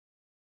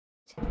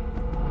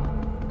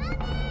Mommy!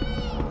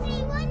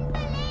 She wouldn't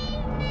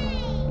believe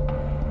me!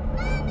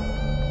 Mommy!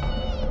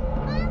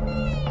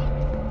 Mommy!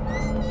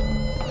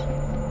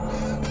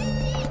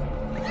 Mommy!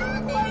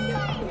 Wake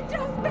up!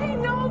 Just be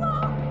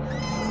normal!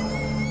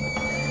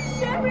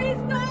 There is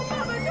no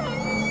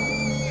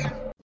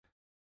Babadook!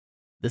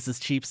 This is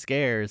Cheap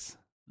Scares,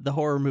 the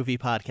horror movie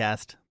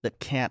podcast that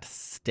can't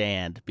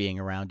stand being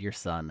around your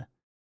son.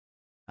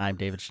 I'm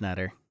David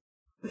Schneider.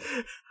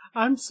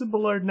 I'm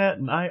Sybil Arnett,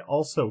 and I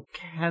also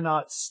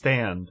cannot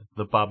stand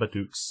the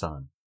Babadook's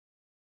son.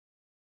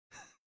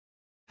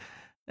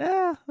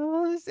 Yeah,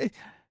 well,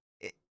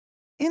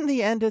 in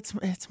the end,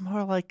 it's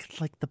more like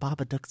the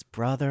Babadook's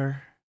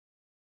brother.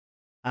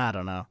 I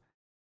don't know.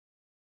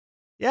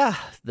 Yeah,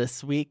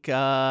 this week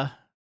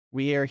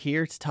we are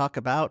here to talk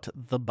about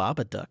The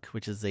Babadook,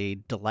 which is a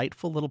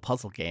delightful little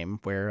puzzle game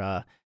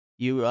where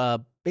you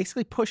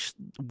basically push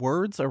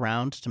words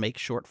around to make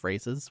short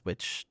phrases,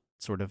 which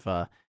sort of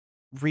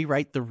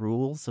rewrite the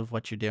rules of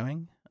what you're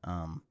doing.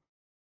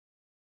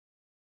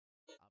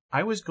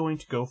 I was going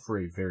to go for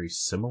a very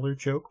similar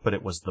joke, but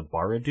it was the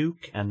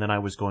Baraduke, and then I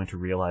was going to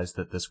realize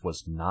that this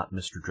was not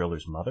Mr.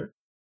 Driller's mother.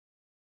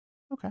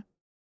 Okay.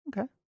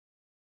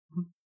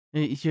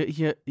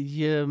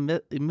 You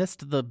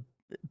missed the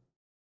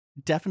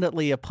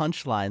definitely a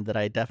punchline that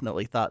I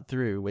definitely thought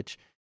through, which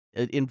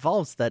it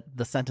involves that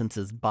the sentence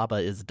is Baba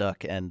is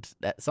duck and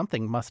that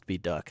something must be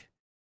duck,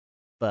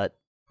 but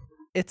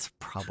it's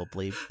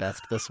probably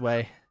best this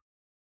way.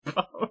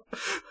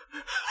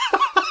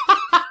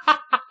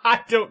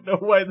 I don't know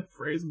why the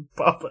phrase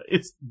Baba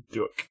is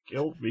duck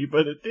killed me,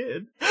 but it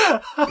did.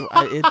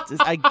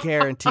 I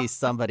guarantee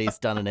somebody's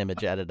done an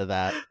image edit of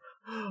that.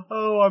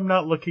 Oh, I'm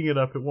not looking it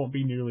up. It won't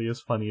be nearly as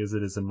funny as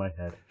it is in my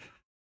head.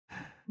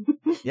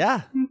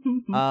 Yeah.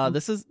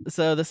 This is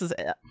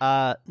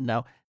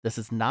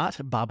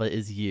not Baba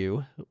Is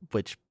You,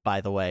 which,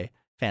 by the way,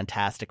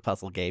 fantastic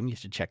puzzle game. You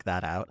should check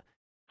that out.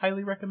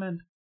 Highly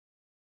recommend.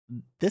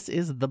 This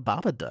is The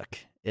Babadook.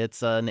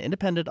 It's an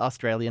independent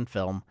Australian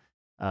film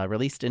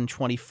released in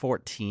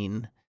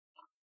 2014.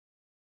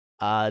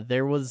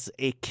 There was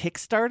a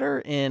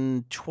Kickstarter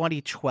in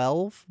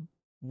 2012,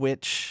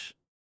 which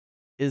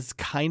is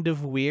kind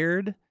of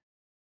weird.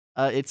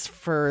 It's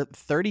for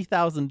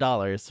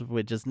 $30,000,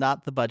 which is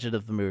not the budget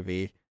of the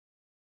movie.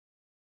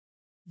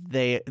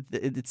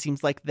 It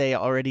seems like they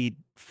already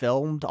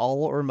filmed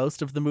all or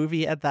most of the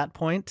movie at that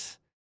point,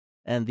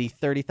 and the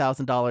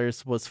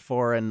 $30,000 was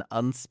for an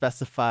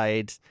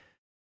unspecified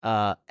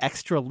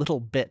extra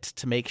little bit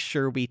to make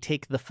sure we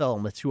take the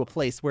film to a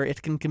place where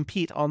it can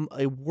compete on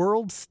a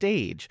world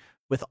stage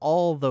with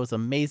all those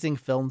amazing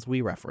films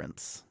we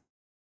reference.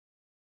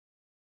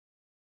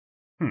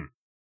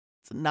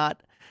 It's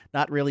not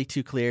really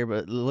too clear,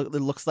 but it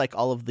looks like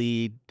all of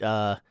these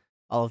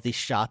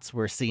shots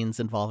were scenes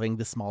involving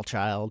the small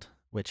child,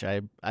 which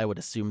I would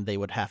assume they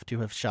would have to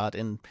have shot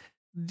in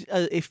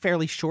a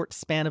fairly short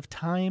span of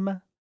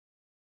time,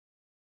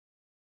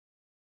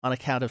 on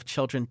account of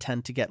children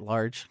tend to get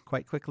large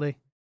quite quickly.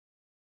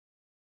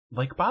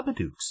 Like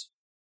Babadooks.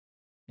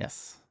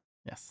 Yes.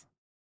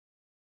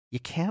 You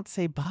can't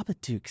say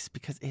Babadooks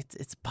because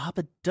it's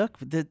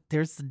Babadook.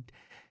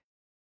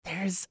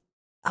 There's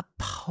a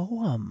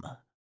poem.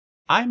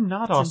 I'm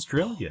not It's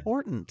Australian.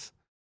 Important.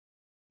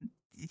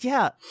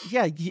 Yeah.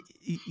 You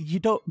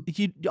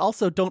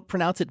also don't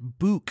pronounce it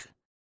book.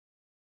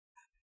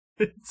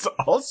 It's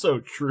also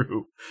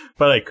true,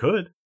 but I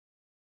could.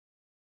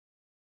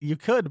 You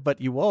could, but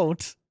you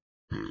won't.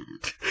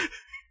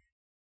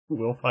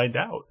 We'll find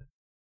out.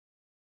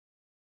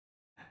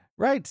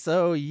 Right,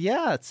 so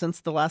yeah, since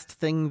the last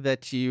thing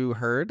that you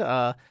heard,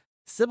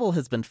 Sybil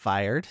has been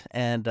fired,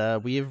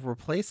 and we have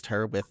replaced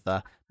her with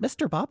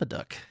Mr.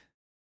 Babadook.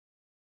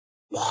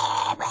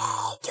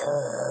 Babadook.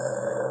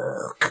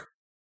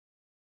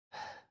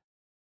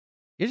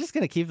 You're just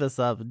gonna keep this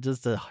up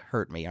just to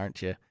hurt me,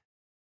 aren't you?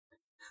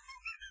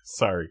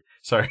 Sorry.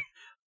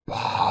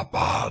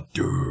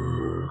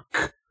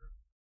 Babadook.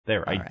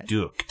 There, All I right.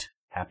 duked.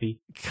 Happy?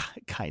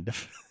 Kind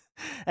of.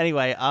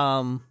 Anyway,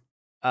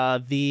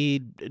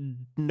 the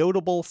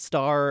notable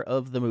star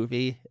of the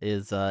movie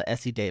is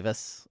Essie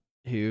Davis,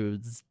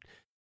 who's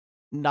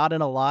not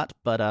in a lot,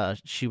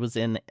 but she was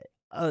in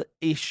a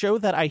show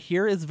that I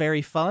hear is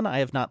very fun. I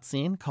have not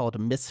seen, called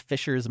Miss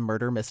Fisher's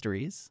Murder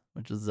Mysteries,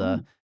 which is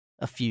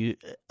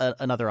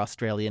another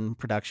Australian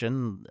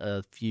production.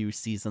 A few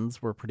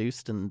seasons were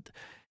produced, and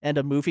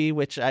a movie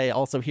which I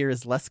also hear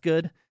is less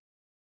good.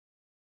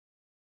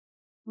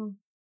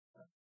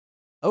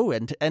 Oh,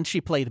 and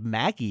she played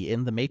Maggie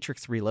in The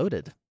Matrix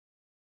Reloaded.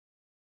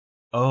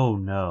 Oh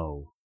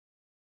no.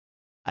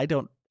 I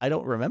don't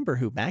remember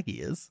who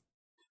Maggie is.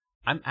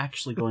 I'm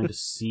actually going to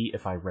see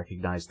if I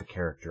recognize the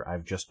character.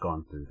 I've just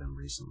gone through them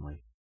recently.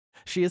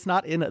 She is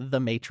not in The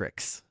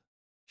Matrix.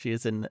 She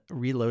is in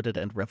Reloaded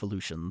and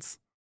Revolutions.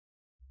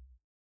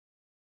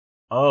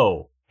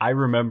 Oh, I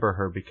remember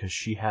her because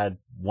she had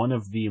one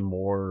of the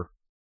more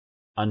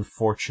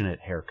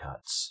unfortunate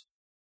haircuts.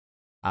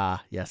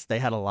 Ah, yes, they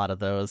had a lot of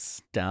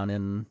those down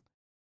in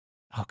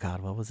Oh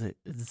God, what was it?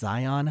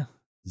 Zion?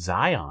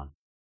 Zion.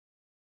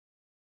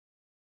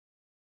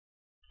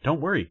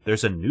 Don't worry,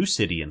 there's a new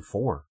city in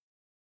 4.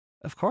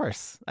 Of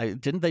course.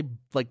 Didn't they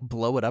like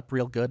blow it up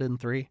real good in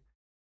 3?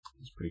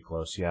 It's pretty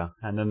close, yeah.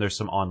 And then there's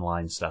some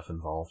online stuff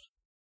involved.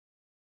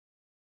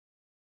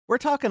 We're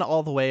talking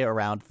all the way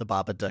around the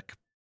Babadook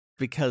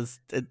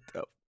because this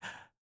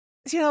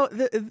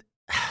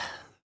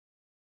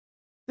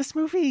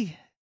movie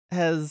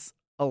has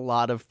a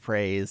lot of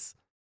praise,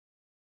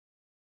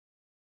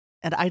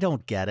 and I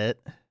don't get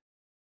it.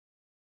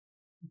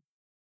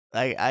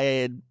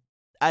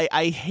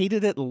 I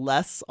hated it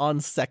less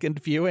on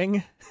second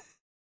viewing.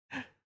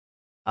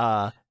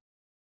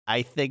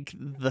 I think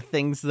the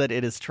things that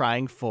it is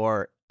trying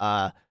for,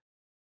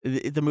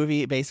 the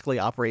movie basically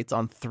operates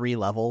on 3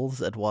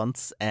 levels at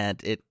once,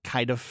 and it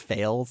kind of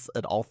fails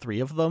at all 3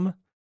 of them.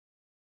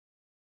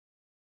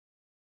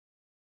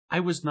 I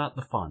was not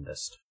the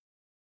fondest.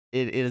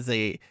 It is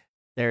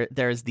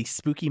there's the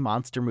spooky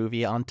monster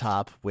movie on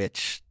top,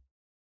 which,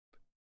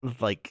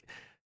 like,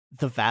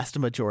 the vast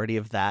majority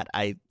of that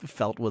I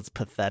felt was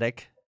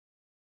pathetic.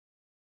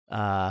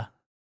 There's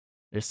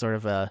sort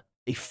of a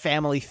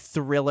family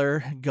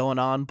thriller going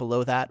on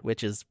below that,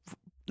 which is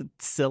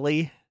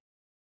silly.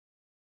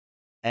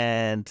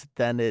 And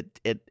then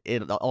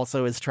it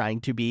also is trying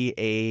to be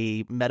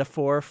a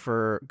metaphor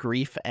for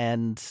grief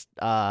and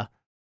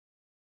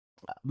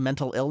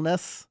mental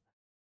illness,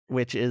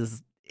 which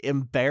is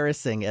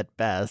embarrassing at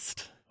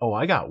best. Oh,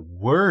 I got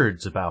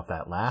words about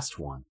that last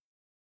one.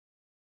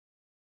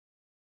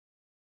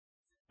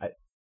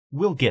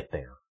 We'll get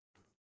there.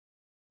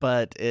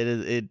 But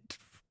I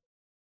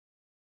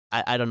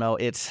don't know.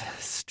 It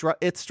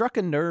struck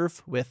a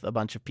nerve with a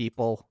bunch of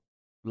people,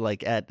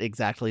 like at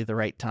exactly the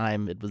right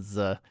time. It was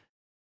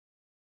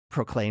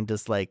proclaimed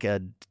as like I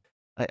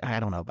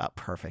don't know about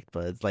perfect,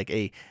 but it's like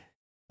a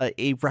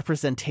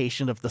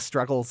representation of the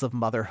struggles of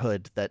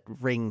motherhood that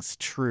rings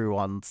true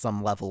on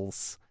some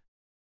levels.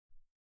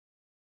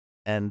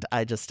 And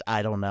I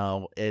don't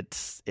know.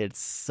 It's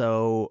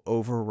so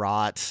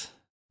overwrought.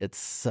 It's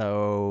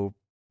so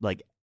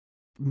like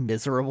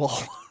miserable.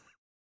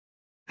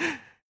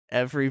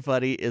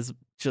 Everybody is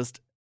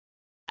just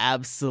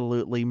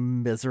absolutely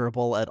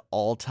miserable at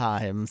all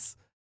times,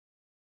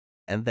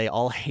 and they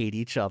all hate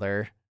each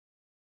other.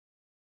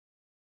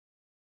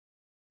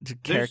 The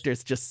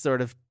characters just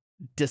sort of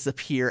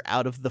disappear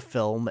out of the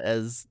film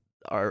as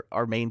our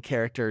main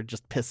character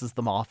just pisses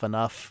them off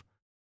enough.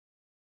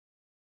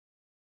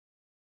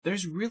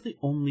 There's really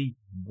only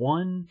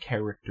one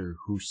character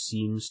who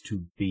seems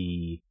to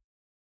be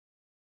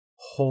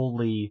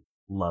wholly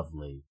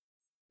lovely,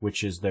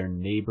 which is their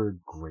neighbor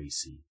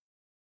Gracie.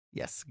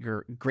 Yes,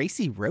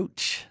 Gracie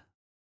Roach,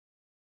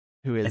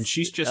 who is, and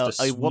she's just a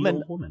sweet woman.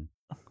 Old woman.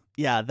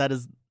 Yeah, that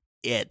is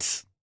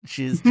it.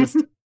 She's just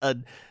a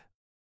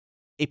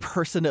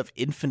person of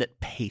infinite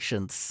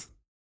patience.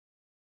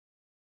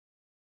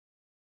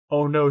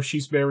 Oh no,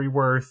 she's Mary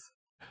Worth.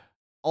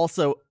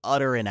 Also,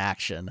 utter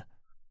inaction.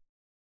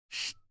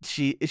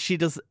 She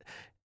does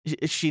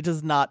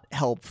not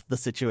help the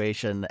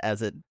situation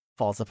as it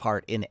falls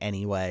apart in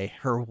any way.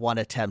 Her one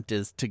attempt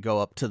is to go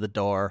up to the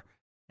door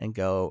and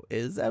go,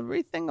 "Is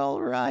everything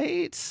all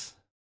right?"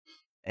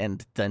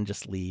 And then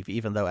just leave,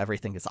 even though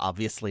everything is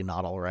obviously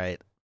not all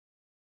right.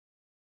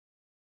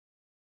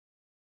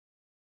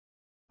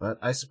 But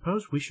I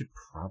suppose we should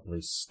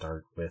probably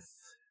start with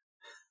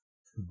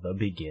the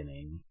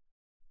beginning.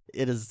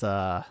 It is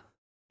a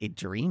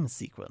dream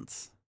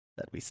sequence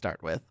that we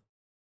start with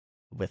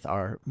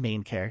our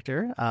main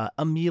character,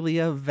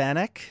 Amelia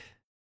Vanek,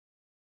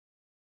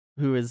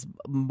 who is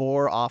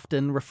more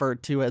often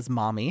referred to as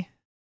Mommy.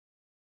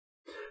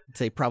 I'd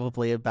say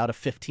probably about a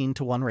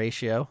 15-to-1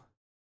 ratio.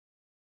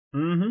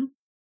 Mm-hmm.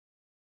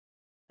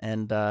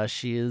 And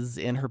she is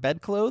in her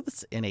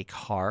bedclothes in a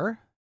car.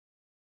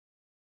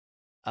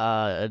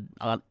 In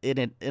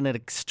an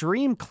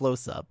extreme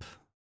close-up,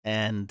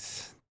 and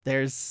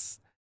there's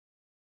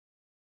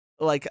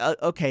like,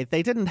 okay,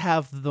 they didn't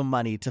have the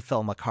money to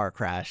film a car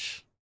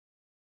crash,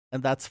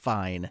 and that's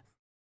fine.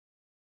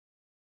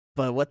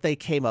 But what they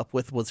came up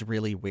with was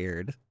really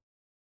weird.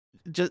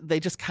 They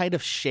just kind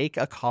of shake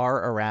a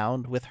car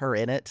around with her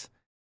in it,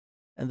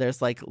 and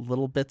there's like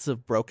little bits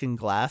of broken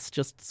glass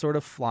just sort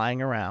of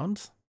flying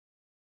around.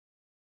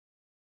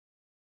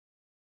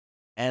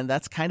 And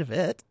that's kind of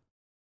it.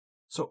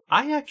 So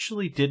I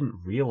actually didn't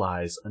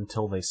realize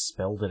until they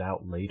spelled it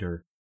out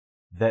later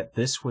that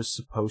this was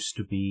supposed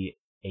to be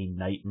a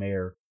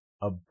nightmare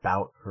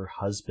about her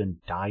husband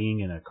dying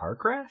in a car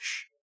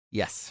crash?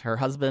 Yes, her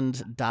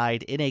husband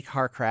died in a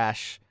car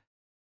crash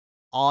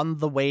on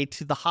the way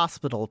to the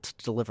hospital to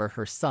deliver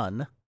her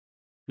son,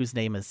 whose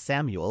name is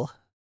Samuel,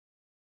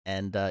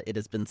 and it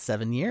has been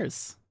 7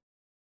 years.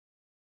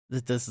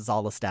 This is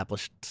all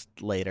established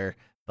later,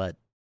 but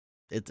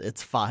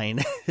it's fine.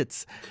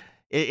 It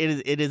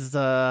is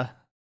the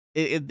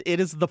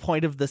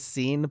point of this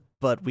scene,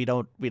 but we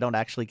don't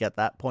actually get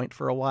that point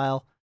for a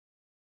while.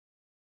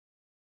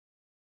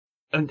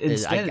 And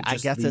instead, I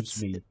guess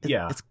it's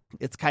yeah,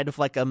 it's kind of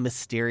like a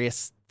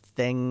mysterious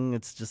thing.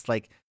 It's just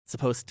like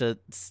supposed to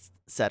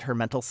set her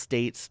mental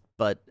state,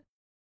 but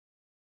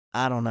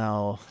I don't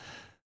know.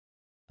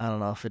 I don't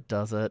know if it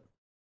does it.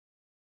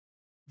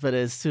 But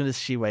as soon as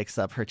she wakes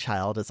up, her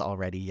child is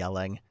already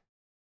yelling,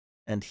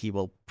 and he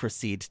will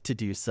proceed to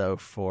do so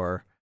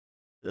for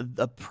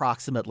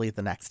approximately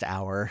the next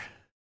hour.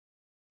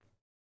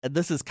 And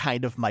this is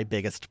kind of my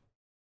biggest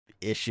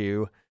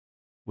issue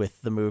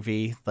with the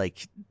movie,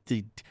 like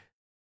the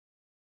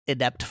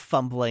inept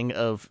fumbling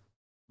of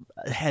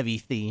heavy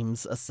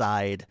themes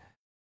aside.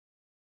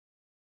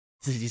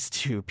 These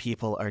two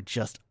people are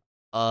just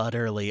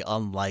utterly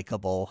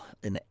unlikable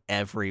in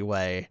every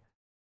way.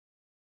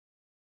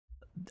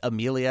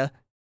 Amelia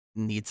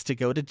needs to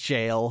go to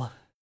jail,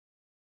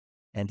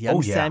 and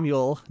young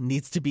Samuel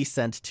needs to be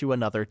sent to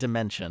another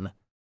dimension.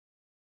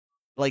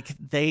 Like,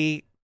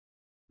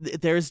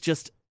 there's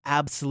just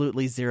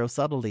absolutely zero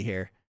subtlety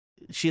here.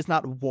 She is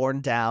not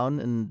worn down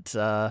and,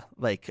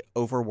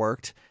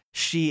 overworked.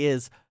 She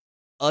is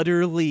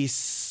utterly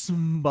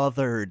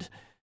smothered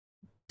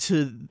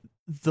to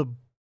the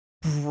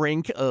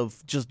brink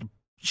of just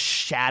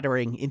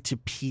shattering into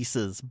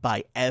pieces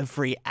by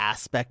every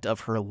aspect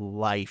of her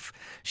life.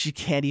 She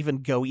can't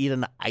even go eat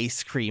an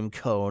ice cream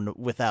cone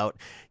without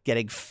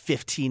getting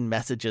 15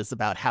 messages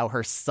about how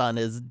her son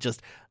is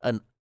just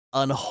an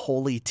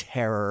unholy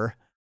terror.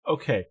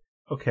 Okay.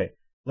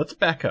 Let's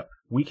back up.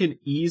 We can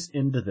ease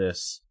into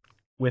this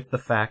with the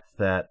fact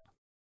that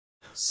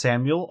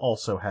Samuel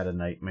also had a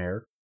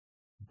nightmare,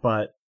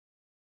 but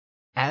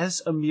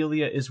as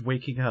Amelia is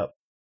waking up,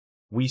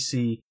 we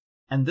see,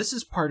 and this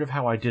is part of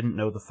how I didn't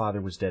know the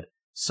father was dead,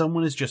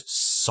 someone is just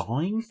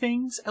sawing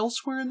things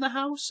elsewhere in the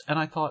house, and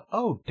I thought,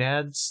 oh,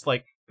 Dad's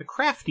like the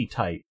crafty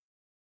type.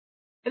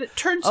 And it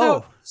turns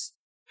out...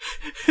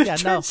 Yeah,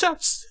 no,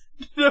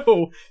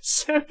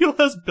 Samuel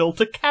has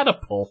built a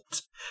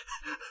catapult.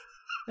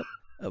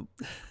 Oh.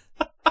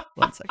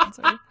 1 second,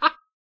 sorry.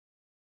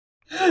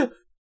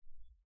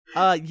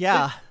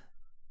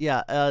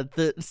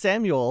 The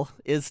Samuel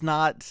is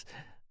not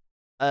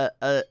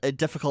a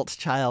difficult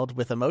child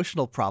with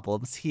emotional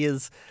problems. He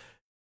is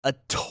a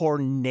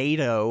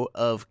tornado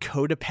of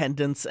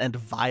codependence and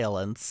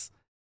violence.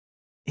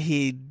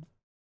 He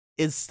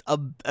is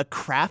a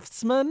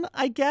craftsman,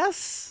 I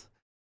guess,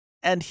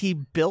 and he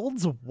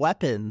builds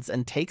weapons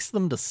and takes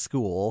them to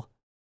school.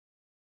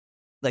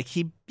 Like,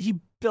 he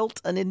built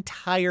an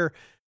entire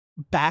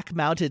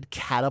back-mounted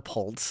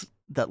catapult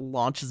that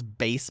launches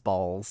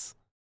baseballs.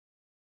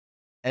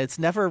 And it's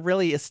never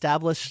really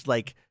established,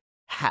 like,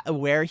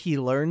 where he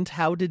learned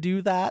how to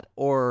do that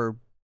or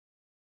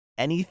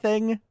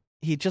anything.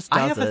 He just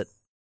does it.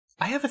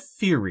 I have a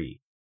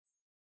theory.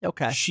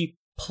 Okay. She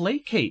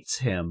placates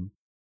him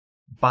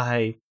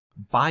by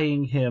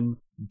buying him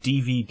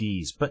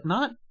DVDs, but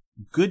not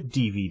good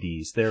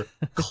DVDs. They're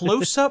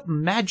close-up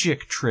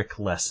magic trick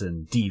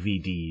lesson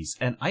DVDs.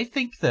 And I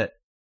think that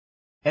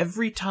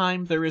every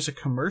time there is a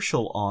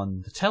commercial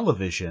on the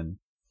television,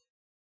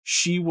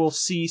 she will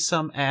see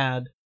some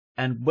ad,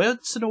 and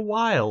once in a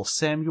while,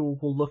 Samuel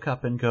will look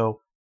up and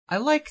go, I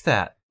like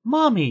that.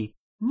 Mommy,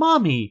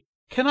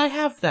 can I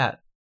have that?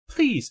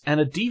 Please. And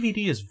a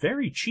DVD is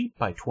very cheap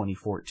by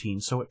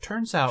 2014, so it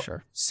turns out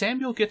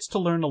Samuel gets to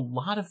learn a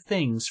lot of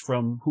things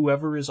from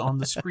whoever is on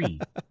the screen.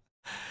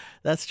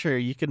 That's true.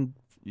 You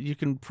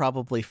can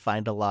probably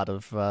find a lot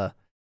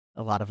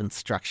of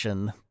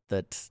instruction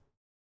that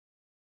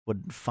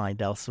wouldn't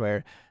find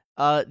elsewhere.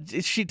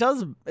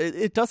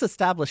 It does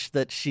establish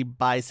that she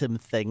buys him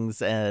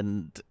things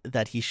and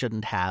that he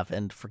shouldn't have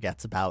and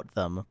forgets about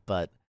them,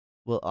 but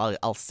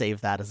I'll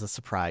save that as a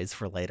surprise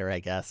for later, I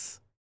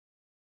guess.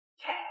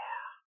 Yeah.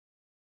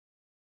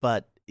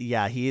 But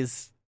yeah, he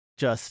is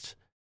just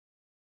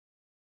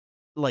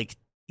like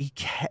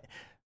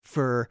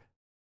for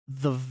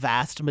the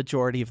vast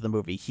majority of the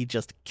movie, he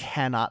just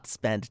cannot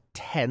spend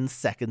 10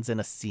 seconds in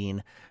a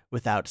scene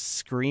without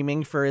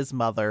screaming for his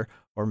mother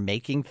or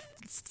making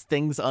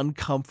things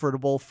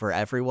uncomfortable for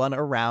everyone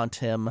around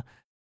him,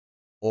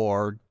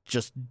 or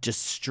just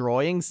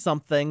destroying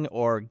something,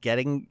 or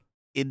getting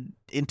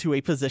into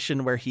a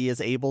position where he is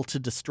able to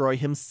destroy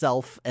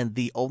himself, and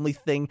the only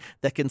thing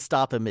that can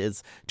stop him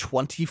is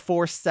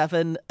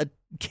 24/7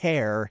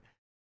 care.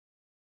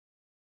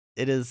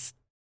 It is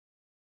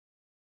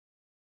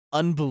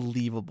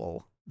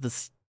unbelievable.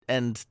 This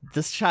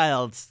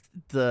child,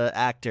 the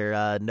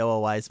actor Noah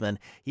Wiseman,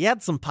 he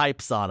had some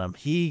pipes on him.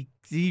 He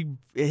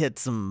hit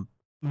some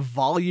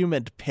volume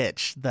and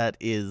pitch that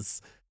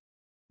is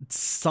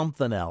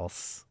something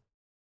else.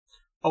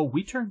 Oh,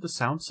 we turned the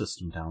sound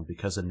system down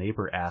because a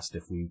neighbor asked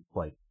if we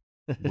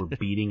were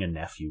beating a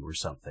nephew or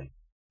something.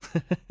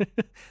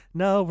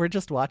 No, we're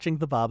just watching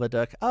the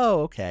Babadook.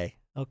 Oh, okay.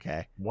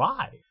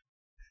 Why?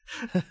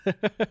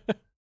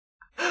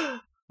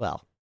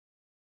 Well.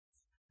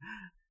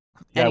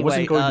 Yeah, anyway, I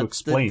wasn't going to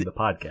explain the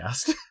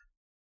podcast.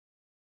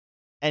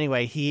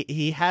 Anyway,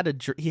 he had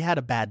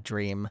a bad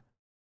dream.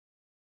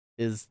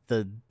 Is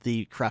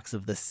the crux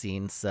of this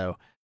scene, so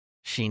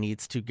she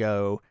needs to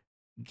go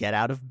get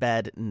out of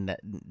bed, and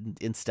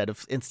instead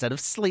of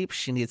sleep,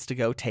 she needs to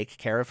go take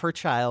care of her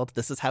child.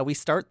 This is how we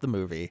start the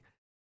movie.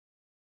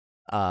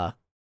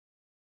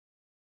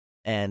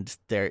 And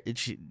there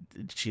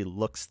she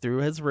looks through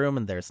his room,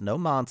 and there's no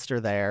monster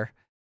there.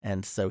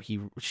 And so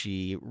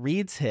she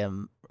reads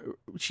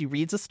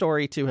a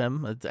story to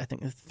him. I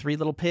think Three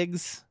Little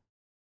Pigs.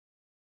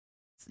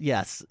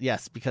 Yes,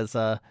 because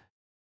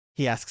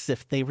he asks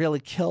if they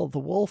really kill the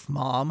wolf,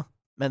 Mom,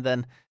 and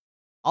then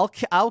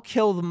I'll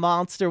kill the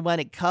monster when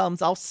it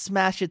comes. I'll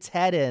smash its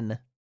head in,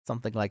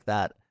 something like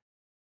that.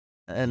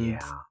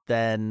 And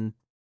then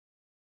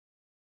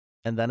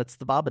it's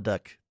the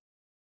Babadook.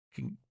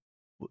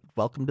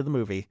 Welcome to the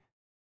movie.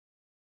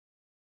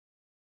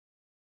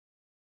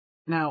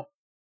 Now,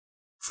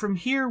 from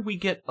here we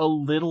get a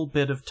little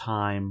bit of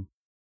time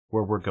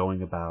where we're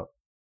going about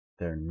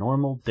their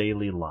normal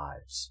daily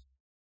lives.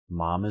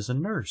 Mom is a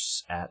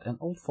nurse at an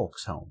old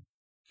folks' home.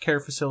 Care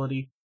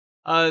facility.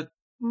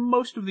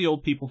 Most of the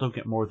old people don't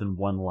get more than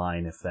one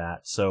line, if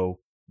that, so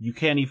you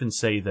can't even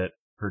say that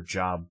her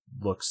job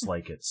looks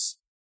like it's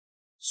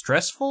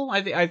stressful.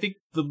 I think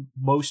the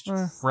most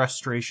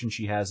frustration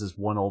she has is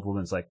one old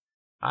woman's like,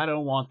 I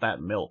don't want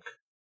that milk.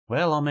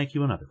 Well, I'll make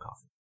you another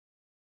coffee.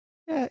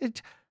 Yeah,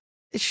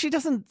 she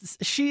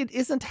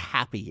isn't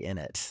happy in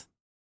it,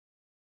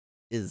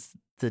 is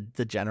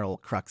the general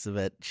crux of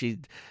it.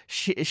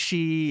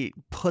 She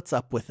puts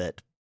up with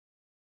it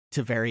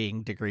to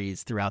varying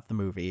degrees throughout the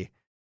movie,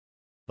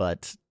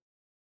 but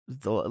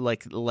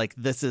like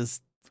this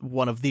is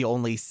one of the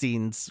only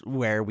scenes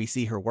where we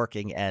see her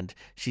working, and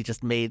she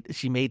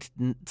made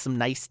some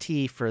nice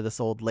tea for this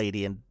old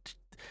lady, and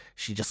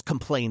she just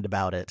complained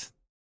about it.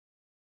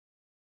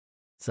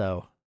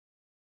 So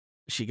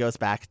she goes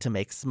back to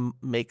make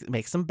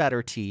some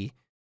better tea,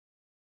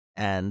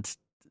 and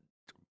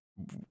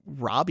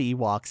Robbie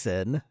walks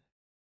in,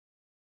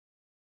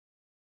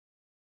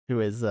 who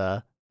is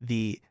her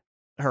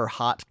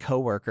hot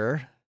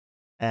coworker,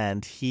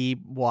 and he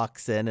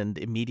walks in and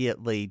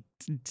immediately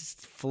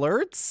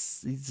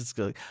flirts. He's just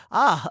going,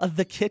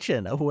 the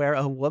kitchen where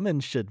a woman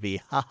should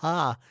be. Ha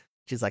ha.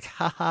 She's like,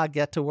 ha ha,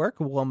 get to work,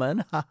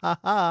 woman. Ha ha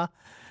ha.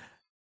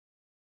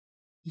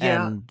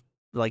 Yeah. And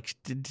like,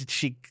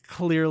 she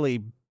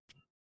clearly,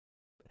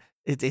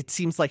 it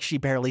seems like she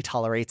barely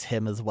tolerates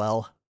him as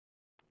well,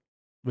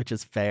 which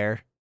is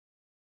fair.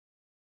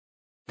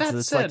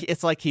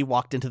 It's like he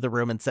walked into the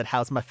room and said,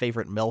 how's my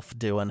favorite MILF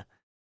doing?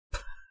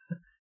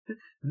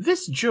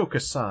 This joke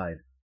aside,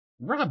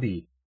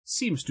 Robbie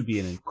seems to be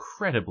an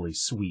incredibly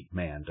sweet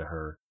man to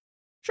her.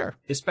 Sure.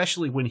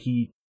 Especially when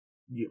he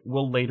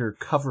will later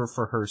cover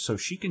for her so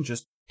she can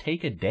just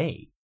take a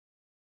day.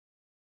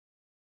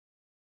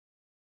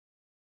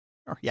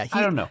 Yeah,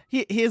 I don't know.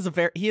 He is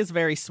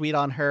very sweet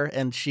on her,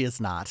 and she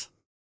is not.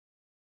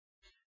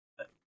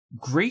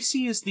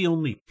 Gracie is the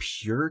only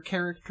pure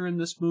character in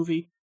this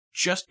movie,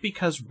 just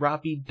because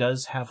Robbie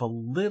does have a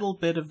little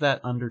bit of that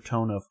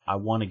undertone of, I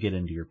want to get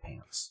into your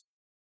pants.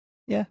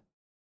 Yeah.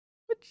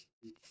 Which,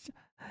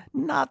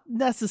 not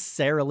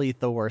necessarily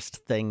the worst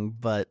thing,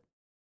 but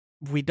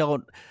we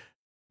don't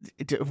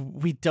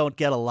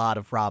get a lot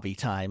of Robbie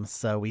time,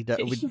 so it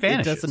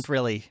doesn't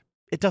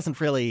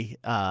really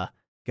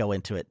go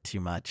into it too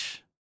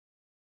much.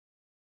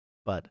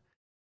 But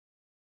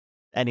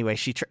anyway,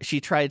 she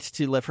tried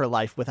to live her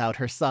life without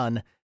her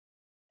son,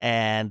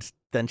 and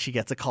then she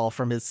gets a call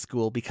from his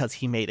school because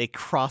he made a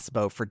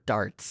crossbow for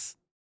darts.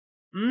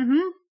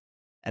 Mm-hmm.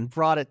 And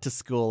brought it to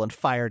school and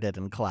fired it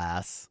in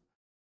class.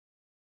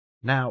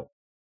 Now,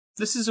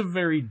 this is a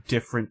very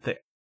different thing.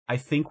 I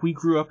think we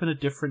grew up in a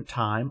different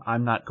time.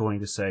 I'm not going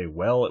to say,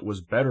 well, it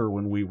was better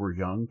when we were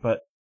young,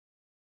 but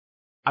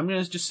I'm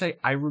going to just say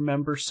I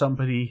remember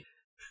somebody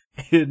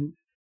in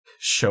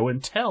show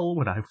and tell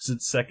when I was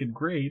in second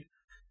grade,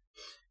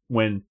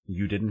 when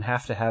you didn't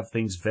have to have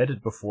things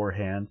vetted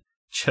beforehand,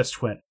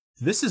 just went,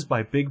 this is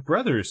my big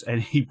brother's,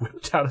 and he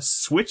whipped out a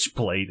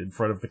switchblade in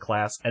front of the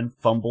class and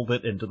fumbled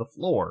it into the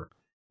floor,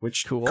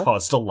 which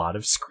caused a lot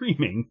of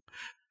screaming.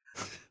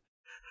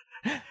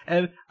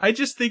 And I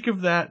just think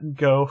of that and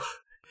go,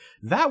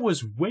 that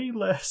was way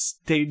less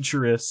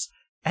dangerous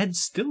and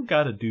still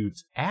got a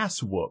dude's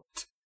ass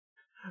whooped,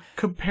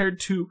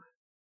 compared to,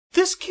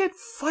 this kid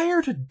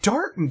fired a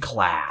dart in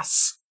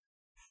class.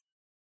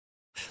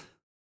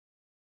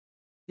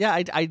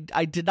 Yeah,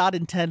 I did not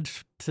intend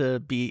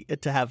to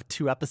have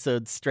 2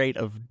 episodes straight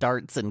of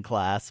darts in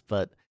class,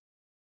 but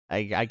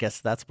I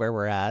guess that's where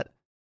we're at.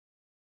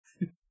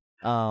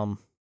 So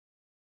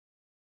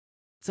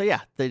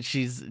yeah,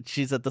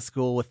 she's at the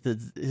school with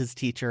his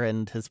teacher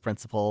and his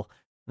principal.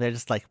 They're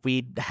just like,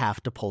 we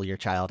have to pull your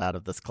child out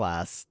of this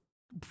class.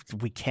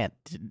 We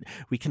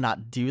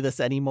cannot do this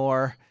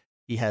anymore.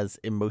 He has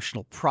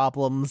emotional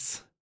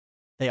problems.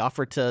 They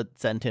offer to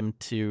send him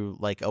to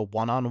like a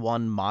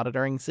one-on-one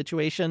monitoring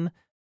situation,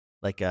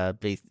 like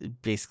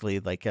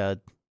basically like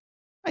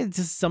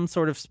just some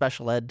sort of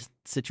special ed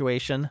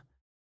situation.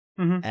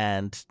 Mm-hmm.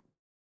 And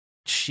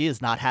she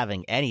is not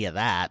having any of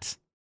that.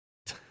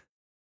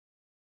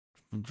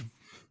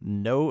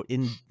 no.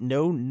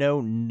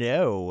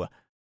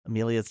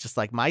 Amelia's just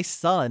like, my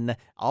son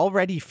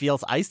already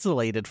feels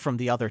isolated from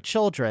the other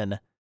children,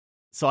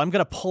 so I'm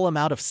gonna pull him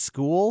out of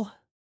school?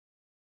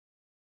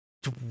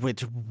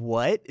 Which,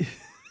 what?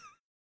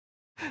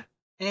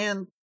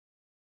 And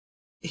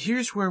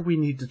here's where we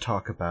need to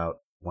talk about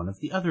one of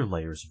the other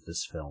layers of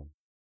this film.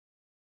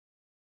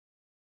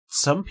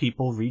 Some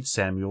people read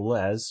Samuel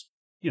as,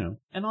 an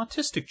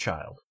autistic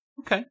child.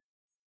 Okay.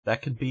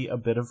 That could be a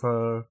bit of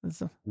a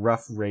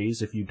rough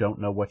raise if you don't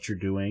know what you're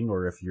doing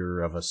or if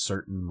you're of a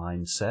certain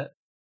mindset.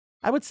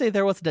 I would say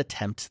there was an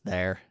attempt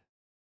there.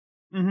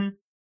 Mm-hmm.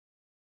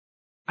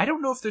 I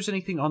don't know if there's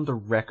anything on the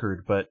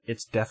record, but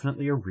it's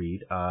definitely a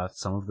read.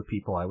 Some of the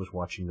people I was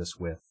watching this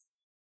with,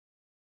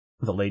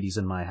 the ladies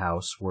in my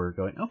house, were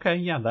going, okay,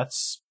 yeah,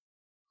 that's...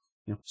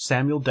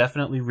 Samuel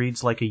definitely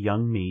reads like a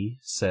young me,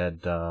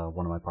 said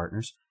one of my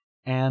partners.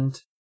 And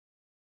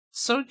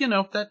so,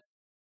 that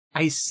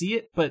I see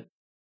it, but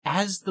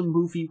as the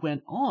movie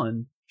went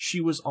on, she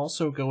was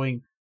also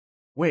going,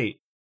 wait,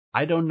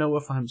 I don't know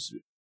if I'm...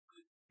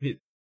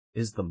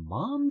 Is the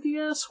mom the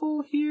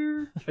asshole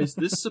here? Is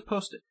this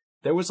supposed to...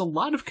 There was a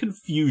lot of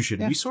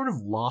confusion. Yeah. We sort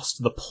of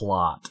lost the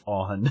plot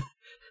on...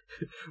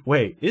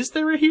 Wait, is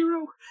there a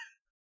hero?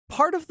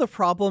 Part of the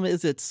problem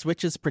is it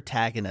switches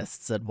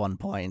protagonists at one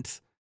point.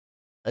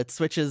 It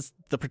switches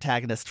the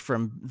protagonist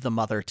from the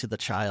mother to the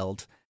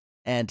child.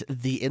 And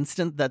the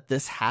instant that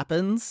this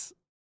happens,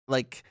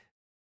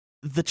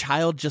 the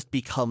child just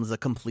becomes a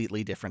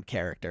completely different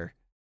character.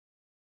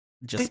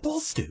 They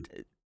both do.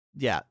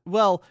 Yeah.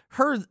 Well,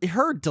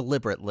 her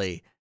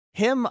deliberately.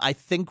 Him, I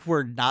think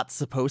we're not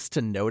supposed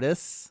to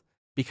notice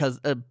because,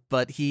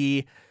 but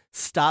he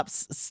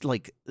stops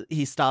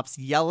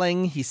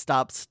yelling. He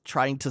stops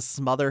trying to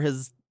smother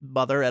his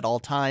mother at all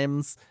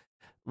times.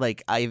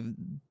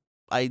 I'm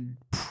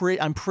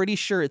pretty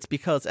sure it's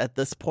because at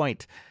this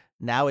point,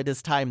 now it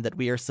is time that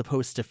we are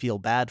supposed to feel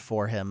bad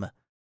for him.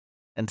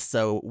 And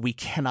so we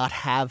cannot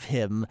have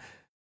him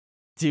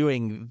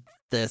doing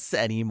this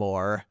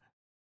anymore.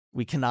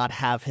 We cannot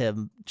have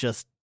him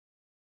just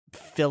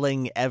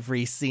filling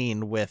every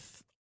scene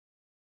with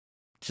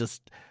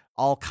just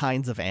all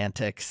kinds of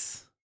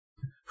antics.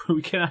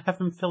 We cannot have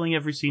him filling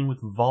every scene with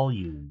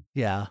volume.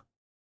 Yeah.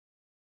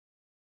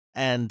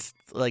 And,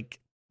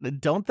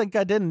 don't think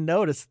I didn't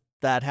notice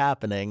that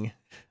happening.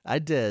 I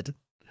did.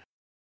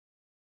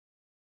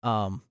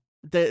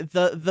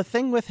 The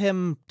thing with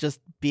him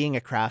just being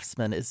a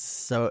craftsman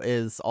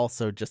is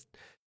also just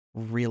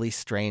really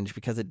strange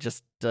because it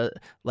just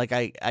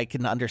I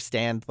can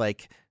understand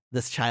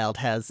this child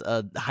has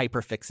a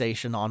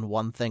hyperfixation on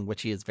one thing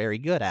which he is very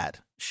good at,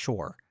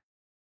 sure.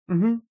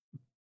 Mm-hmm.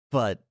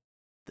 But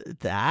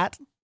that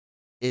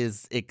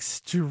is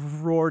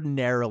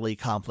extraordinarily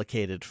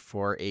complicated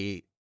for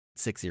a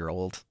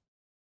 6-year-old.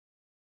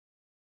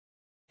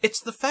 It's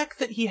the fact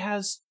that he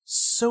has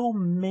so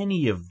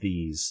many of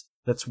these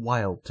that's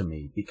wild to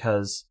me,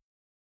 because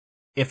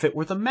if it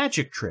were the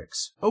magic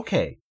tricks,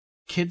 okay,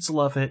 kids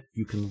love it,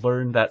 you can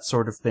learn that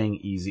sort of thing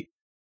easy.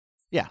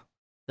 Yeah,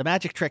 the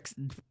magic tricks,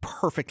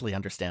 perfectly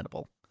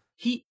understandable.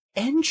 He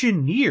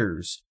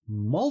engineers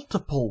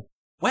multiple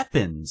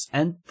weapons,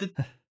 and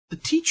the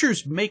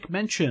teachers make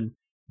mention,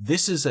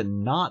 this is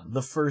not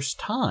the first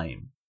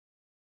time.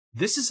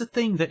 This is a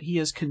thing that he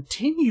has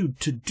continued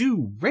to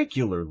do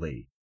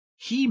regularly.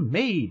 He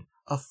made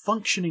a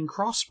functioning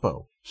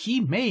crossbow. He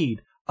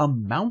made a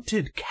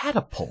mounted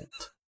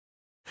catapult.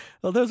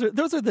 Well, those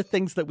are the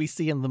things that we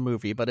see in the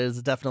movie, but it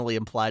is definitely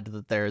implied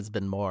that there has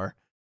been more.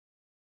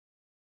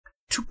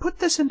 To put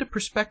this into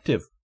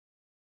perspective,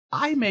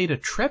 I made a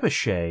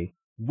trebuchet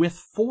with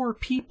 4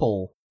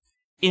 people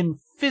in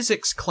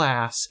physics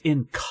class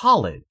in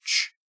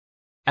college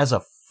as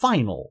a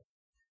final.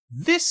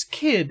 This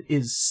kid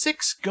is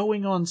 6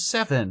 going on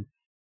 7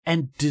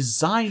 and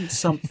designed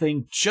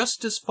something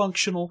just as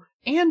functional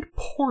and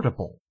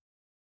portable.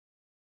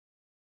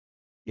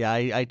 Yeah,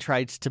 I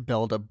tried to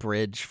build a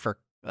bridge for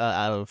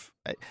out of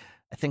I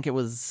think it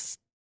was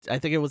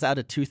out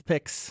of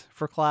toothpicks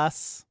for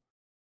class.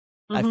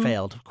 Mm-hmm. I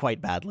failed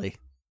quite badly.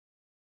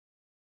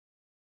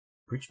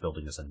 Bridge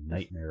building is a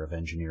nightmare of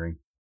engineering.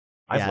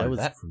 I've learned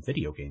that from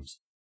video games.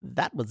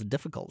 That was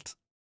difficult.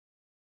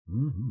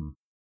 Mm-hmm.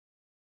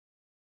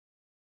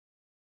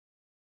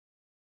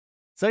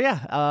 So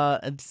yeah,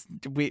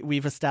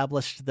 we've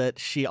established that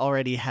she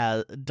already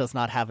does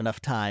not have enough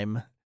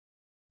time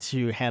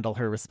to handle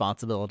her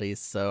responsibilities.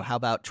 So how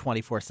about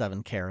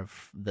 24/7 care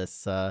of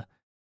this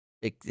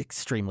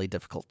extremely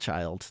difficult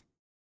child?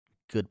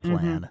 Good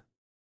plan. Mm-hmm.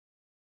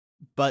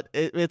 But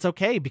it's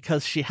okay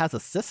because she has a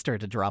sister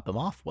to drop him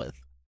off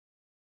with.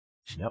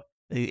 Yep.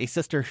 A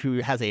sister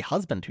who has a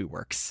husband who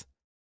works.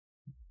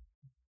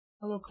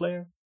 Hello,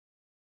 Claire.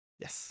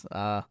 Yes.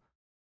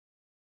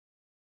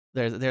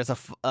 There's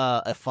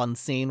a fun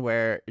scene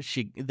where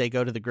they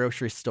go to the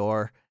grocery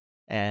store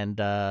and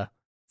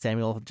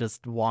Samuel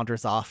just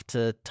wanders off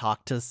to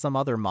talk to some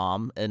other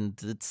mom, and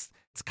it's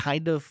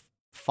kind of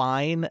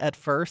fine at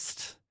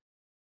first,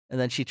 and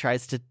then she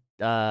tries to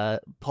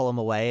pull him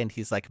away, and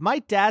he's like, "My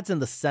dad's in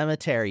the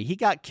cemetery. He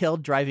got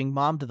killed driving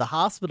Mom to the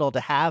hospital to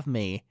have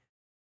me."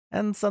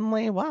 And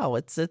suddenly, wow,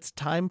 it's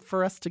time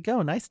for us to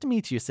go. Nice to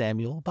meet you,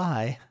 Samuel.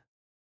 Bye.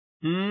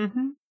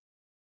 Mm-hmm.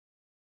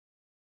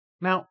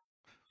 Now,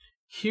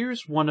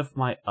 here's one of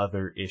my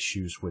other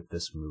issues with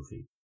this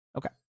movie.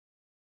 Okay.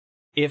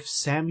 If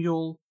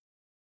Samuel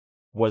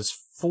was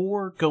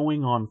 4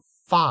 going on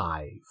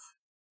 5,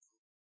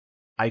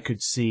 I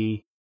could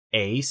see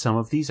A, some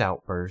of these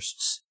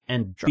outbursts,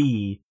 and Sure.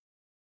 B,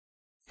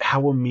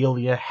 how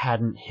Amelia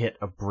hadn't hit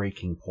a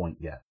breaking point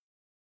yet.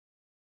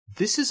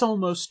 This is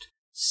almost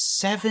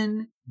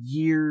 7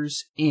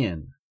 years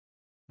in,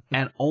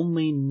 and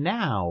only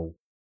now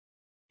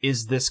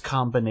is this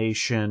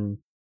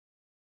combination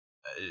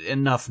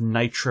enough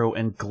nitro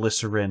and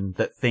glycerin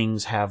that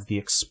things have the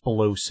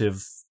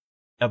explosive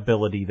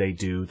ability they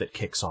do that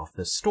kicks off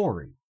this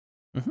story.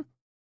 Mhm.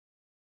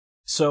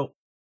 So,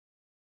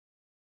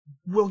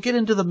 we'll get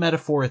into the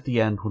metaphor at the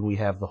end when we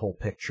have the whole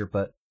picture,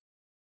 but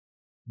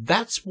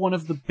that's one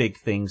of the big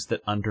things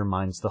that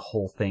undermines the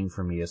whole thing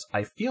for me, is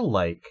I feel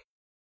like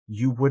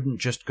you wouldn't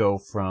just go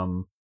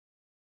from...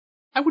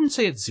 I wouldn't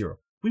say it's 0.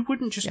 We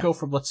wouldn't just go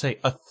from, let's say,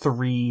 a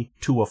 3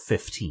 to a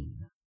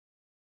 15.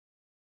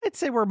 I'd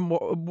say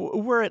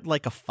we're at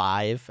like a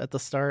 5 at the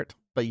start,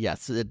 but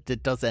yes,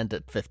 it does end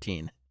at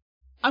 15.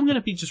 I'm going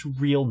to be just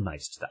real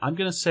nice to that. I'm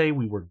going to say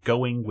we were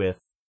going with...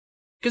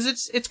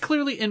 Because it's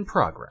clearly in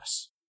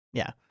progress.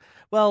 Yeah.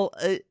 Well,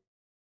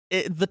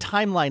 the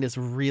timeline is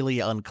really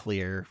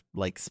unclear,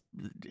 like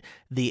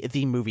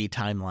the movie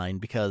timeline,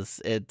 because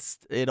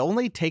it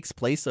only takes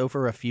place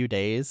over a few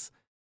days,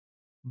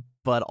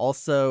 but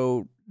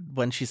also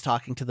when she's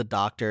talking to the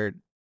doctor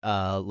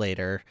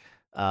later,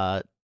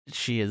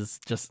 she's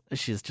just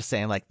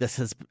saying like,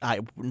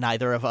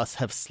 neither of us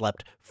have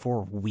slept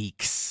for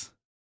weeks.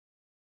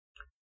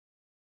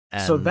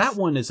 So And that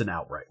one is an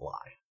outright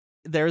lie.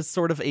 there's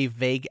sort of a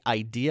vague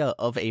idea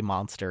of a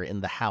monster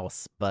in the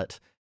house, but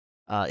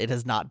it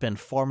has not been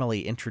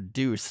formally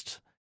introduced.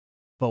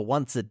 But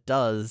once it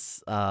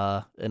does,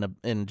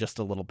 in just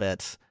a little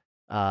bit,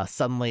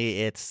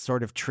 suddenly it's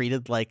sort of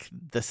treated like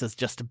this is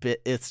just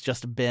it's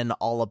just been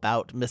all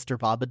about Mr.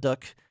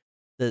 Babadook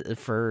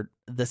for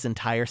this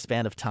entire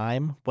span of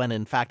time, when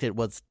in fact it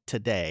was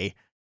today.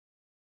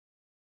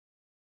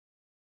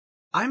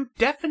 I'm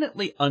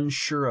definitely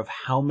unsure of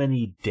how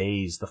many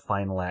days the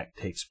final act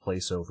takes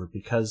place over,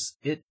 because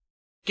it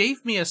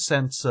gave me a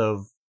sense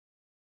of,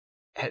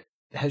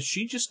 has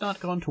she just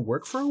not gone to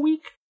work for a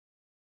week?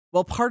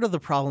 Well, part of the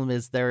problem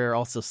is there are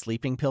also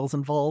sleeping pills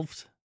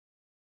involved,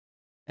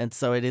 and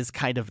so it is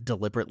kind of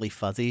deliberately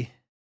fuzzy.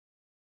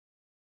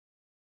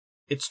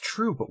 It's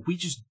true, but we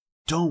just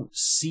don't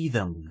see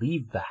them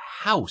leave the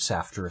house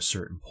after a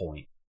certain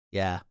point.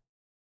 Yeah.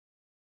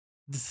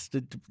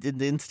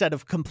 Instead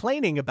of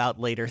complaining about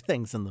later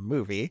things in the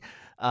movie,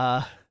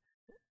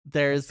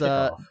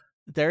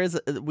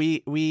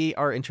 we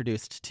are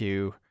introduced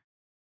to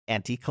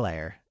Auntie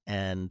Claire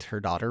and her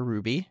daughter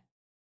Ruby.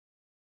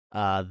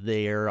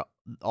 They're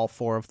all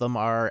 4 of them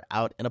are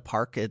out in a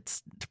park.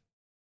 It's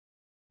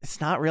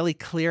not really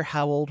clear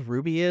how old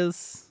Ruby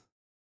is.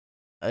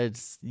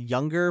 It's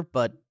younger,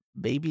 but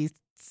maybe it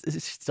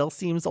still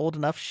seems old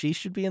enough she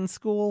should be in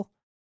school.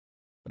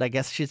 But I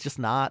guess she's just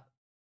not.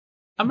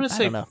 I'm going to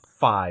say don't know.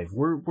 5.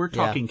 We're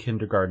talking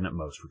kindergarten at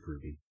most with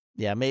Ruby.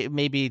 Yeah,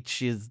 maybe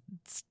she's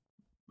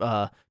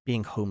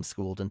being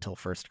homeschooled until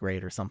 1st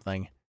grade or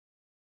something.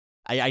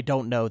 I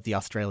don't know the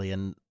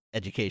Australian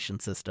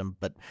education system,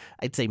 but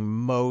I'd say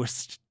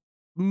most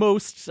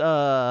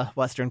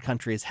Western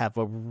countries have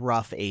a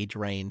rough age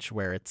range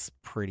where it's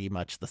pretty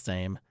much the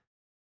same,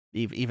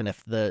 even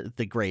if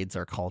the grades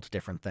are called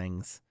different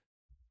things.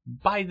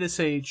 By this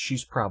age,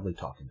 she's probably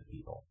talking to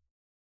people.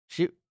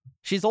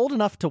 She's old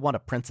enough to want a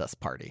princess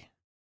party,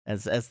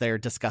 as they're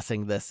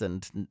discussing this,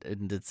 and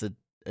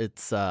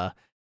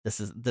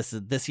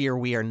this year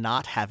we are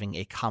not having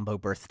a combo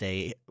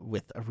birthday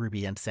with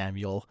Ruby and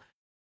Samuel.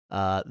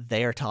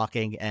 They are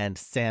talking, and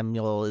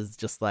Samuel is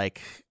just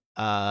like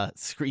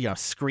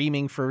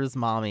screaming for his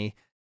mommy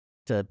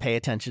to pay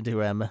attention to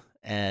him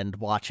and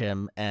watch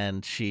him,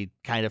 and she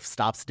kind of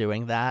stops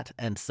doing that,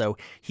 and so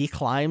he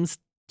climbs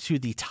to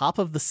the top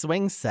of the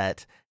swing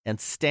set and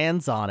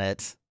stands on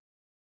it.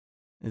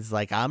 He's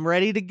like, I'm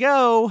ready to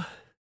go.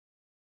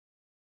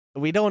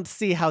 We don't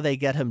see how they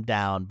get him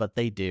down, but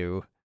they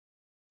do.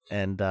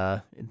 And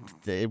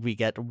we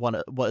get one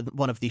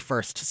of the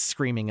first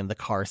screaming in the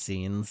car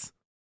scenes.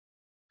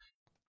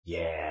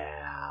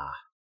 Yeah.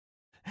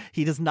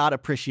 He does not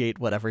appreciate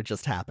whatever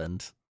just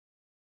happened.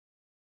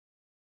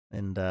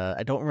 And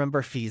I don't remember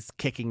if he's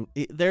kicking...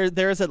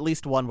 There's at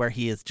least one where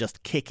he is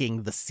just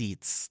kicking the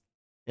seats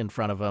in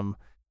front of him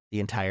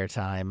the entire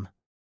time.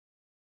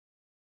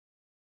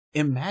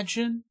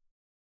 Imagine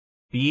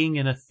being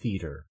in a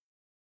theater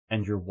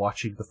and you're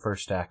watching the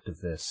first act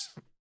of this,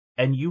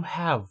 and you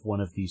have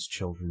one of these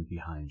children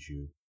behind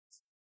you.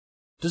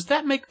 Does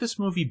that make this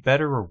movie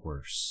better or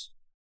worse?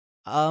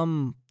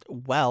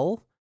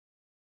 Well,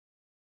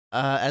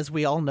 as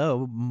we all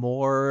know,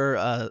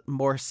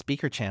 more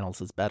speaker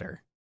channels is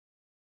better.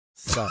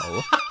 So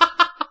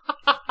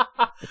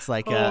it's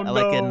like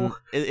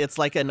it's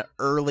like an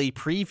early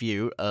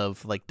preview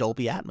of like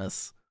Dolby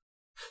Atmos.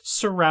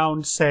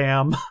 Surround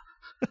Sam.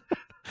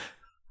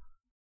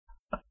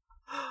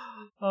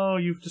 Oh,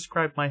 you've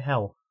described my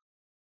hell.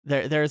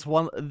 There's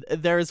one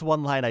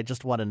line I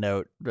just want to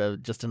note,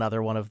 just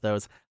another one of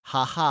those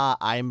haha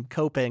I'm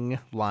coping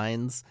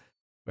lines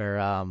where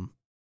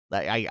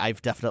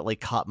I've definitely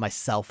caught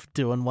myself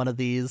doing one of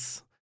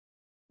these,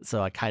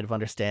 so I kind of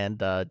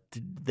understand.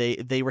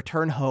 They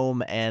return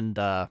home and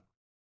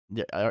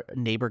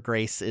neighbor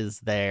Grace is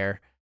there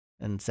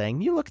and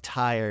saying, "You look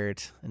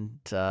tired," and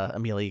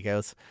Amelia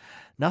goes,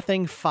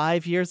 "Nothing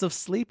 5 years of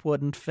sleep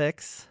wouldn't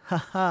fix."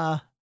 Haha.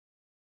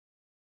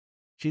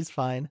 She's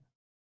fine.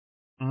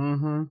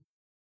 Mm-hmm.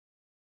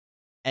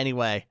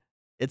 Anyway,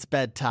 it's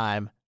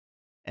bedtime,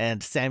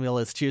 and Samuel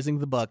is choosing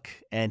the book,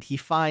 and he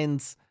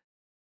finds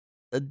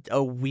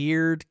a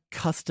weird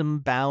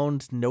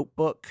custom-bound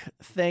notebook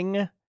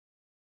thing,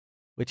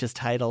 which is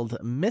titled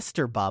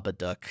Mr.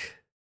 Babadook.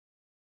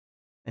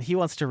 And he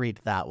wants to read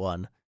that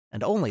one,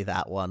 and only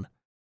that one.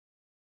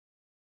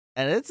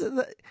 And it's,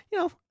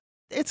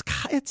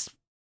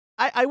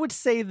 I would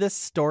say this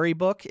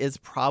storybook is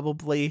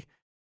probably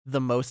the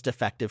most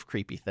effective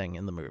creepy thing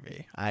in the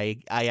movie. I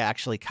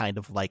actually kind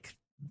of like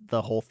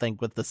the whole thing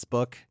with this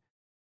book.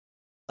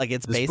 Like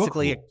it's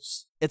basically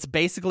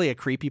a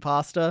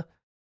creepypasta,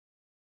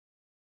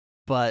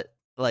 but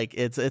like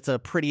it's a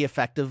pretty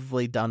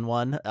effectively done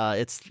one.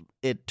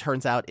 It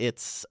turns out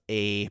it's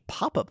a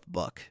pop-up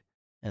book,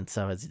 and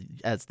so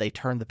as they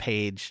turn the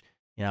page,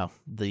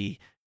 the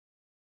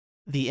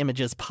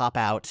images pop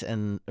out,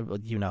 and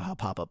you know how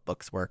pop-up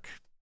books work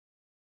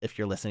if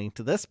you're listening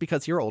to this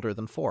because you're older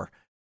than 4.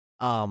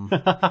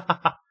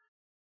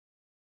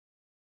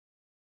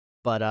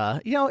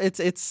 But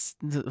it's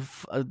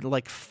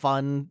like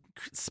fun,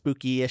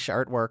 spooky-ish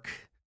artwork.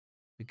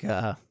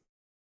 Like,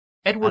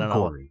 Edward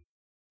Gorey.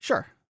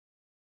 Sure,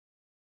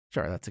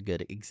 that's a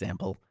good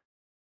example.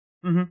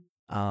 Mm-hmm.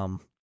 And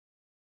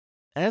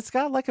it's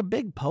got like a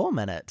big poem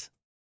in it.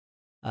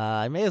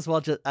 I may as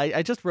well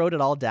I just wrote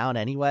it all down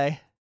anyway,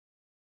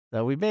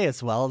 so we may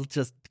as well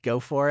just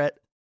go for it.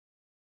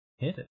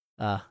 Hit it.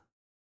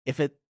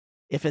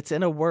 If it's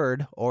in a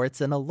word or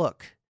it's in a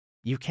look,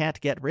 you can't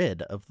get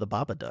rid of the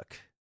Babadook.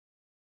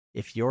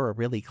 If you're a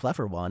really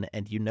clever one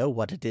and you know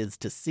what it is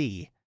to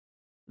see,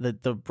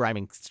 the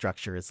rhyming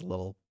structure is a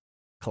little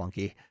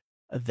clunky,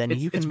 then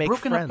you can make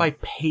friends. It's broken up by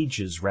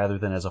pages rather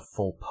than as a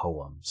full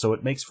poem, so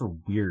it makes for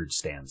weird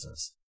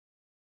stanzas.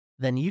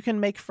 Then you can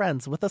make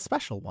friends with a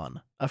special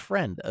one, a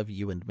friend of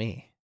you and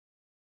me.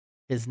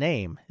 His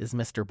name is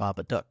Mr.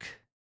 Babadook,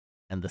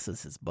 and this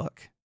is his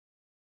book.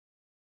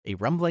 A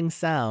rumbling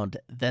sound,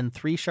 then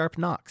 3 sharp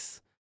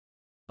knocks.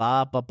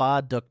 Ba ba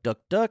ba dook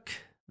dook dook.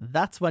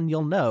 That's when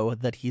you'll know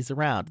that he's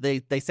around.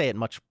 They say it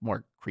much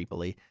more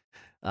creepily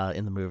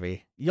in the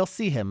movie. You'll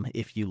see him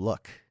if you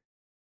look.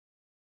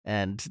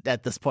 And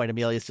at this point,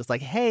 Amelia's just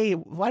like, "Hey,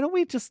 why don't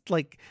we just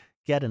like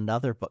get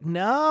another book?"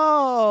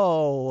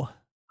 No,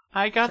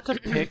 I got to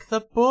pick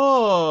the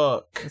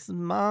book. This is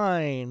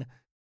mine.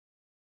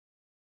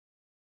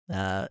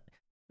 The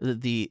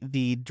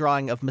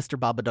drawing of Mr.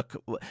 Babadook.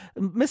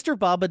 Mr.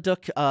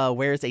 Babadook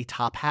wears a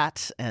top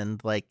hat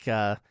and like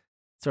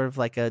sort of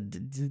like a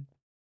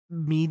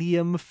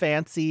medium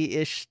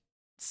fancy-ish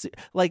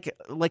like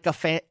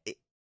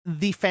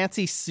the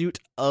fancy suit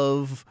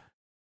of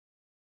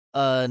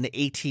an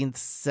 18th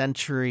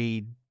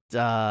century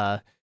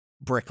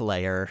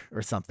bricklayer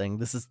or something.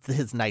 This is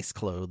his nice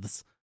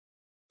clothes.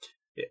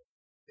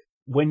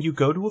 When you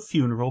go to a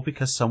funeral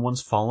because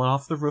someone's fallen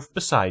off the roof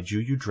beside you,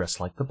 you dress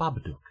like the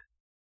Babadook.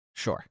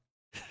 Sure.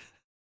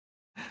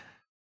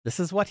 This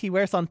is what he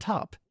wears on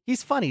top.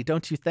 He's funny,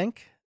 don't you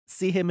think?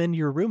 See him in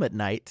your room at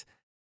night,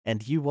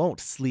 and you won't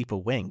sleep a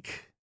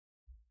wink.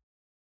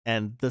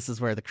 And this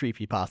is where the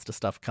creepypasta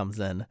stuff comes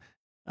in.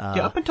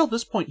 Up until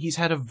this point, he's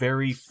had a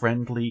very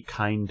friendly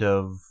kind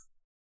of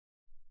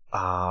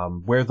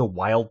where the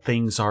wild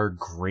things are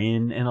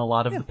grin in a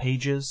lot of the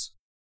pages.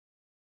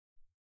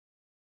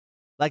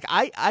 Like,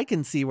 I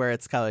can see where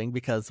it's going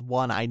because,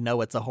 1, I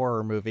know it's a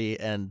horror movie,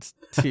 and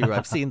 2,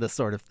 I've seen this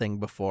sort of thing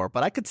before,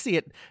 but I could see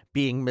it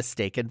being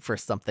mistaken for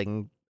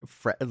something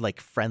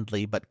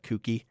friendly but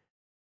kooky.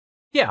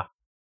 Yeah.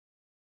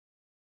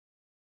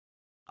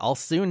 I'll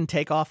soon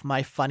take off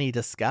my funny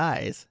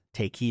disguise.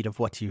 Take heed of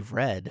what you've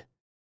read.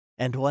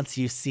 And once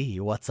you see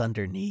what's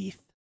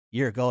underneath,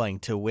 you're going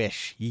to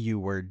wish you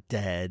were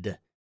dead.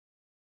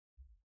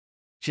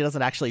 She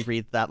doesn't actually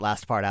read that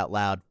last part out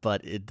loud,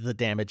 but the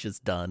damage is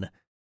done.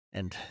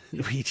 And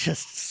we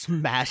just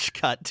smash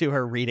cut to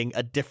her reading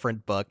a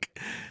different book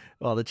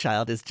while the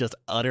child is just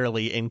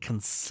utterly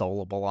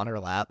inconsolable on her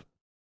lap.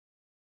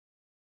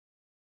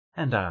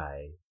 And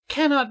I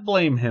cannot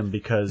blame him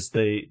because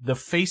the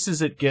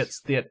faces it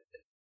gets,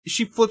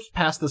 she flips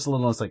past this a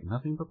little and it's like,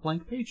 nothing but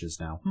blank pages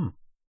now.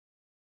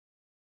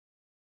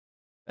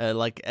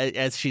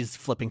 As she's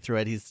flipping through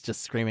it, he's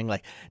just screaming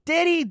like,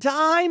 "Did he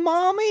die,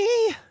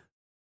 mommy?"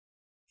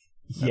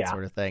 That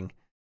sort of thing.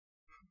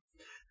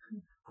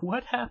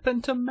 What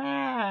happened to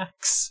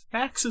Max?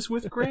 Max is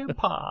with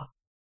Grandpa.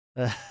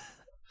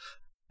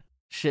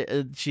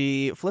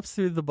 She flips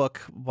through the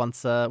book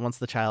once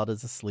the child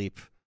is asleep.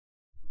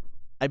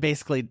 I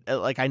basically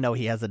I know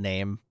he has a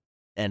name,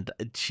 and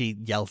she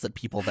yells at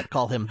people that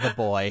call him the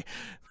boy,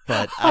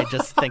 but I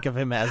just think of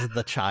him as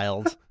the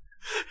child.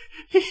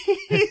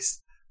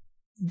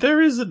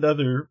 There is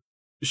another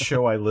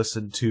show I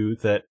listen to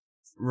that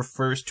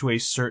refers to a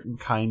certain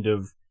kind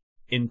of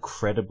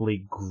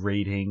incredibly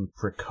grating,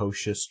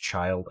 precocious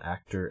child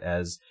actor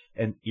as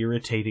an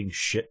irritating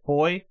shit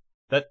boy.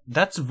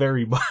 That's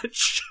very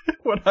much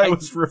what I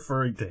was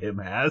referring to him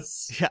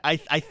as. Yeah, I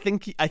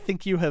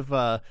think you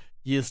have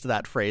used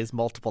that phrase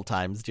multiple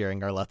times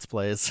during our Let's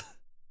Plays.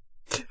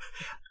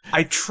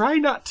 I try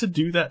not to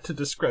do that to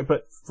describe,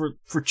 but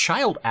for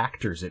child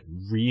actors, it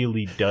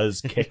really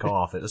does kick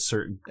off at a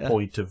certain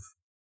point of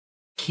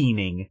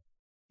keening.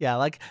 Yeah,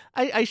 like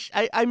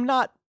I'm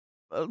not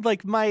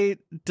like my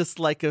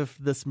dislike of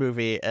this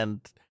movie and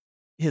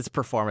his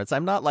performance.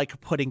 I'm not like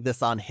putting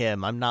this on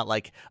him. I'm not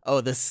like, oh,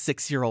 this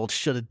 6-year-old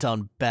should have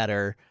done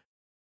better.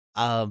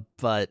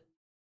 But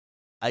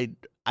I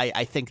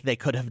think they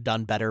could have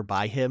done better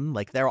by him.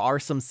 Like there are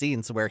some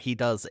scenes where he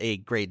does a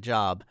great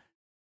job.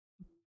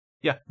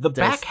 Yeah,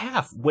 back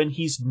half, when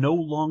he's no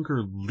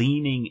longer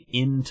leaning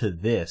into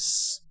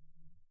this,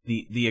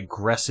 the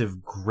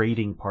aggressive,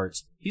 grating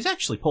parts, he's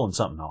actually pulling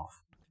something off.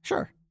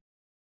 Sure.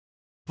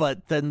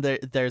 But then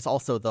there's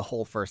also the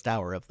whole first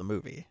hour of the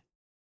movie.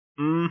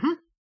 Mm-hmm.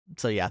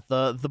 So yeah,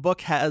 the book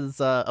has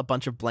a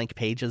bunch of blank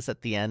pages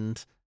at the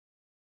end.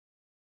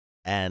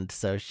 And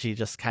so she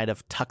just kind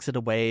of tucks it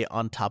away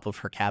on top of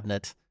her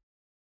cabinet.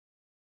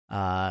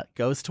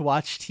 Goes to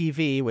watch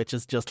TV, which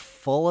is just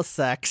full of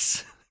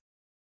sex.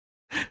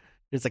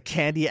 There's a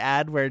candy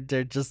ad where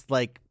they're just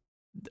like,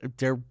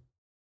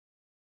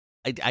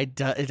 I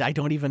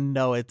don't even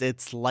know it.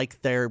 It's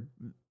like they're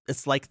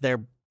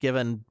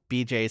giving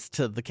BJ's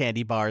to the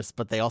candy bars,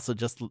 but they also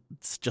just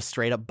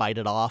straight up bite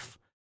it off.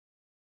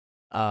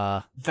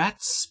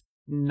 That's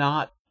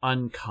not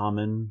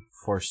uncommon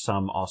for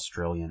some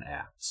Australian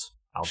ads.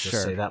 I'll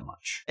just say that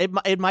much.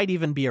 It might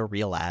even be a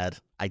real ad.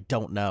 I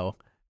don't know.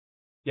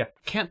 Yeah,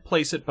 can't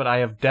place it, but I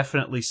have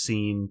definitely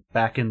seen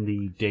back in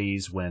the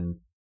days when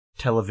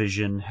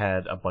television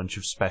had a bunch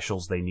of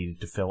specials they needed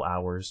to fill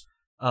hours.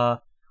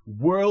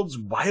 World's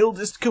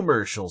wildest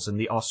commercials, and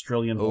the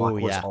Australian block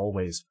was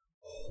always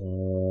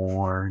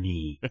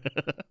horny.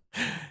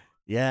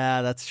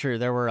 Yeah, that's true.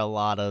 There were a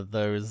lot of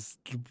those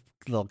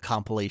little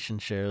compilation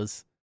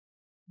shows.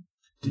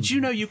 Did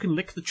you know you can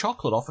lick the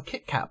chocolate off a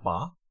Kit Kat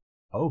bar?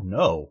 Oh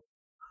no.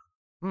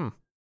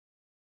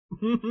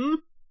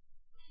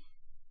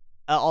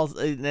 Also,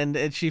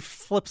 and she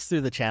flips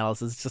through the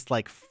channels. It's just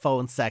like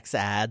phone sex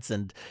ads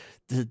and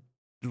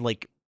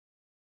like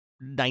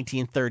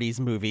 1930s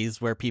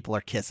movies where people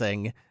are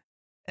kissing,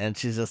 and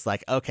she's just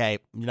like, okay,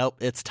 nope,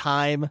 it's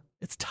time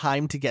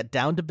to get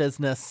down to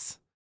business.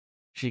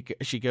 She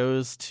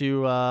goes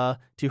to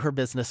her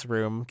business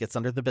room, gets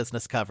under the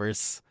business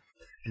covers,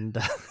 and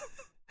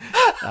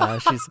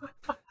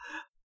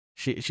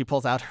she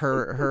pulls out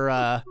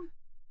her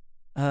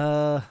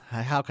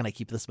how can I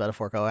keep this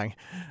metaphor going?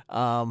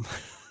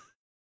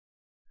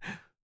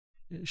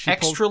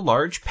 Extra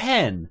large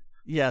pen.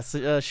 Yes,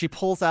 she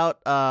pulls out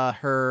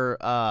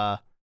her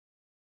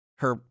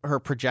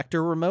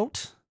projector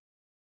remote.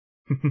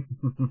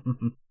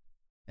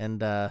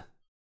 And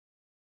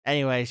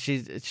anyway,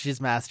 she's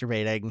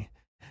masturbating,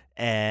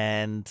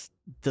 and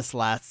this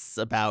lasts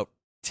about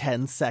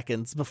 10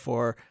 seconds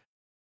before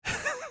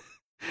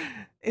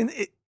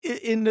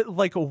in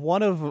like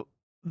one of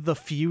the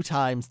few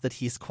times that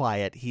he's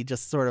quiet, he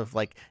just sort of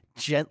like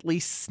gently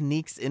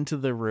sneaks into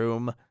the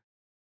room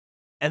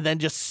and then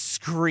just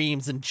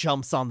screams and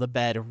jumps on the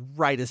bed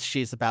right as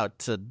she's about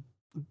to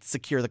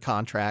secure the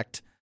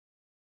contract.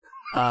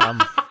 Because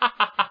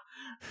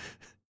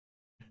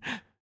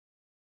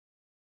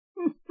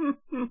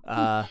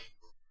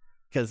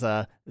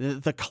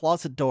the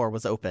closet door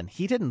was open.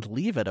 He didn't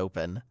leave it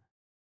open.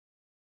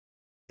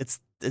 It's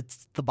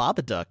the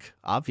Babadook,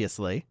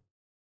 obviously.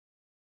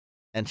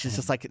 And she's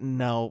just like,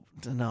 no,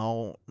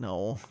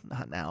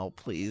 not now,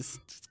 please.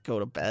 Just go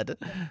to bed,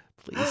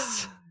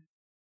 please.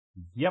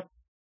 Yep.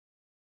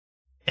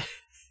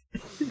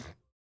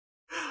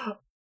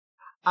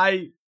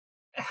 I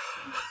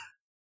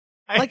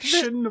like,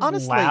 shouldn't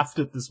have laughed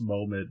at this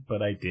moment,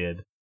 but I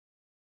did.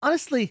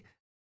 Honestly,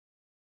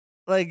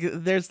 like,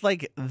 there's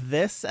like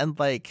this and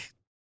like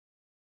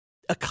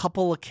a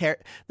couple of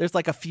there's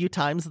like a few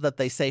times that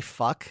they say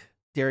fuck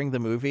during the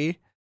movie.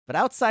 But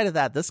outside of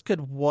that, this could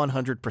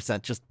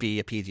 100% just be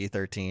a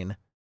PG-13.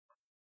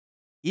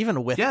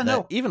 Even with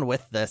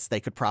this, they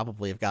could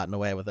probably have gotten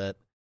away with it.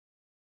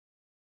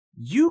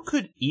 You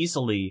could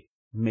easily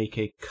make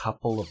a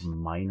couple of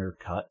minor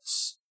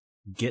cuts,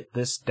 get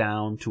this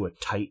down to a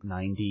tight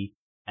 90,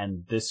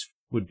 and this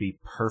would be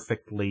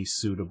perfectly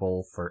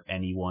suitable for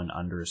anyone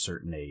under a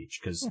certain age.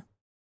 Because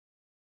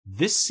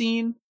this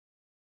scene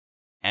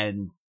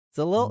and It's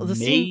a little the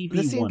scene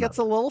one gets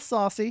a other. little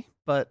saucy,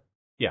 but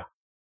Yeah.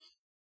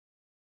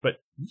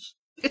 But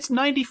it's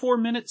 94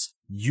 minutes.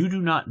 You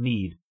do not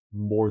need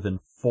more than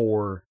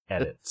 4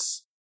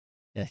 edits.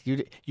 yeah,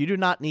 you do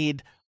not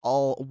need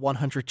all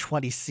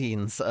 120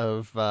 scenes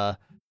of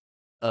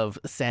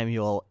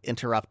Samuel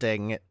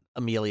interrupting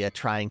Amelia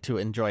trying to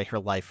enjoy her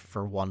life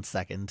for 1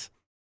 second.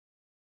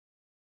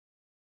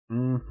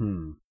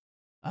 Mm-hmm.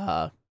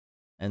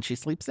 And she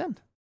sleeps in.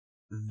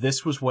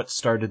 This was what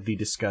started the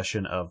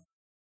discussion of,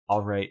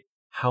 all right,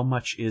 how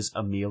much is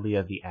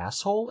Amelia the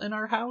asshole in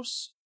our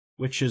house?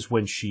 Which is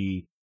when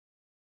she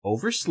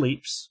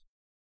oversleeps,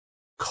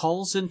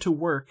 calls into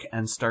work,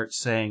 and starts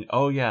saying,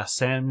 oh yeah,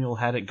 Samuel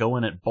had it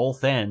going at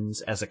both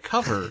ends as a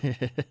cover,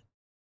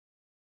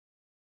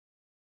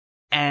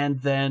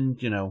 and then,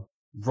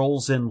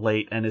 rolls in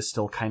late and is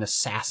still kind of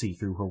sassy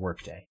through her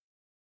workday.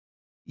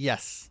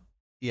 Yes,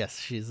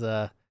 she's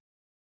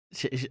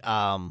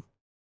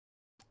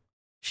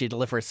she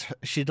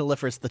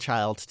delivers the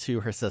child to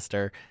her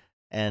sister,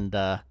 and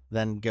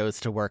then goes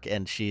to work,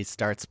 and she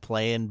starts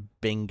playing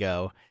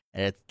bingo,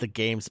 and the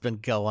game's been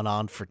going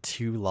on for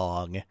too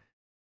long.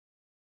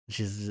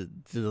 She's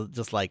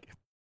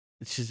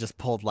just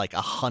pulled like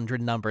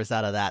 100 numbers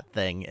out of that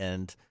thing,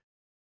 and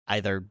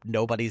either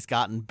nobody's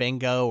gotten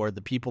bingo or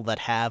the people that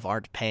have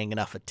aren't paying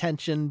enough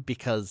attention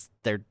because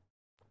they're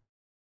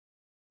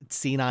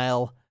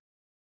senile.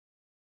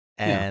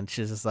 And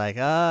she's just like,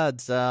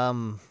 it's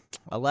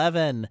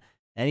 11.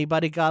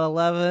 Anybody got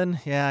 11?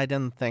 Yeah, I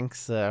didn't think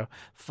so.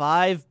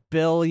 5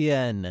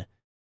 billion.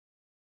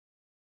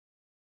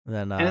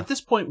 Then And at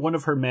this point, one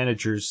of her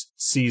managers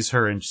sees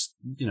her and just,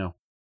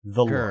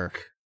 the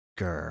look.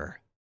 Grr.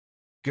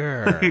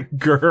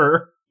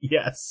 Grr.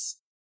 Yes.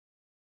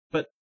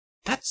 But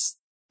that's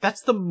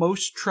the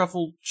most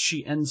trouble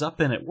she ends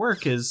up in at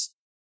work, is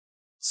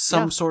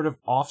some sort of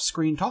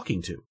off-screen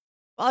talking to.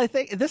 Well, I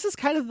think this is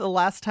kind of the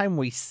last time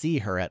we see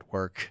her at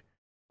work.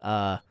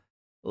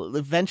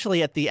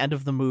 Eventually, at the end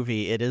of the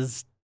movie, it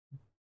is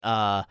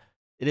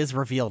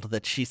revealed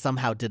that she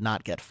somehow did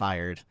not get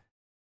fired.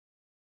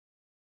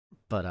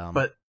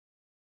 But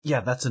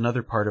yeah, that's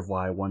another part of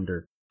why I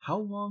wonder, how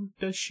long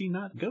does she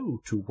not go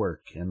to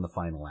work in the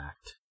final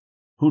act?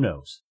 Who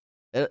knows?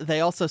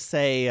 They also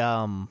say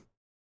at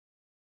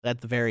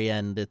the very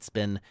end, it's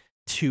been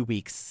 2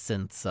 weeks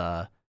since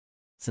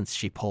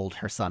she pulled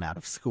her son out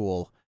of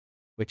school,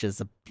 which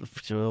is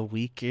a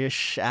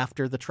week-ish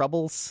after the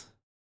Troubles.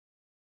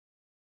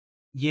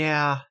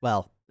 Yeah.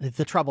 Well,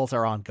 the Troubles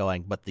are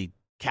ongoing, but the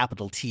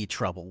capital T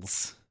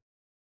Troubles.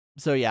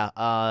 So yeah,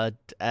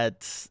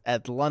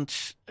 at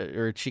lunch,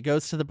 or she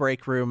goes to the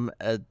break room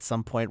at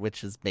some point,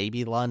 which is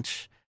maybe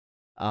lunch,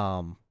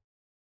 and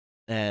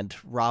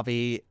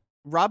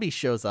Robbie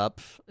shows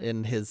up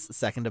in his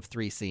second of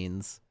 3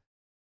 scenes.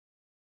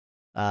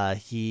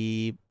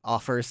 He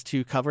offers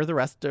to cover the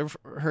rest of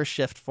her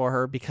shift for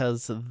her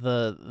because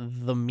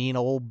the mean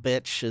old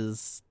bitch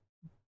is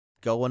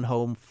going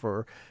home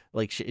for,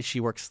 like, she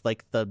works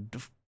like the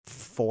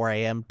 4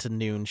 a.m. to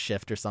noon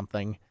shift or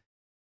something.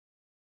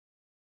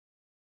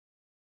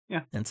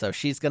 Yeah. And so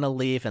she's going to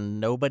leave and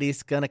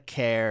nobody's going to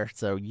care.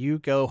 So you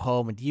go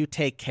home and you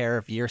take care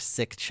of your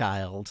sick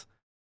child.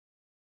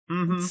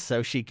 Mm-hmm.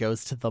 So she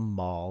goes to the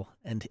mall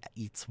and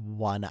eats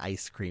 1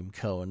 ice cream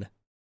cone.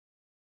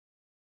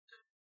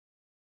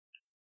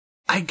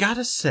 I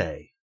gotta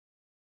say,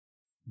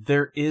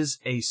 there is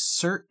a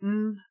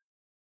certain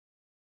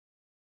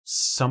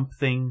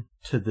something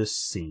to this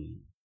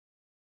scene.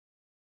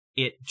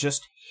 It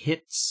just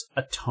hits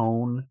a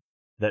tone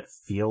that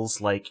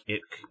feels like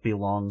it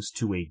belongs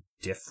to a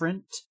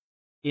different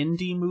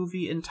indie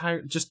movie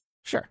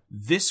Sure.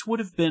 This would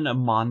have been a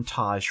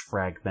montage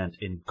fragment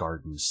in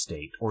Garden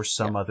State or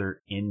some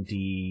other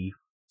indie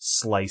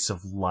slice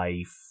of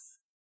life,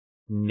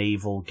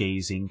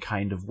 navel-gazing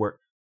kind of work.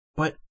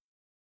 But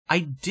I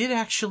did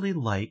actually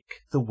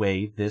like the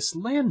way this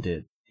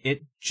landed.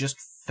 It just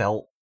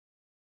felt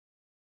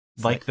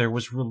like there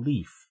was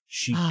relief.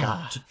 She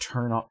got to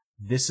turn off.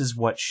 This is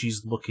what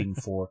she's looking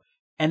for.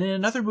 And in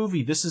another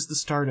movie, this is the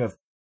start of,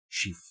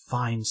 she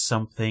finds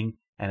something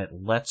and it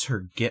lets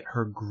her get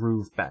her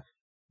groove back.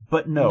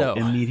 But no.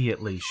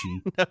 Immediately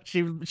she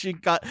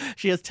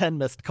has 10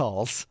 missed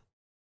calls.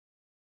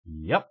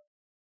 Yep.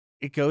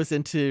 It goes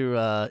into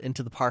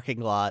the parking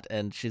lot,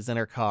 and she's in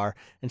her car,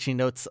 and she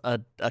notes a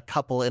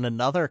couple in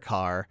another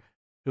car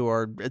who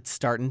are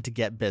starting to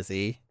get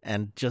busy,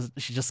 and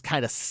she just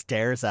kind of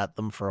stares at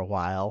them for a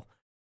while.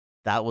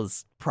 That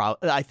was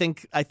I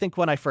think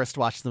when I first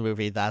watched the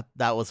movie, that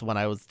was when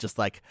I was just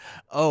like,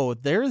 oh,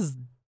 there's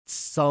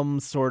some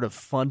sort of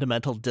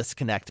fundamental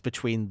disconnect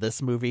between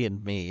this movie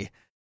and me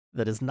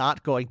that is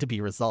not going to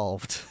be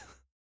resolved.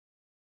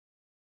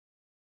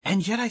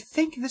 And yet I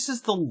think this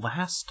is the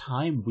last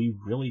time we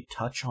really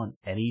touch on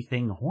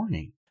anything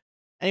horny.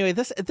 Anyway,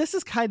 this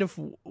is kind of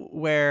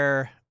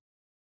where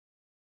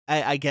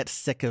I get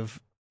sick of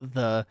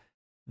the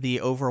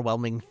the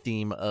overwhelming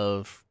theme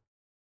of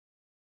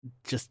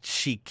just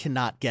she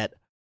cannot get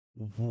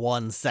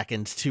 1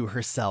 second to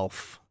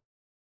herself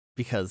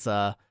because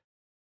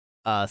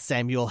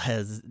Samuel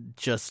has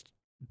just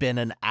been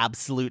an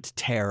absolute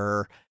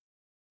terror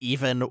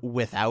even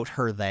without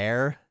her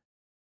there.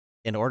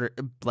 In order,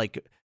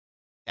 like,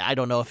 I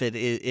don't know if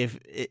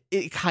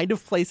it kind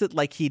of plays it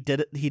like he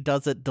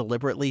does it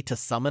deliberately to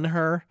summon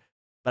her,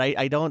 but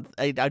I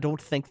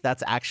don't think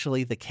that's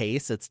actually the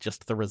case. It's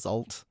just the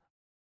result.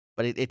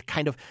 But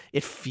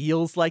it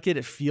feels like it.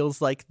 It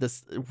feels like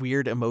this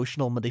weird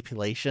emotional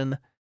manipulation.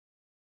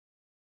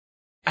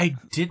 I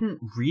didn't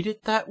read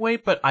it that way,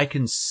 but I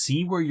can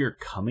see where you're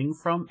coming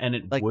from, and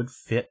it would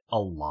fit a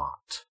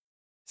lot.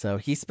 So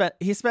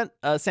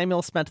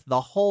Samuel spent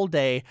the whole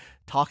day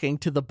talking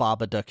to the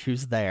Babadook,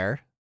 who's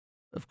there.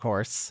 Of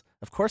course,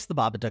 the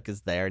Babadook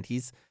is there, and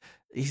he's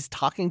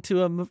talking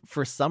to him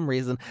for some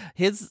reason.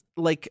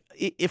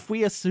 If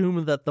we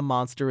assume that the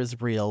monster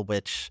is real,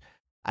 which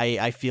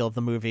I feel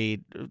the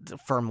movie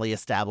firmly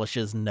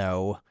establishes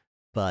no,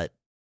 but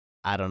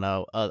I don't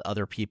know.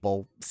 Other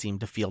people seem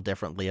to feel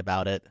differently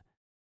about it.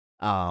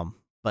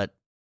 But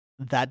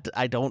that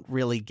I don't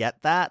really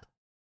get that.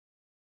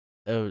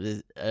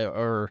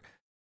 Or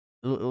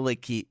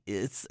like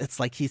it's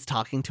like he's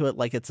talking to it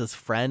like it's his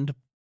friend,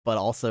 but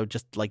also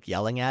just like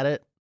yelling at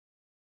it.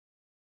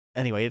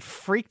 Anyway, it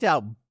freaked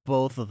out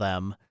both of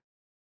them,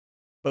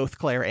 both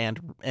Claire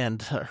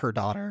and her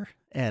daughter,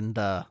 and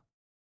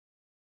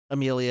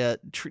Amelia.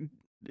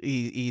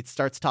 He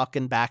starts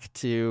talking back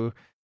to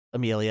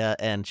Amelia,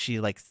 and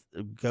she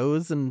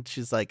goes and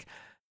she's like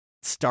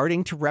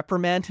starting to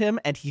reprimand him,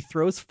 and he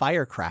throws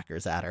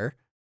firecrackers at her,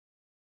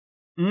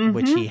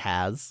 which he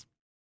has.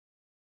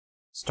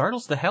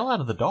 Startles the hell out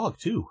of the dog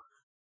too.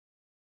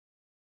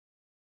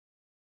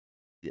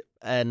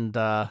 And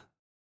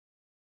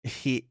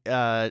she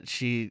as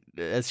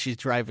she's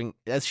driving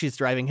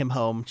him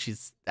home,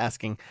 she's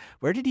asking,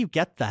 "Where did you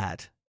get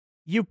that?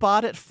 You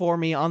bought it for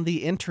me on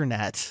the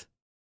internet."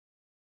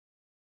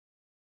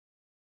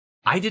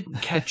 I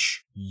didn't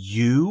catch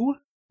you.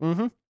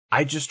 Mm-hmm.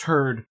 I just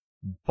heard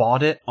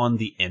bought it on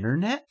the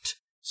internet.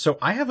 So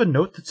I have a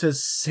note that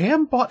says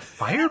Sam bought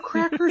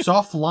firecrackers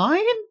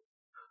offline?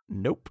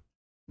 Nope.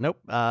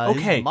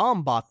 Okay. His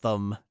mom bought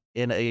them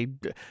in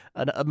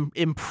an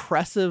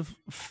impressive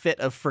fit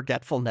of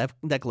forgetful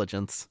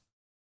negligence.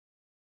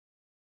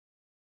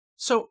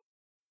 So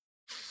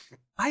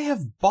I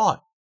have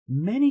bought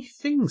many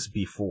things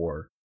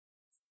before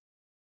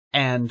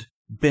and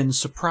been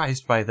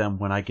surprised by them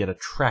when I get a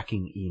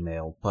tracking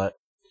email, but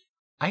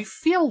I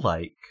feel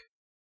like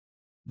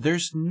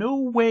there's no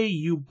way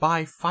you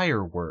buy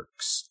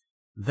fireworks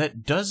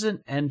that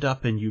doesn't end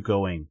up in you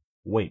going,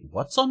 "Wait,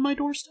 what's on my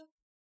doorstep?"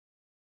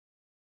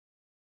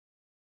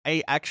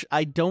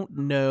 I don't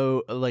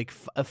know, like,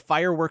 a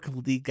firework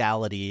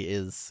legality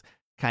is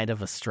kind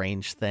of a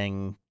strange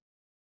thing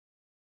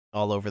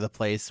all over the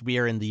place. We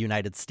are in the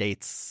United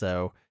States,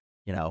 so,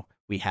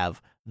 we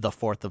have the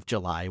 4th of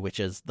July, which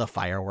is the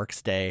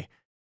fireworks day.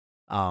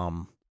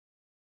 Where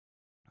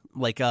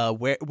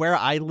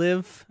I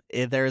live,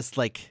 there's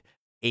like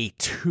a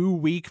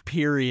 2-week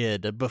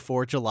period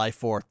before July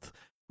 4th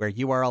where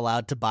you are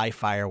allowed to buy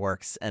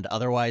fireworks, and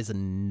otherwise,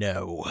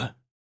 no.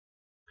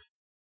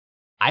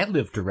 I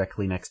live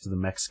directly next to the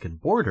Mexican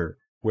border,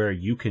 where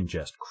you can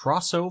just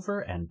cross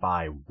over and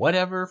buy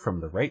whatever from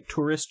the right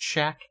tourist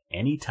shack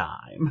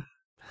anytime.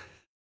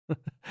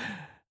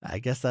 I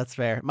guess that's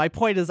fair. My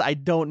point is, I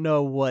don't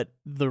know what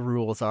the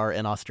rules are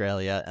in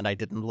Australia, and I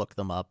didn't look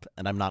them up,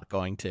 and I'm not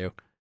going to.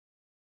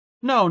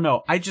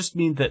 No, I just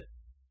mean that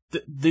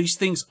these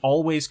things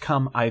always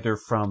come either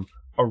from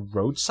a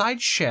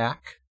roadside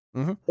shack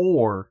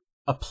or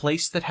a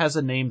place that has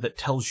a name that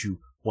tells you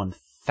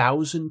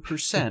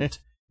 1,000%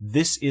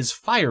 this is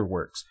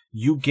fireworks.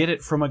 You get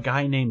it from a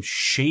guy named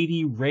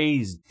Shady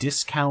Ray's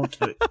Discount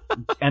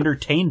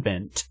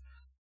Entertainment.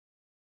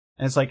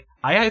 And it's like,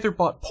 I either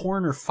bought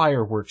porn or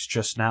fireworks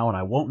just now, and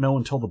I won't know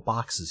until the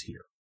box is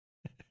here.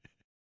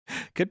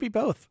 Could be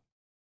both.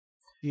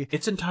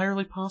 It's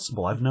entirely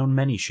possible. I've known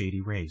many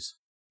Shady Rays.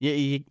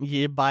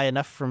 You buy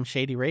enough from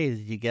Shady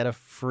Rays, you get a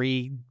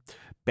free,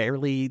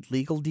 barely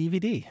legal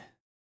DVD.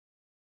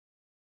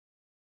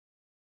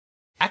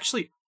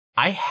 Actually,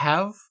 I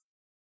have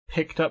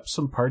picked up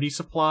some party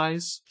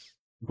supplies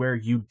where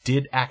you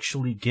did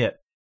actually get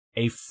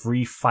a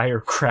free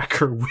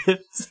firecracker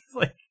with,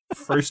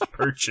 first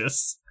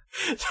purchase.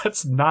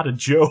 That's not a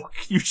joke.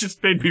 You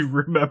just made me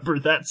remember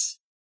that's...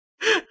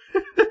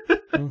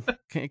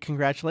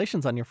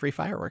 Congratulations on your free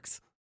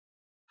fireworks.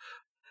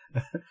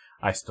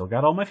 I still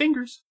got all my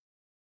fingers.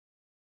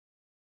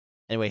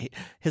 Anyway,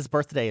 his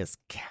birthday is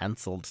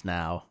canceled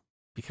now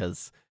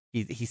because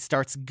he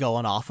starts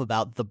going off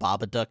about the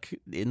Babadook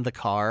in the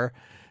car,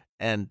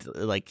 and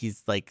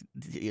he's like,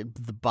 the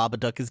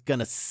Babadook is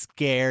gonna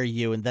scare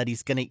you, and that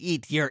he's gonna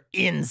eat your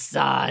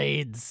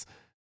insides.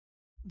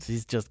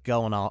 He's just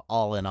going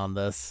all in on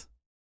this.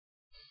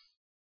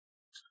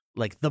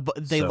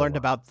 They learned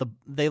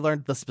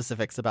the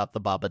specifics about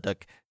the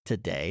Babadook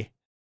today.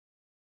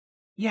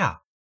 Yeah.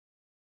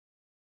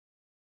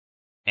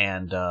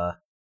 And,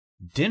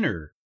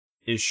 dinner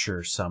is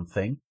sure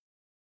something.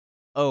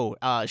 Oh,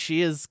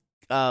 she is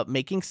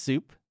making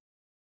soup,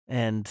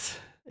 and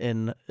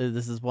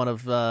this is one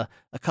of a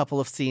couple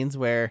of scenes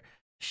where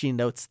she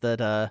notes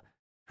that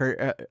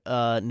her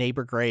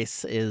neighbor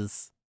Grace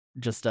is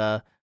just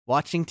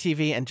watching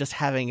TV and just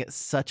having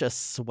such a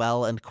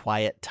swell and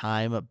quiet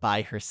time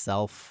by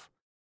herself.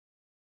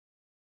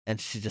 And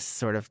she just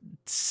sort of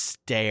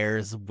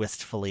stares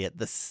wistfully at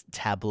this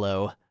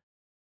tableau.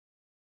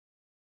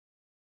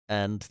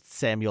 And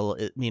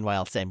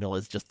meanwhile, Samuel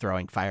is just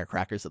throwing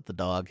firecrackers at the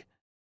dog.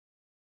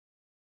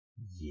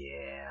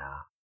 Yeah.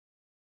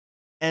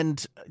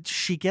 And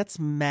she gets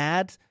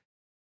mad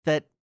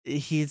that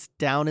he's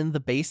down in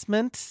the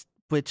basement,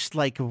 which,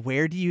 like,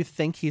 where do you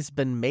think he's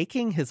been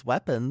making his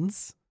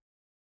weapons?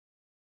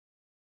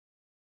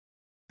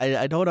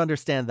 I don't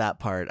understand that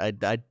part. I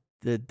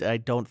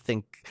don't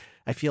think...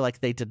 I feel like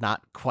they did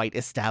not quite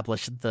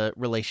establish the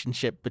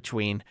relationship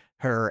between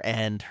her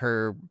and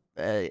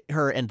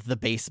the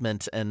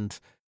basement, and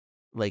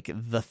like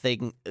the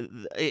thing.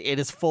 It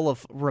is full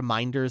of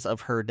reminders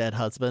of her dead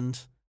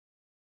husband,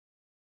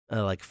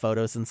 like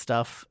photos and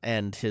stuff,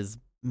 and his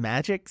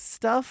magic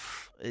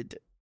stuff.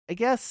 I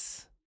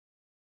guess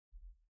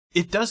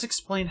it does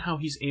explain how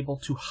he's able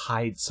to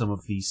hide some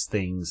of these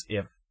things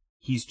if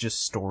he's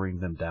just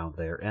storing them down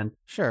there. And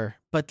sure,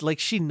 but like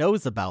she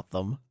knows about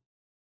them.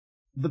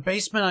 The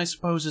basement, I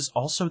suppose, is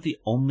also the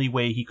only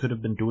way he could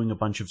have been doing a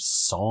bunch of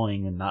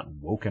sawing and not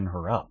woken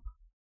her up.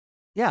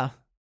 Yeah,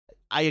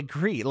 I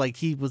agree. Like,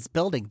 he was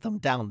building them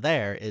down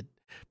there.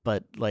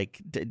 But like,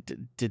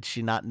 did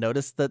she not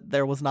notice that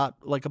there was not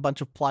like a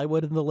bunch of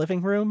plywood in the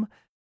living room?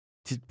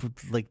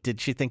 Did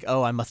she think,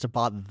 oh, I must have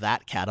bought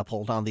that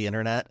catapult on the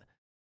internet?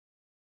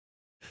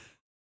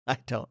 I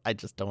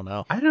just don't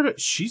know. I don't know.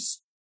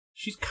 She's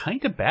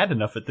kind of bad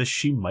enough at this.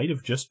 She might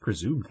have just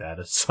presumed that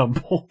at some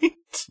point.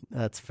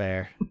 That's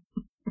fair.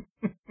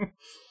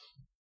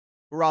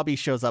 Robbie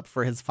shows up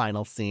for his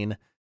final scene.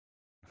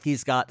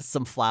 He's got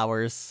some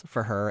flowers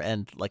for her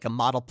and like a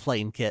model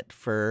plane kit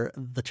for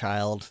the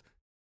child.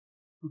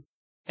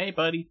 Hey,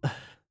 buddy.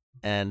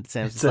 And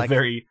Sam's It's just like,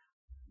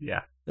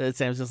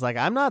 Sam's just like,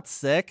 I'm not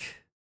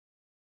sick.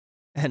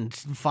 And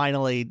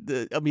finally,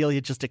 Amelia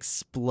just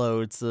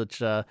explodes.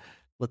 Which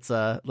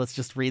let's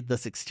just read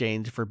this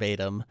exchange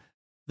verbatim.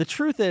 The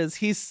truth is,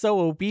 he's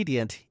so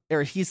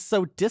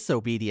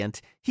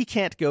disobedient, he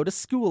can't go to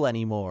school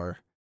anymore.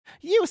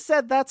 You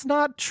said that's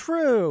not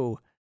true.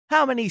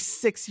 How many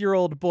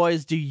 6-year-old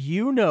boys do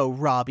you know,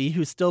 Robbie,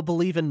 who still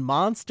believe in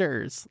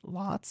monsters?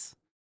 Lots.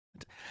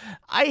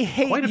 I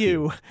hate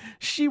you.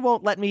 She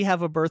won't let me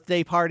have a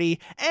birthday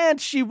party,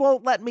 and she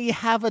won't let me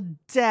have a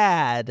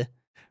dad.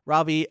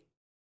 Robbie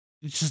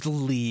just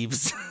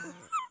leaves.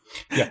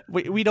 Yeah,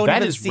 we don't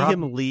even see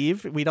him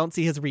leave. We don't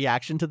see his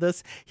reaction to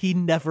this. He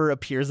never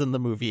appears in the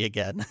movie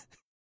again.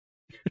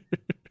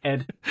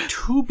 And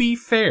to be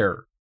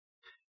fair,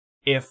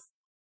 if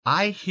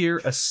I hear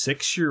a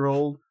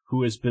 6-year-old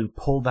who has been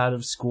pulled out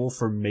of school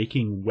for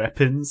making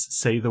weapons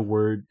say the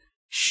word,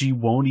 she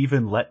won't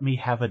even let me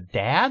have a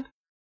dad,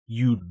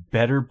 you'd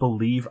better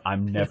believe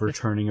I'm never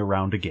turning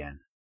around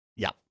again.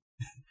 Yeah.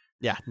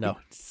 Yeah, no.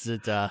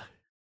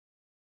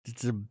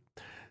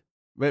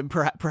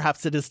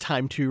 Perhaps it is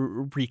time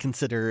to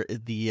reconsider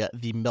the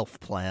MILF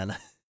plan.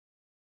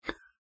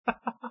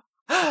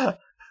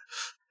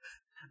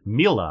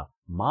 Mila,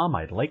 Mom,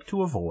 I'd like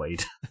to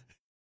avoid.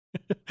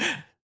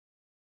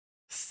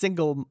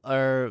 Single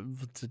or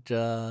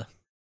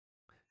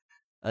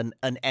an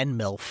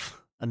NMILF.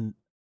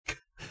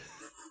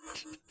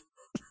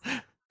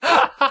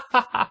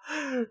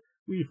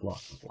 We've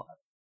lost the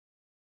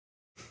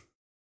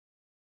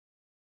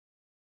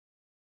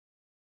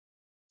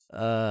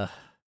plot.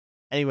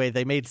 Anyway,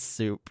 they made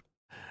soup.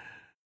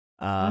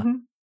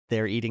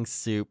 They're eating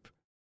soup,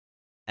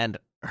 and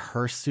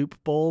her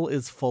soup bowl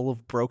is full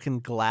of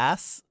broken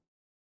glass.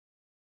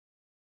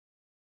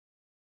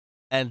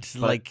 And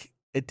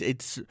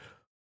it's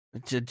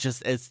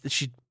just as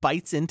she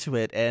bites into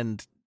it,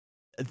 and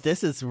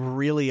this is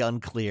really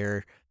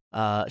unclear.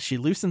 She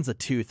loosens a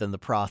tooth in the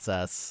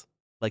process.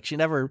 Like, she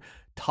never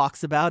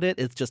talks about it.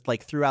 It's just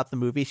like throughout the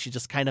movie, she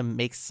just kind of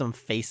makes some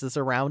faces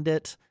around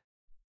it.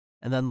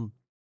 And then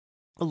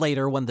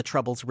later, when the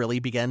troubles really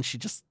begin, she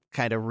just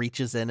kind of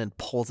reaches in and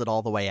pulls it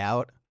all the way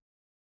out.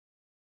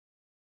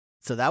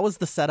 So that was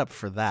the setup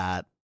for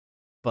that.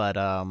 But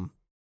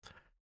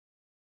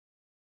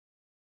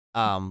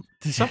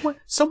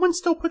someone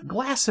still put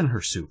glass in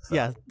her soup, though.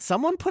 Yeah,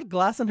 someone put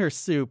glass in her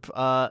soup.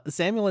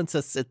 Samuel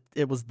insists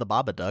it was the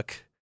Babadook.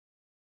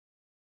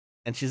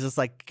 And she's just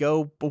like,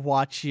 go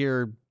watch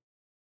your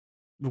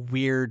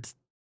weird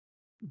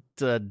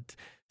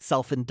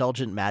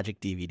self-indulgent magic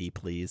DVD,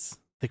 please.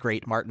 The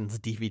Great Martin's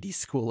DVD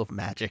School of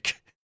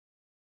Magic.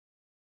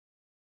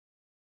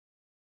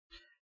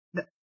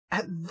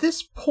 At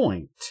this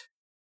point,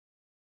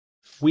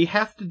 we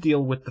have to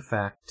deal with the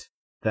fact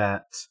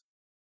that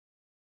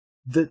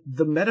the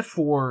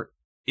metaphor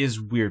is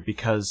weird,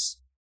 because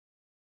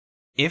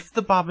if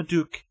the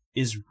Babadook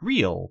is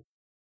real,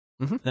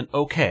 Mhm. then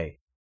okay,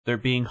 they're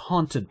being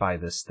haunted by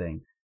this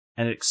thing,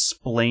 and it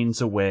explains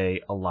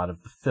away a lot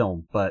of the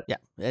film. But Yeah,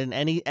 and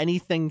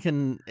anything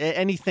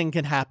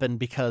can happen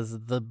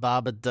because the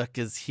Babadook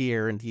is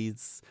here and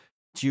he's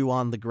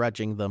Ju-on the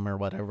grudging them or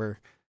whatever.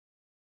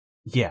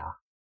 yeah.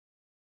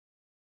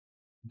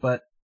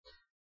 But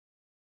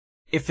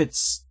if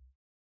it's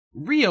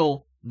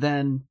real,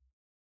 then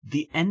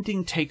the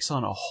ending takes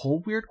on a whole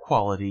weird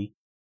quality.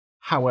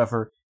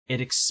 However, it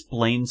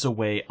explains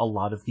away a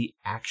lot of the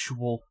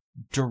actual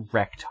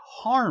direct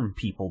harm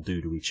people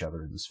do to each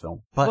other in this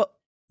film. But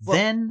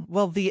then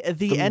the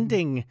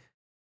ending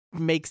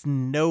makes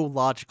no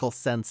logical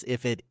sense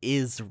if it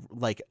is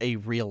like a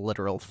real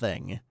literal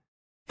thing.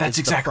 that's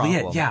is the exactly it,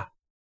 problem. yeah.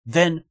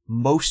 Then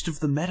most of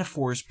the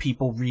metaphors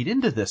people read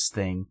into this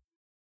thing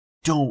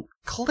don't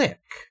click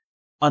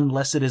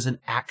unless it is an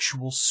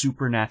actual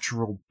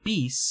supernatural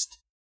beast.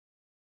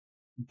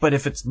 But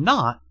if it's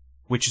not,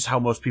 which is how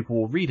most people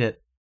will read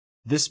it,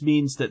 this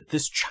means that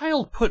this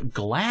child put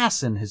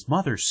glass in his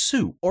mother's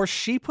soup. Or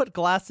she put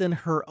glass in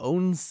her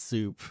own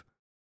soup.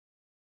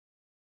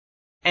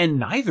 And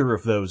neither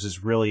of those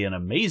is really an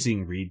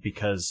amazing read,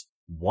 because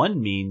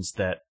one means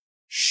that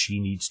she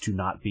needs to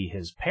not be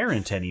his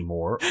parent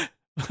anymore,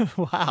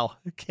 Wow,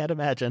 I can't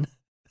imagine.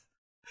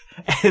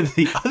 and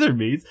the other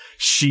means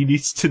she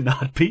needs to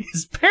not be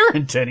his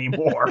parent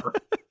anymore.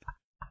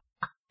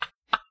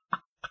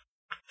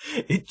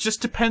 It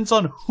just depends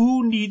on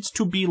who needs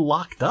to be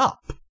locked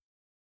up.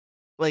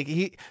 Like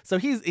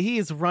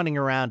he's running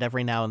around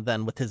every now and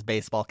then with his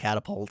baseball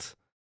catapult,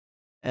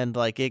 and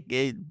like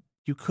it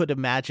you could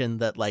imagine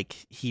that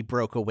like he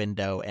broke a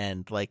window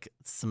and like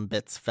some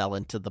bits fell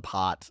into the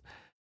pot,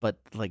 but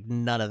like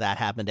none of that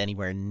happened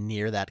anywhere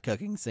near that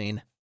cooking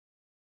scene.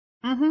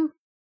 Mm-hmm.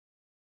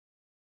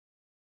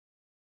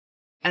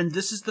 And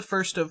this is the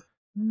first of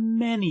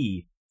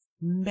many,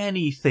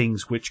 many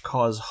things which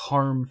cause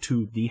harm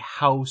to the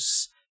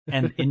house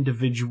and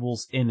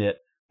individuals in it,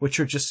 which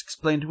are just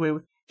explained away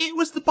with, it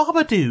was the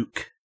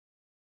Babadook.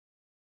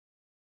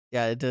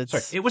 Yeah, it's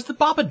Sorry, it was the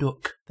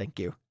Babadook. Thank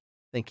you.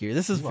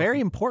 This is You're very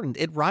welcome. important.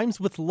 It rhymes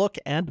with look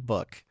and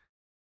book.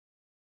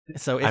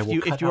 So I if will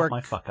you cut if you out are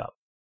my fuck up.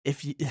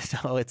 if you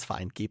no, it's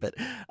fine. Keep it.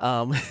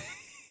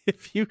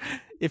 If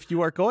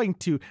you are going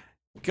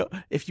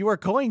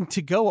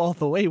to go all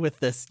the way with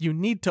this, you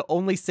need to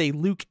only say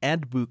Luke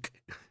and Book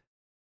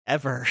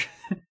ever,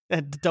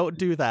 and don't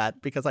do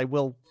that because I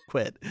will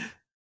quit.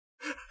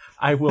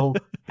 I will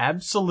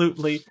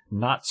absolutely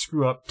not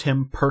screw up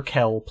Tim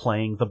Perkel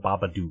playing the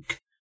Babadook.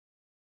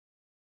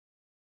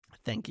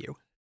 Thank you.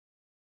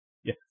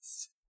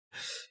 Yes.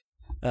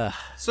 Uh,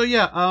 So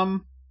yeah,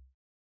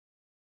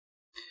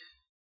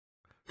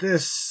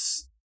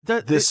 this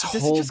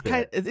whole just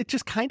it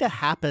just kind of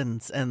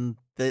happens, and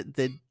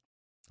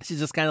she's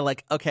just kind of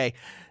like, okay,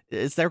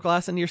 is there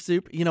glass in your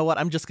soup? You know what?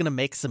 I'm just gonna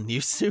make some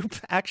new soup,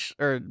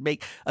 or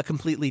make a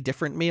completely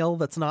different meal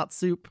that's not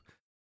soup,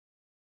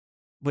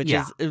 which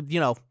is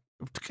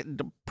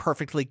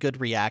perfectly good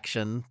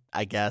reaction,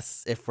 I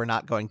guess. If we're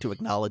not going to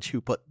acknowledge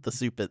who put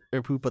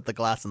the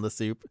glass in the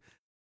soup,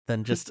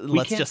 then just we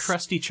let's can't just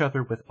trust each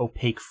other with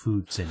opaque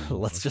foods anymore.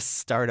 let's just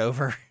start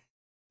over.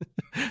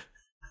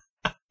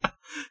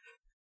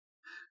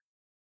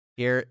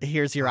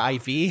 Here's your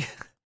IV.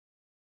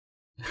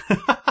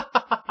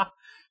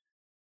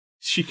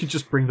 She could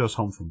just bring those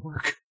home from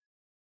work.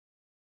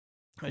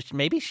 Which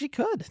maybe she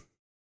could.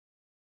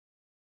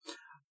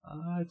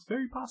 It's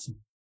very possible.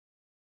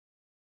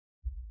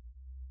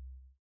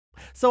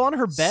 So on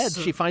her bed,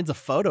 she finds a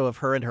photo of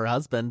her and her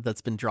husband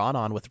that's been drawn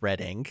on with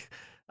red ink.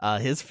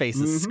 His face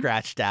is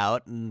scratched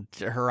out, and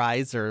her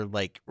eyes are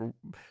like,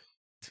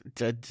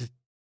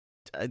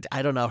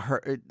 I don't know.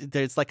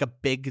 There's like a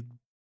big,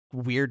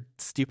 weird,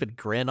 stupid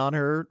grin on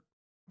her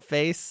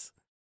face.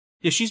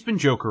 Yeah, she's been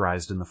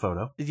Jokerized in the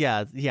photo.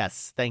 Yeah.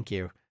 Yes. Thank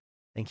you.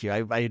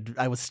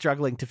 I was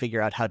struggling to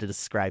figure out how to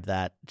describe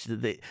that.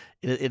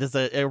 It is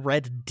a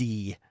red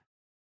D.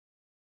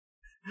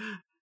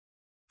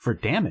 For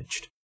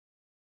damaged.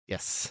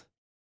 Yes.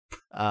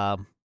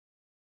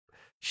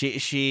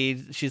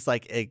 She's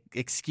like,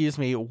 excuse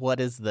me, what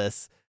is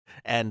this?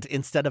 And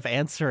instead of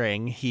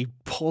answering, he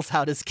pulls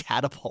out his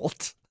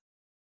catapult.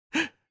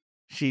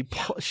 She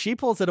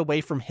pulls it away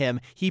from him.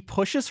 He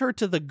pushes her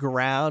to the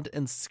ground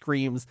and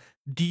screams,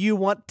 "Do you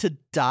want to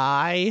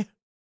die?"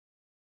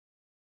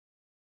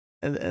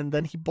 And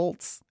then he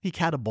bolts. He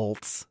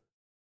catabolts.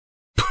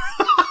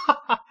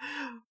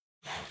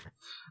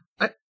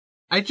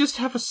 I just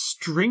have a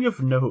string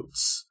of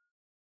notes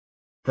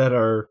that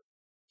are,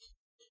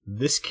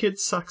 this kid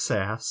sucks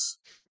ass.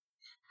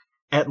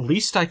 At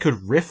least I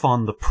could riff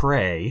on the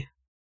prey.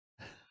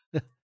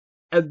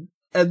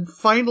 And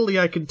finally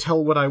I can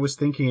tell what I was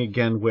thinking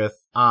again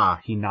with,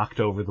 he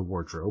knocked over the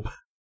wardrobe.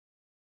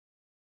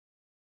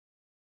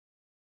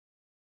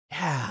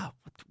 Yeah.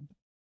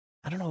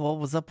 I don't know what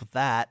was up with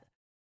that.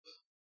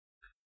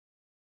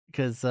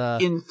 Because So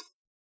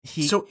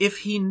if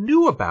he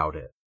knew about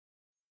it,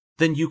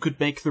 then you could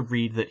make the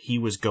read that he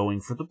was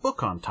going for the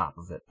book on top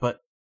of it.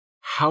 But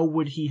how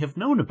would he have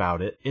known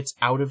about it? It's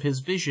out of his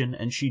vision,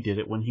 and she did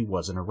it when he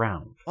wasn't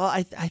around. Well,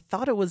 I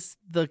thought it was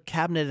the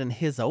cabinet in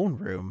his own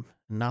room,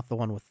 not the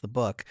one with the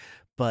book.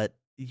 But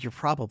you're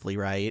probably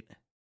right.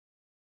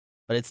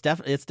 But it's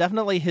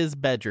definitely his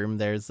bedroom.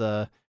 There's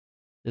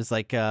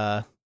like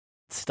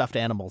stuffed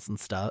animals and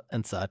stuff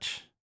and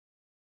such.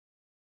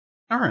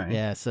 All right.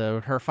 Yeah,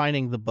 so her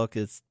finding the book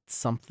is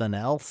something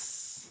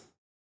else.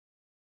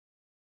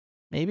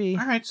 Maybe.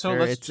 All right, so Or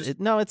let's it's, just...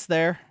 no, it's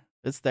there.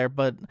 It's there,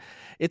 but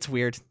it's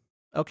weird.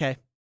 Okay,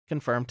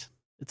 confirmed.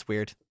 It's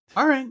weird.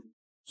 All right.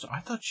 So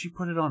I thought she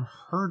put it on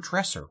her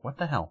dresser. What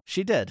the hell?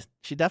 She did.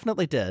 She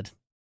definitely did.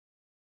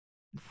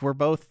 We're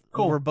both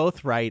Cool. We're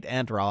both right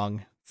and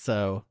wrong.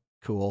 So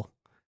cool.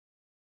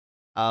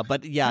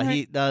 But yeah,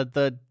 Alright.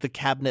 the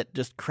cabinet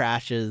just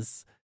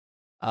crashes,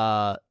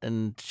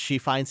 and she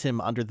finds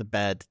him under the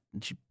bed.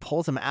 And she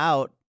pulls him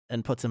out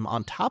and puts him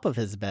on top of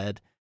his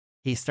bed.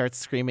 He starts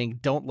screaming,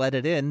 "Don't let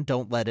it in!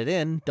 Don't let it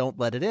in! Don't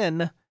let it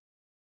in!"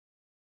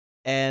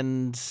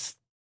 And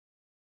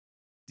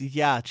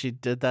yeah, she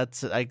did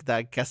that.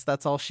 I guess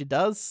that's all she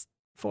does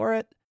for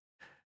it.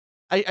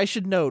 I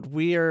should note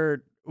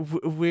we're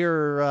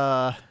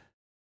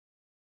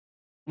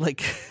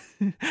like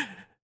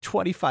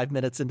 25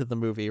 minutes into the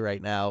movie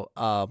right now.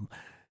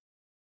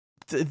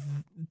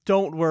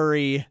 Don't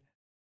worry,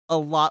 a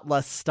lot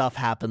less stuff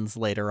happens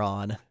later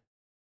on.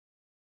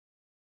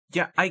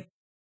 Yeah,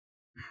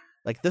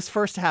 Like this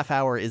first half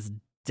hour is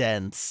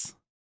dense.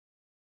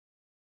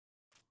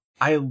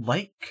 I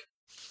like...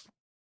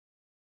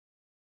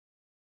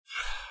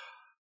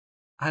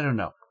 I don't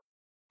know.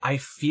 I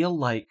feel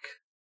like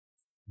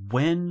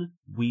when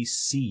we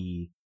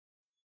see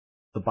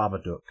the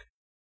Babadook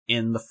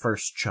in the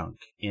first chunk,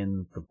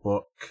 in the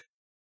book,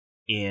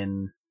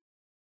 in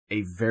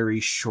a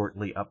very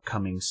shortly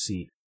upcoming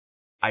scene,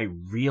 I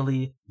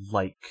really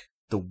like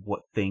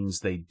what things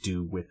they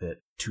do with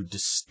it to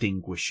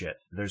distinguish it.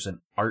 There's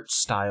an art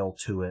style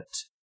to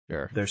it.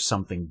 Sure. There's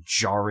something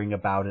jarring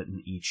about it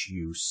in each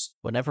use.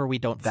 Whenever we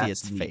don't see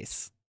That's its neat.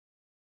 face.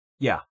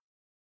 Yeah.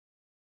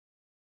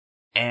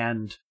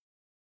 And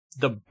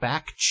the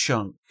back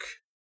chunk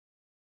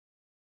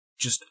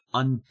just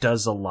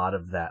undoes a lot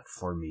of that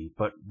for me.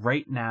 But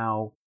right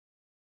now,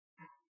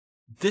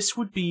 this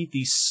would be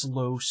the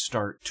slow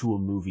start to a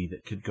movie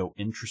that could go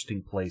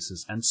interesting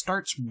places and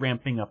starts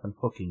ramping up and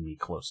hooking me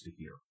close to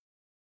here.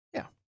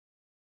 Yeah.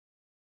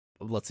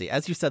 Let's see.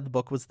 As you said, the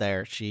book was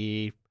there.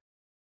 She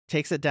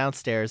takes it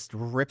downstairs,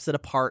 rips it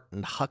apart,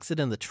 and hucks it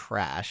in the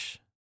trash.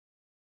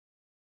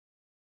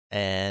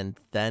 And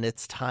then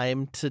it's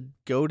time to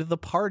go to the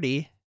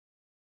party.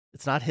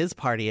 It's not his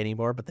party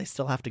anymore, but they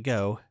still have to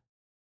go.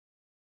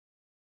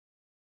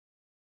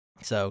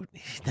 So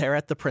they're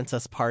at the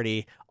princess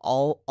party.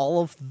 All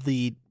of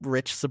the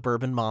rich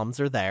suburban moms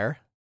are there.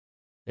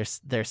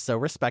 They're so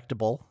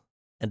respectable,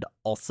 and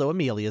also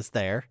Amelia's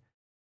there.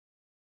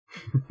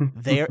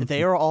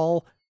 They are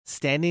all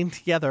standing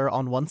together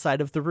on one side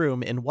of the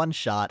room in one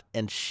shot,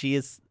 and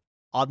she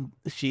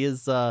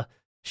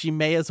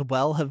may as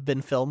well have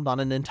been filmed on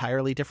an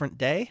entirely different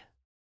day.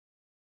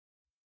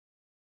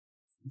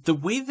 The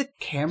way the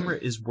camera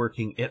is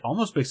working, it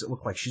almost makes it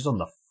look like she's on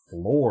the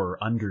floor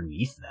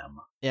underneath them.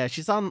 Yeah,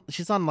 she's on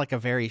like a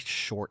very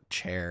short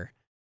chair.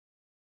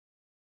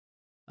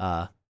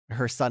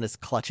 Her son is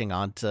clutching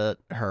onto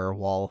her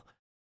while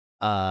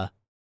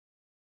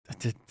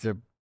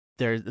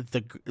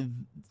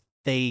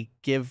they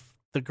give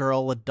the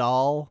girl a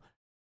doll,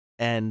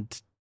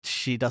 and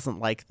she doesn't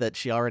like that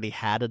she already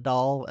had a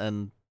doll,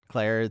 and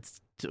Claire,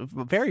 it's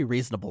very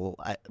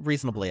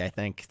reasonably, I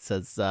think,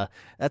 says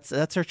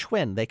that's her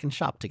twin. They can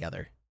shop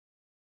together.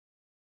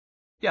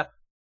 Yeah.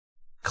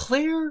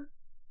 Claire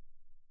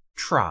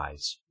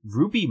tries.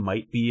 Ruby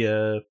might be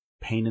a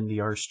pain in the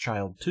arse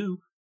child too.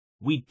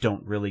 We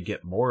don't really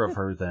get more of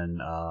her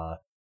than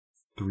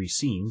 3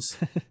 scenes.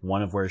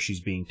 One of where she's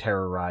being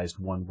terrorized,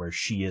 one where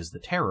she is the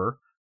terror.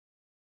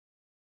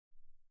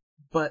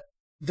 But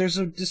there's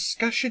a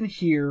discussion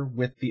here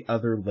with the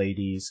other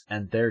ladies,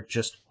 and they're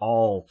just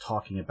all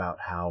talking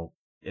about how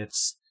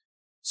it's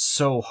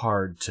so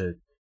hard to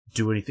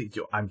do anything.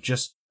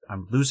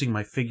 I'm losing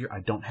my figure.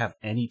 I don't have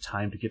any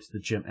time to get to the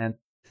gym. And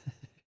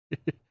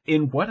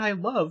in what I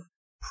love,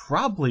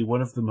 probably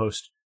one of the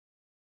most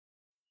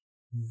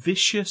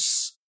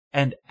vicious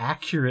and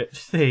accurate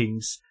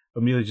things,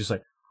 Amelia's just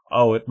like,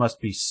 oh, it must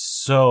be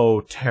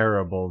so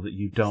terrible that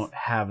you don't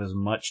have as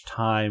much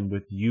time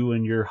with you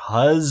and your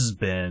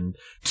husband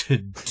to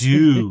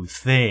do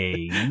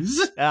things.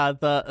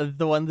 The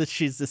one that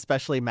she's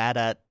especially mad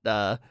at,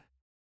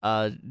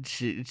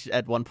 she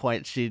at one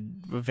point she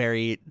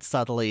very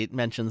subtly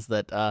mentions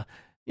that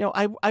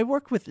I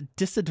work with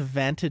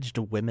disadvantaged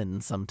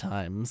women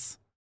sometimes.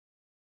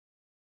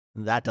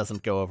 That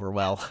doesn't go over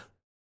well.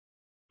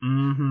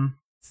 Mm-hmm.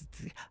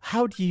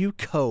 How do you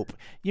cope?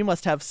 You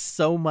must have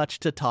so much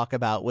to talk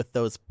about with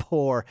those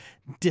poor,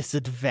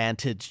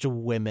 disadvantaged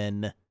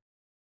women.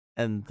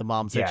 And the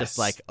moms are just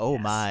like, oh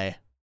yes. my.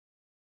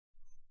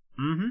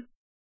 Mm-hmm.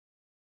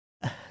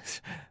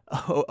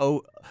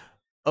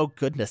 Oh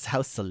goodness,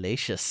 how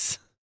salacious.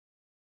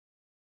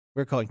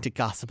 We're going to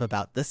gossip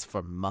about this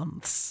for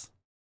months.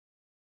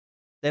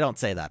 They don't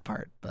say that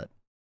part, but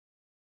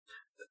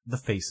The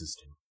faces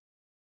do.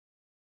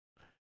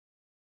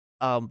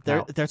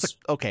 there's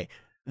Now, okay.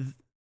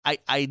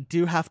 I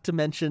do have to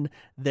mention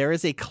there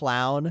is a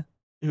clown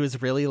who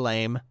is really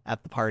lame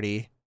at the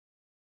party,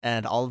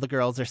 and all of the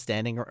girls are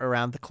standing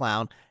around the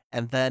clown,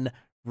 and then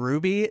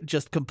Ruby,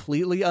 just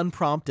completely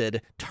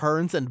unprompted,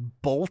 turns and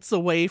bolts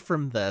away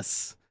from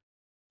this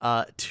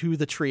to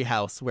the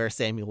treehouse where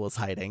Samuel is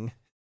hiding.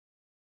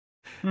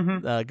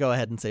 Go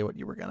ahead and say what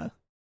you were gonna.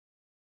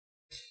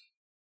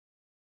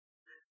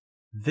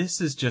 This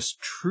is just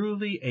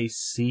truly a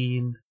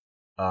scene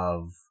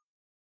of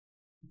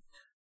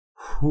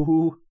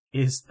who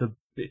is the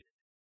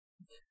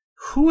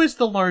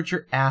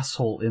larger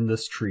asshole in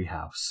this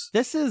treehouse.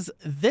 This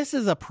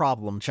is a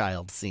problem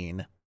child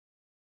scene.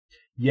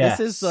 Yes.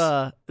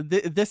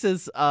 This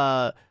is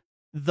the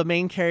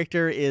main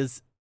character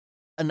is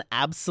an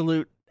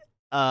absolute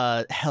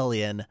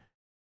hellion,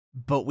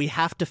 but we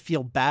have to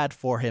feel bad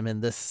for him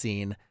in this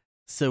scene.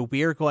 So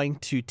we're going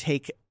to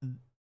take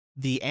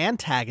the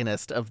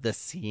antagonist of this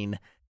scene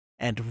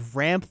and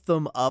ramp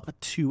them up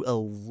to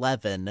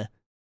 11.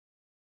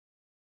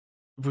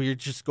 We're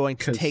just going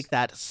to take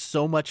that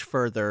so much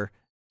further.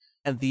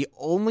 And the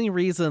only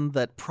reason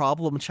that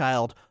Problem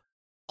Child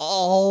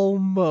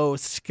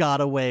almost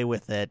got away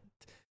with it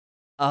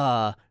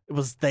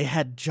was they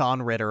had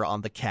John Ritter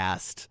on the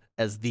cast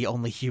as the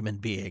only human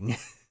being.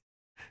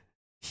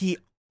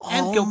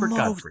 And Gilbert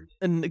Gottfried.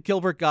 And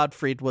Gilbert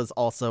Gottfried was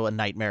also a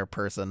nightmare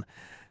person.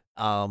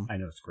 I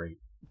know, it's great.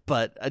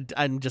 But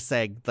I'm just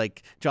saying,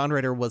 like, John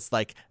Ritter was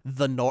like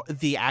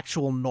the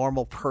actual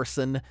normal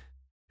person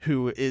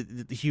who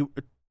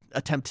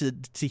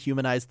attempted to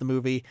humanize the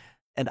movie,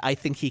 and I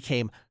think he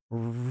came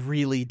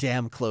really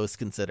damn close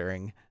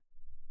considering.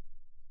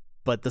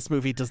 But this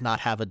movie does not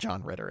have a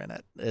John Ritter in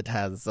it. It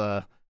has,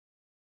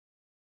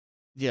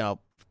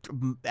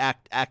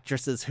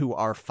 actresses who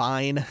are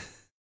fine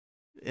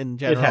in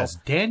general. It has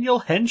Daniel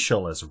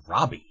Henschel as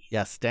Robbie.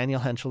 Yes,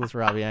 Daniel Henschel is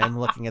Robbie. I am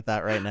looking at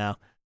that right now.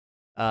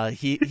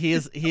 He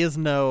is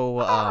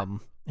no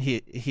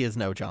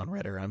John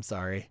Ritter. I'm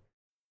sorry.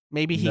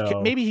 Maybe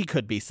he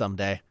could be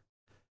someday.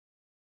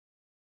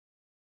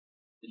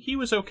 He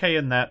was okay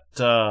in that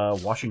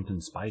Washington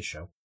Spy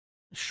show.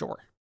 Sure.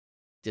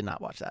 Did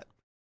not watch that.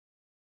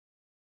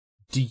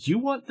 Do you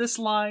want this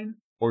line,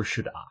 or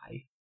should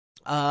I?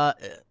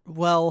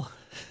 Well,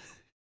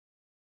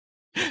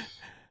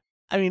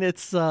 I mean,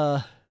 it's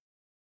God,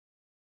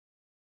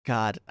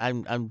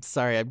 I'm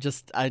sorry.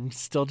 I'm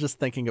still just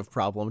thinking of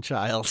Problem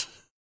Child.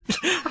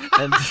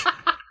 And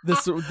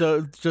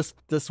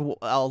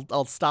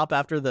I'll stop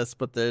after this,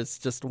 but there's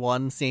just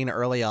one scene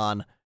early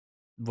on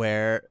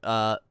where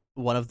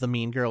one of the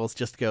mean girls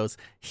just goes,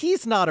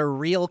 "He's not a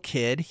real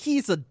kid,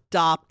 he's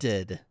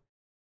adopted."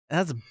 And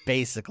that's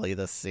basically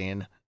this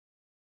scene.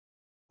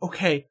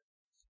 Okay,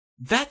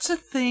 that's a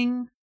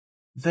thing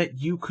that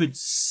you could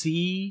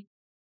see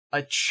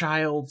a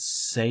child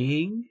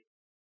saying,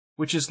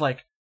 which is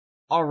like,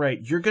 all right,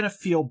 you're going to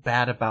feel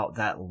bad about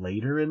that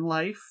later in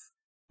life,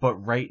 but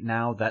right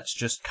now that's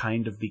just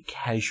kind of the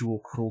casual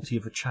cruelty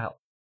of a child.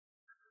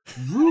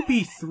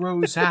 Ruby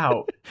throws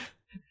out,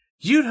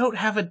 "You don't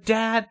have a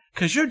dad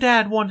because your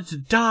dad wanted to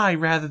die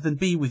rather than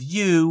be with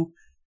you."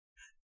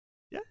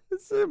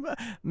 Yes,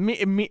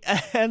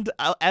 and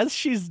as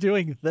she's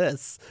doing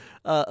this,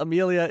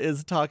 Amelia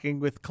is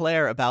talking with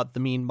Claire about the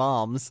mean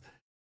moms,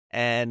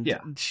 and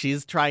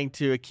she's trying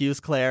to accuse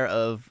Claire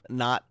of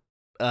not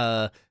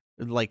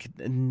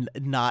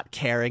not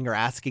caring or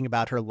asking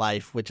about her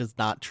life, which is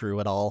not true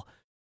at all.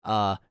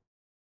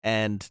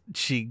 And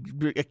she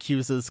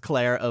accuses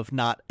Claire of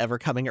not ever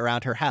coming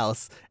around her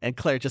house, and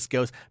Claire just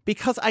goes,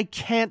 "Because I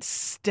can't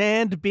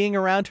stand being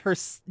around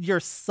your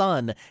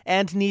son,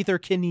 and neither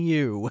can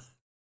you."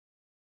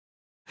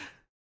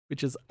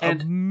 Which is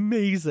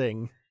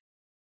amazing.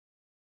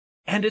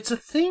 And it's a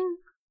thing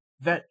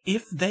that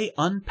if they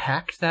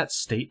unpacked that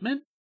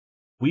statement,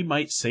 we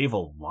might save a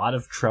lot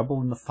of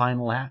trouble in the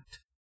final act.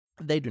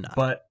 They do not.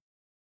 But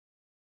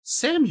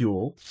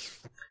Samuel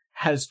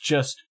has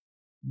just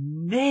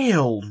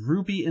nailed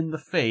Ruby in the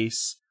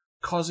face,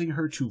 causing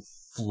her to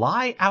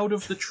fly out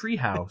of the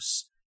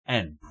treehouse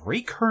and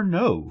break her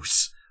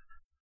nose.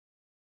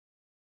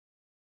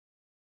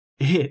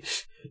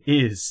 It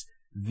is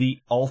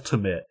the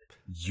ultimate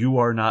 "you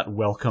are not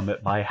welcome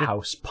at my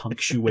house"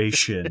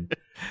 punctuation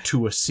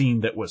to a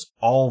scene that was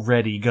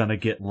already gonna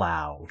get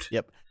loud.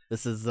 Yep.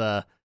 This is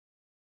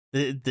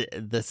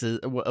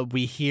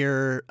we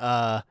hear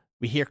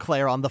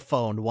Claire on the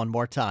phone one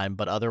more time,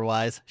 but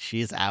otherwise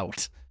she's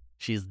out.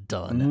 She's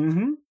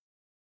done.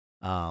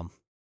 Mm-hmm.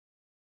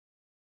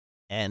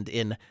 And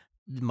in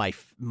my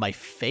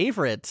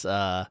favorite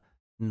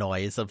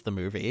noise of the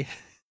movie,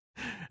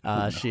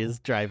 she is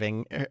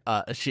driving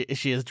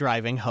she is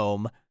driving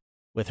home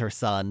with her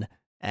son,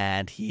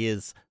 and he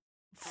is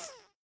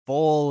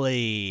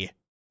fully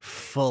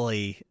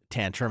fully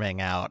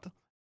tantruming out.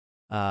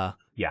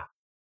 Yeah.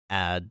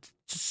 And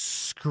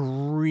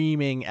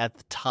screaming at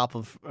the top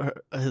of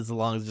his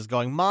lungs, just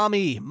going,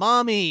 "Mommy,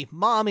 mommy,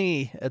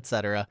 mommy,"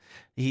 etc.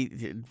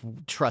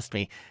 Trust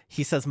me,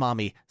 he says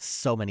 "mommy"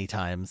 so many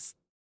times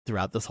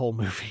throughout this whole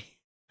movie.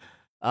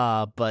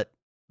 But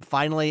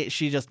finally,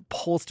 she just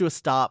pulls to a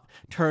stop,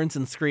 turns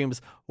and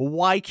screams,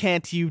 "Why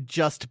can't you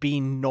just be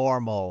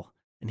normal?"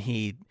 And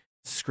he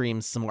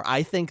screams some more.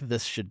 I think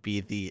this should be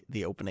the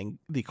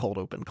cold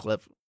open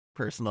clip,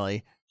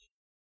 personally.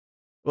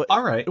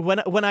 All right.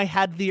 When I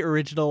had the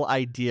original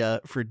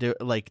idea for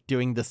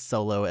doing this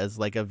solo as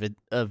like a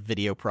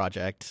video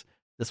project,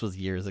 this was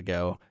years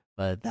ago,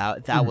 but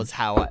that was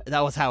how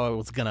I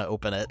was gonna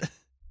open it.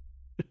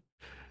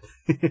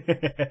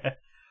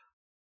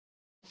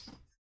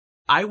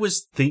 I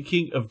was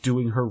thinking of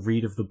doing her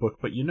read of the book,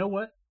 but you know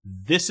what?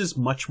 This is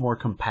much more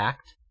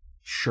compact.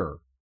 Sure.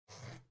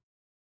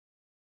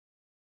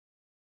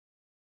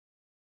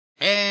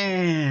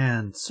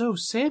 And so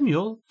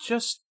Samuel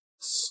just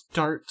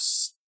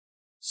starts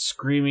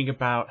screaming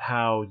about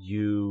how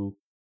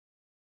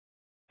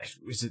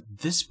is it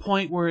this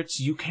point where it's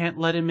you can't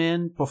let him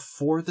in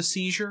before the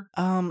seizure?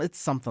 It's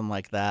something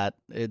like that.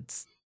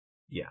 It's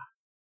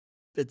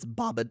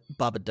Baba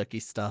Ducky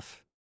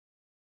stuff.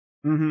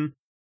 Mm-hmm.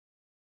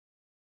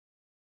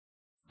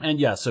 And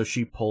yeah, so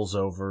she pulls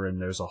over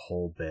and there's a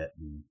whole bit.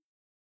 And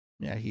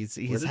yeah, he's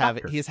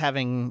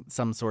having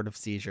some sort of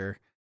seizure,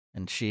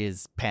 and she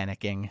is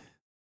panicking.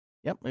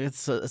 Yep,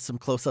 it's some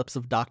close-ups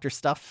of doctor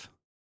stuff,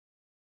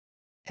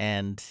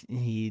 and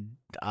he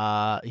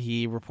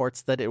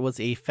reports that it was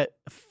a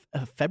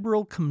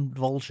febrile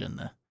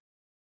convulsion,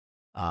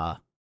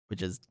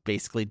 which is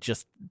basically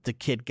just the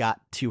kid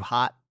got too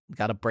hot,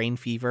 got a brain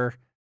fever,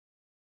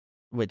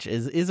 which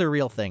is a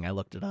real thing. I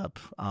looked it up.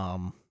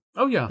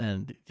 Oh yeah,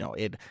 and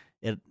it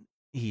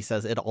he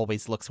says it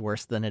always looks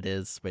worse than it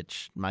is,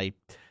 which my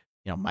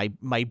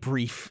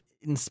brief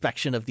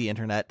inspection of the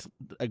internet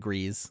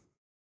agrees.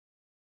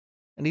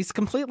 And he's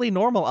completely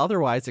normal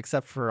otherwise,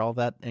 except for all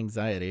that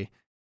anxiety.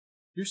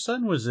 Your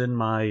son was in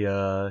my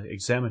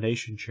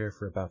examination chair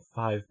for about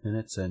 5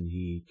 minutes, and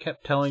he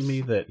kept telling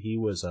me that he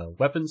was a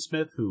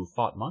weaponsmith who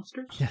fought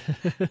monsters.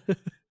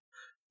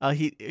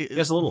 He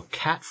has a little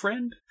cat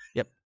friend.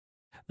 Yep.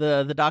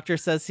 The doctor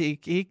says he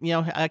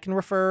I can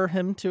refer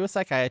him to a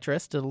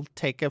psychiatrist. It'll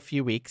take a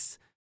few weeks.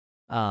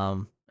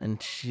 And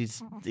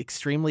she's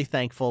extremely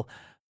thankful.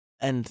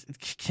 And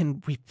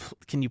can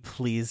you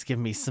please give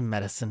me some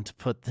medicine to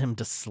put him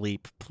to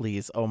sleep,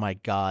 please? Oh my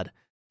God,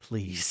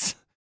 please,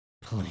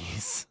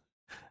 please.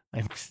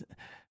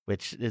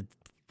 Which is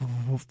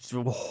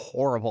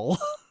horrible.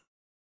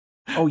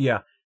 Oh yeah,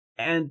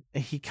 and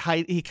he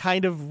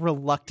kind of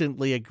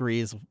reluctantly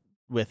agrees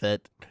with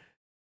it.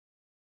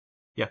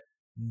 Yeah,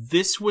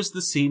 this was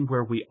the scene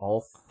where we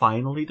all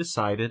finally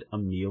decided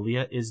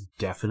Amelia is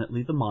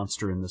definitely the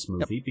monster in this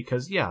movie. Yep.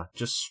 Because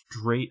just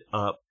straight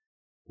up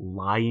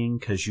lying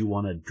because you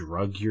want to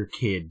drug your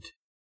kid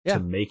to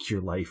make your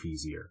life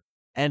easier.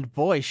 And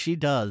boy, she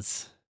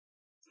does.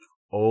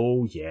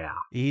 Oh yeah.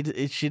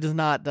 She does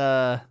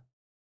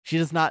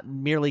not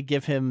merely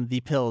give him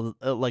the pill,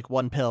 like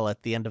one pill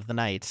at the end of the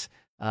night.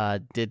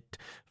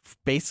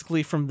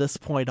 Basically from this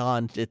point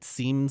on, it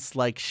seems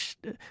like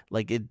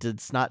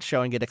it's not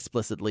showing it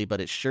explicitly, but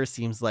it sure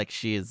seems like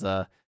she is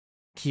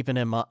keeping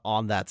him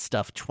on that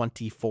stuff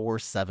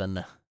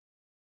 24/7.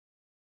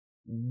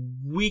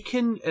 We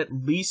can at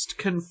least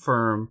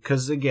confirm,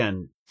 because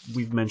again,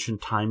 we've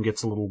mentioned time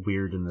gets a little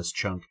weird in this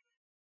chunk.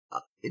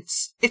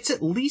 It's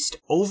at least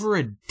over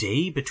a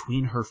day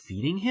between her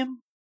feeding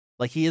him.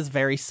 Like, he is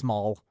very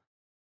small,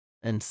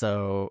 and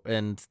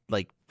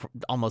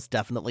almost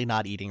definitely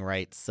not eating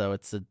right. So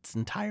it's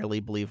entirely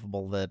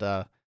believable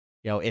that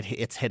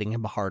it's hitting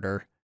him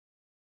harder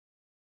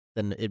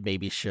than it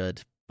maybe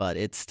should, but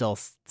it still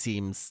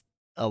seems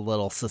a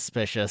little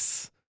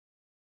suspicious,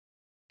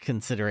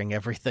 considering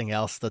everything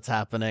else that's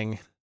happening.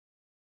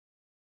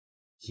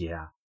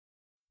 Yeah.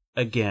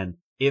 Again,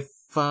 if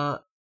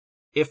the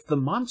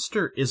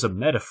monster is a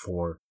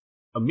metaphor,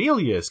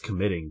 Amelia is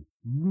committing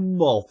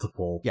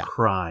multiple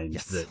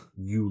crimes that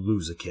you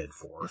lose a kid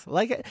for.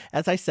 Like,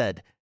 as I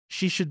said,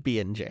 she should be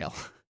in jail.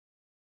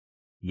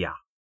 Yeah.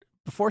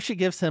 Before she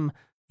gives him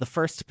the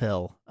first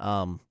pill,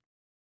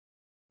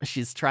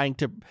 she's trying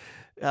to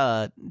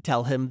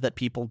tell him that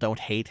people don't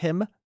hate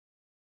him,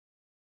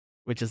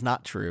 which is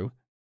not true.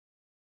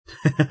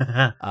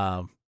 And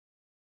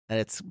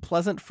it's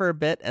pleasant for a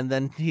bit, and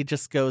then he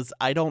just goes,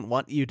 "I don't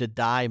want you to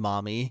die,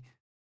 Mommy."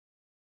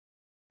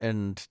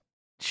 And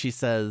she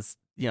says,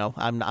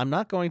 I'm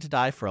not going to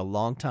die for a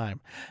long time.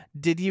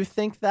 Did you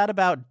think that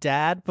about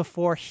Dad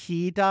before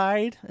he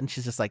died? And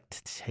she's just like,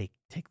 take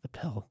the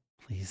pill,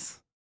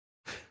 please.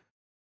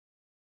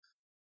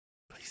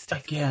 Please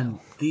take Again,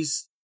 the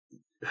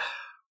pill.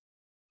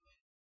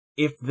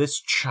 If this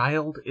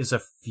child is a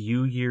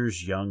few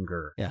years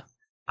younger,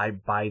 I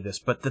buy this,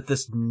 but that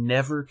this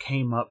never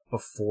came up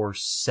before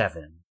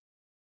 7.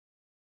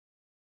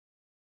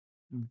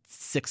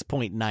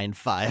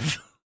 6.95.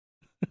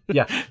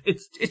 Yeah,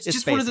 it's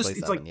just one of those. basically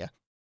It's 7, like yeah.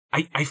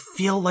 I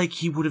feel like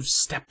he would have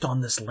stepped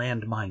on this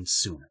landmine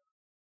sooner.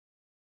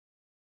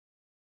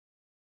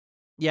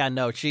 Yeah,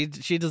 no, she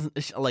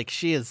doesn't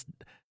she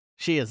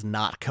is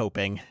not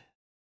coping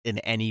in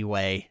any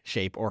way,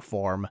 shape, or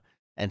form,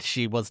 and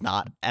she was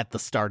not at the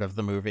start of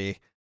the movie.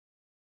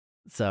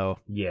 So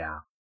Yeah.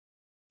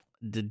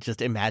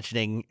 just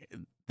imagining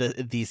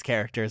these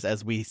characters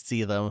as we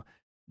see them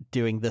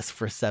doing this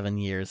for 7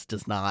 years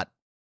does not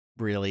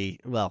really,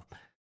 well,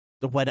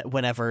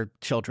 whenever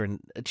children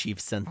achieve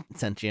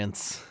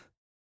sentience.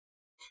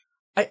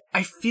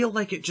 I feel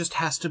like it just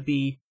has to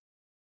be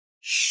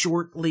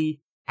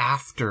shortly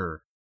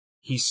after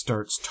he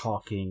starts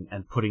talking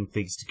and putting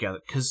things together,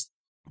 because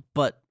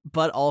But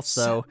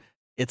also,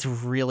 it's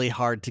really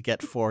hard to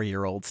get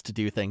 4-year-olds to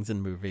do things in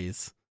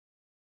movies.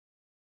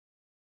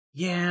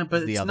 yeah,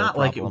 but The it's other not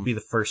like it problem. would be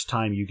the first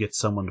time you get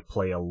someone to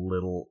play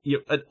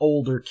an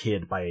older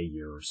kid by a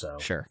year or so.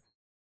 Sure.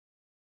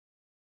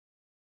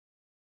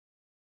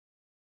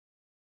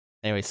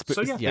 Anyway,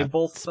 So yeah, they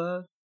both.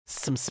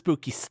 Some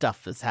spooky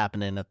stuff is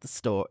happening at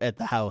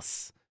the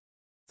house.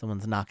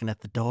 Someone's knocking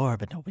at the door,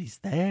 but nobody's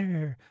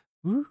there.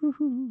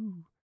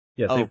 Woo-hoo-hoo.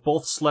 Yeah, Oh. they've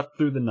both slept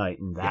through the night,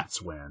 and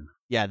that's when.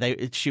 Yeah,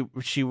 there's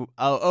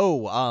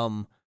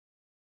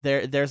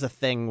a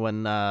thing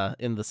when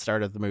in the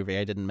start of the movie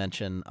I didn't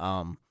mention,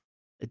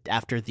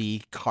 after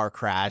the car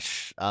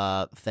crash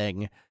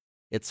thing,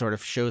 it sort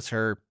of shows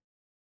her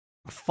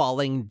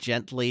falling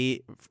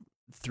gently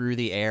through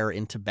the air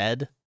into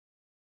bed,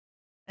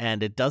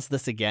 and it does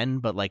this again,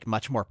 but like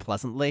much more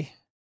pleasantly.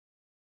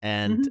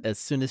 And as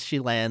soon as she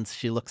lands,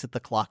 she looks at the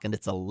clock and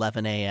it's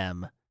 11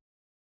 a.m.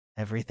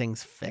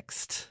 Everything's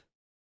fixed.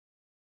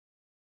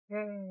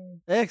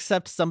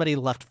 Except somebody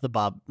left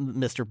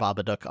Mr.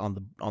 Babadook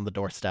on the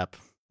doorstep,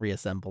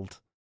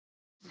 reassembled.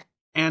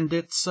 And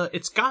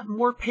it's got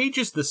more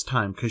pages this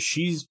time, because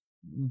she's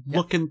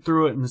looking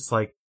through it, and it's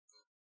like,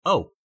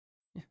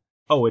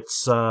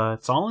 it's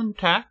all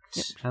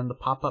intact, and the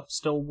pop-up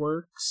still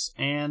works,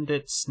 and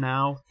it's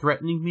now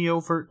threatening me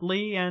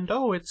overtly, and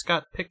it's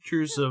got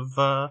pictures of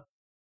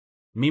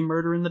me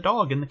murdering the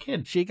dog and the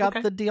kid. She got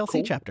Okay, the DLC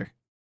cool. chapter.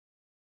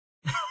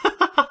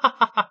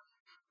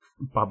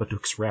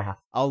 Babadook's Wrath.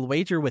 I'll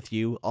wager with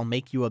you. I'll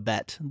make you a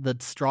bet.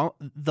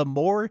 The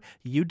more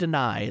you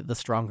deny, the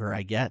stronger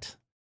I get.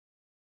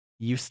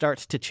 You start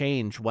to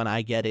change when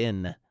I get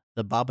in.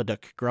 The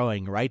Babadook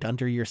growing right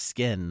under your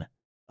skin.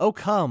 Oh,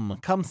 come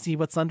see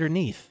what's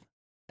underneath.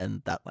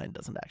 And that line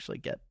doesn't actually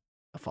get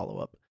a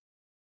follow-up.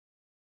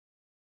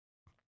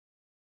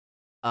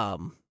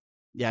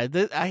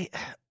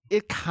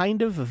 It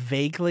kind of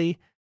vaguely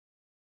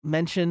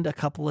mentioned a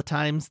couple of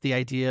times the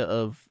idea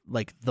of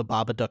like the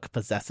Babadook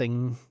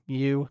possessing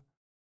you,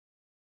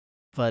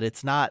 but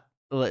it's not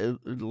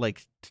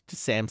like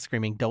Sam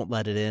screaming, "Don't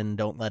let it in,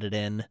 don't let it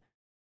in."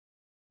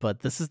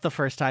 But this is the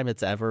first time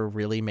it's ever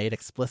really made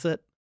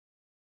explicit.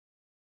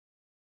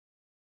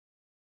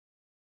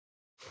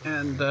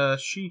 And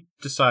she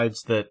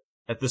decides that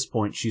at this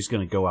point she's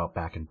going to go out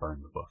back and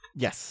burn the book.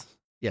 Yes.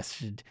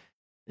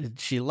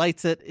 She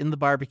lights it in the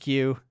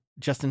barbecue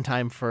just in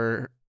time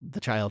for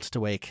the child to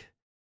wake.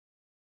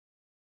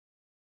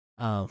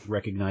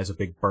 Recognize a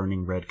big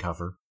burning red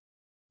cover.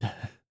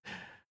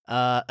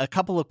 A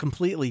couple of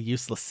completely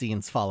useless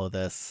scenes follow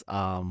this.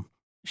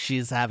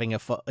 She's having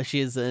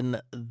she's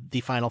in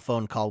the final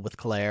phone call with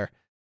Claire,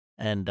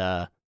 and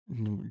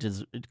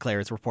Claire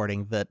is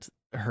reporting that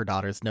her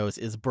daughter's nose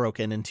is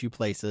broken in 2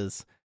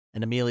 places,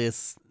 and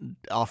Amelia's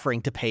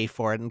offering to pay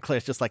for it, and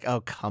Claire's just like,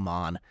 "Oh, come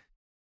on,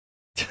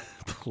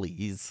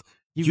 please."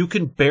 You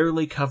can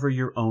barely cover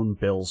your own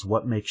bills.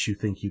 What makes you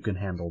think you can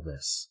handle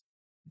this?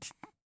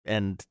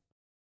 And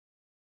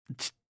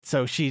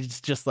so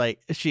she's just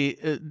like, she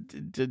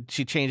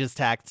changes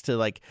tacts to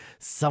like,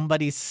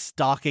 somebody's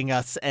stalking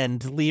us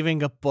and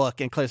leaving a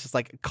book, and Claire's just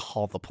like,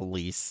 "Call the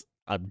police.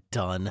 I'm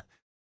done."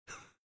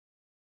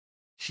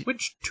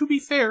 Which, to be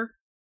fair,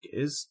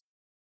 is,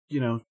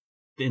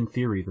 in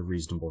theory, the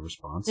reasonable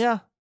response. Yeah.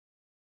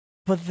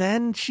 But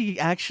then she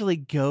actually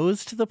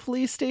goes to the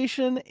police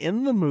station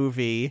in the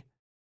movie.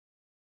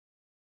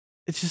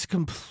 It's just a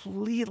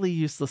completely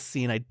useless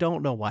scene. I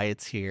don't know why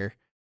it's here.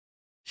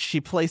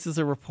 She places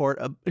a report.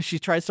 She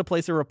tries to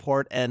place a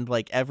report, and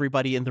like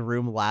everybody in the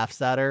room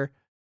laughs at her.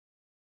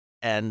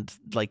 And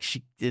like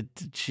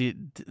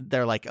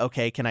they're like,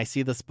 "Okay, can I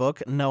see this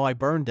book?" "No, I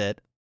burned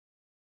it."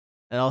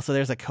 And also,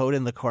 there's a coat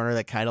in the corner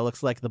that kind of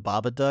looks like the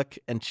Babadook,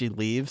 and she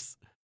leaves.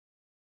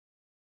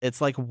 It's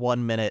like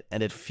 1 minute,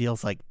 and it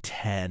feels like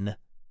 10.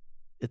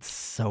 It's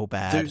so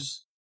bad.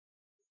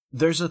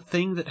 There's a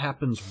thing that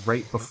happens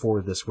right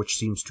before this, which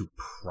seems to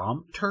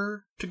prompt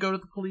her to go to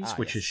the police,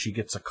 which is she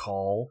gets a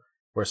call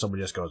where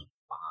somebody just goes,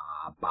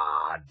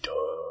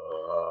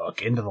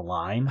 "Babadook," into the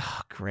line.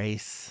 Oh,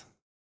 Grace.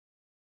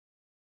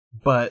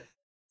 But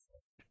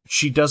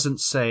she doesn't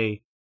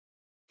say,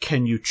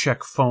 "Can you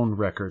check phone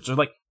records?" Or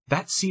like,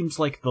 that seems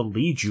like the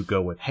lead you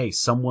go with. Hey,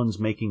 someone's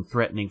making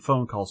threatening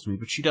phone calls to me,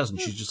 but she doesn't.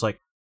 She's just like,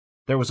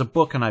 "There was a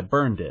book and I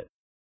burned it."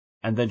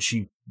 And then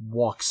she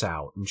walks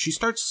out, and she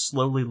starts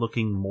slowly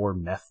looking more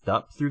methed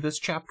up through this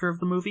chapter of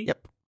the movie.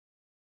 Yep.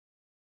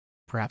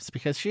 Perhaps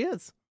because she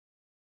is.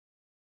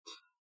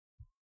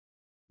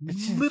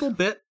 Little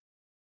bit.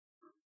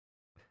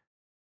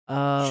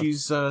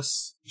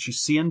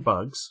 She's seeing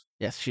bugs.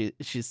 Yes,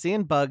 she's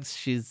seeing bugs.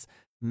 She's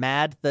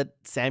mad that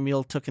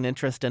Samuel took an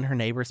interest in her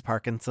neighbor's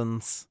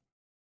Parkinson's,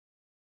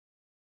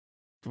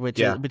 which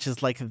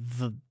is like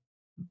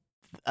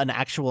an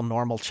actual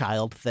normal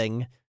child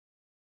thing,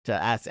 to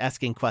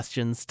asking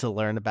questions to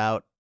learn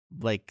about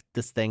like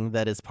this thing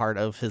that is part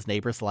of his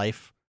neighbor's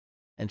life,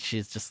 and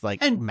she's just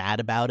like mad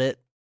about it.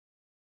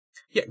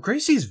 Yeah,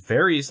 Gracie's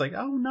he's like,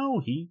 oh no,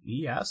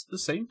 he asked the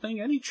same thing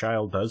any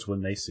child does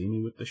when they see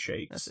me with the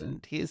shakes.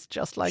 And he's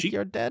just like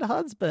your dead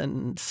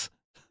husband.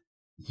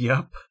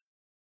 Yep.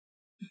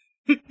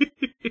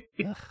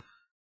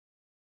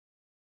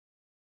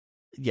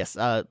 Yes,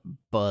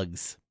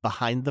 bugs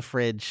behind the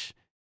fridge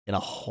in a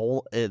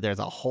hole. There's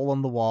a hole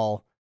in the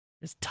wall.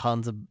 There's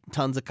tons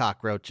of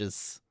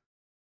cockroaches.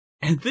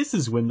 And this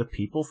is when the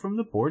people from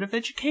the Board of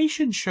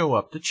Education show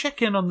up to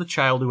check in on the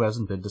child who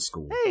hasn't been to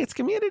school. Hey, it's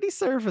community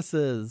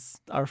services,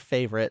 our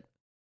favorite.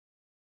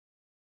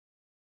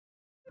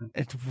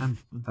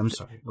 I'm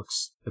sorry.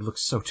 It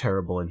looks so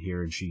terrible in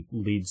here, and she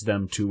leads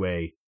them to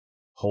a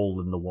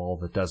hole in the wall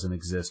that doesn't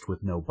exist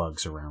with no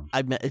bugs around.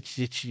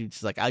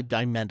 She's like,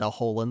 I meant a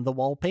hole in the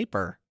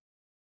wallpaper.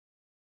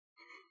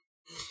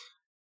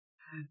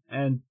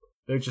 And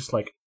they're just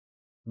like,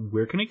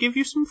 we're gonna give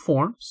you some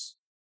forms.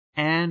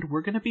 And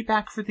we're going to be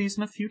back for these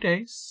in a few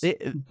days.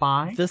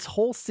 Bye. This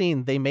whole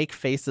scene, they make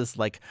faces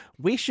like,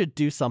 we should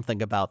do something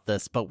about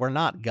this, but we're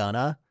not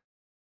gonna.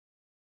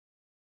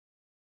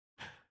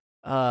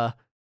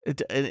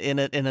 In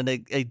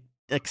an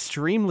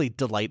extremely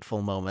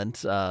delightful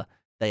moment,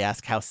 they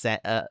ask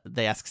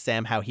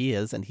Sam how he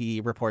is, and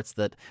he reports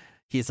that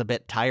he's a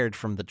bit tired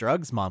from the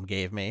drugs Mom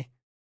gave me.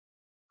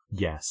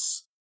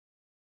 Yes.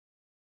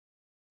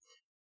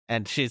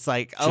 And she's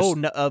like, oh,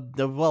 no,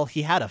 well,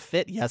 he had a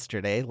fit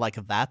yesterday.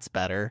 Like, that's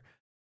better.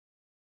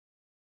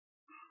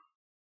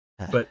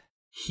 But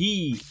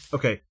she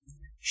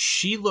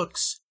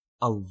looks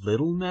a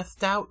little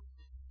methed out.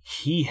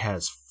 He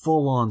has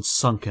full-on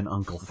sunken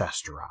Uncle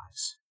Fester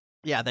eyes.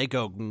 Yeah, they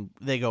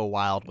go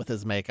wild with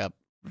his makeup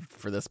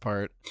for this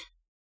part.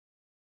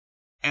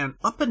 And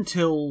up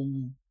until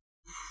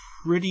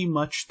pretty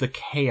much the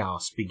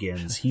chaos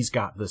begins, he's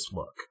got this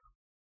look.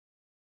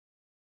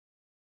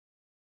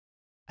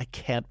 I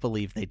can't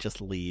believe they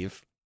just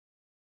leave.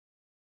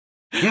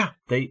 Yeah,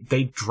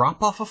 they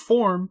drop off a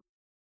form,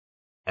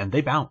 and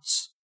they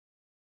bounce.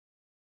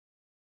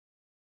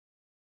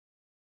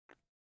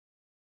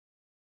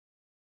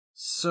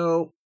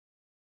 So,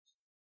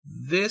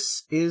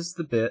 this is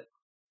the bit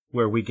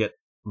where we get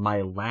my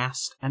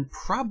last and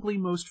probably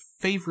most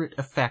favorite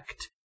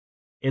effect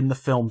in the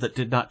film that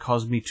did not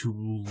cause me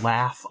to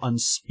laugh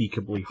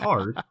unspeakably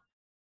hard,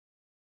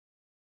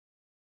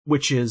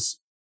 which is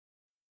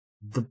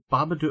the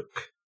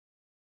Babadook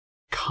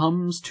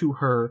comes to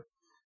her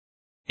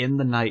in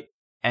the night,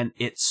 and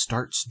it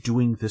starts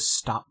doing this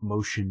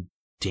stop-motion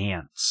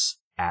dance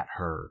at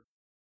her.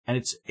 And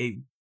it's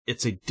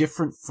a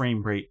different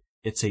frame rate.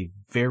 It's a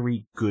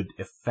very good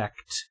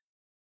effect.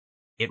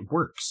 It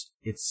works.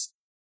 It's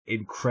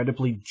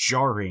incredibly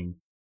jarring,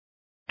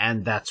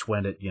 and that's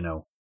when it,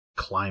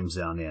 climbs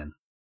down in.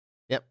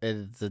 Yep,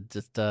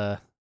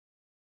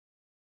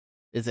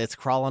 it's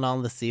crawling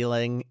on the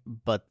ceiling,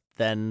 but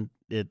then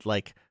it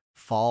like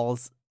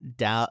falls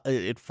down.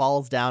 It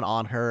falls down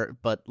on her,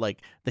 but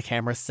like the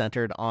camera's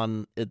centered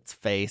on its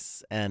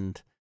face,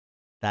 and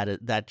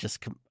that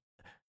just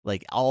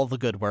like all the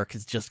good work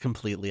is just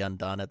completely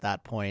undone at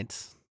that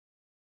point.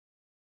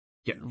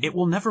 Yeah, it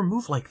will never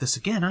move like this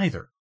again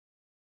either.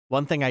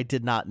 One thing I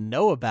did not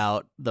know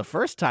about the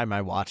first time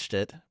I watched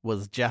it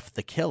was Jeff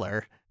the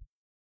Killer,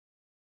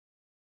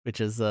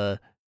 which is a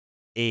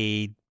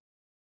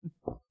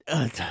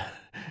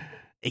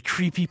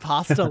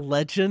creepypasta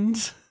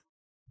legend.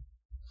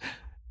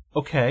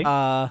 Okay.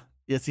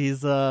 Yes, he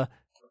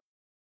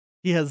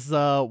has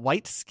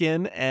white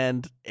skin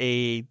and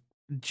a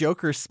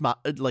Joker smile,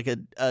 like a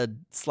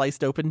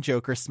sliced open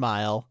Joker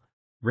smile.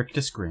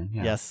 Rictus grin.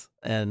 Yeah. Yes,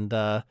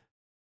 and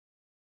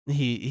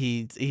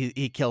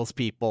he kills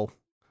people,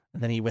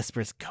 and then he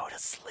whispers, "Go to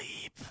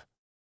sleep."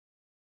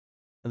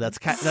 And that's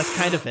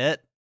kind of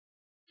it.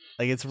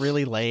 Like, it's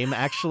really lame,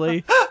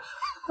 actually,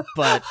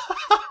 but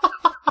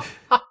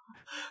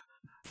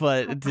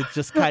it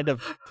just kind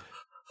of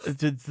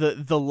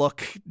the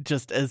look.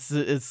 Just as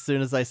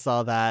soon as I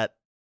saw that,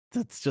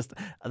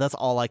 that's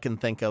all I can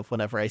think of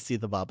whenever I see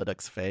the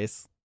Babadook's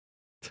face.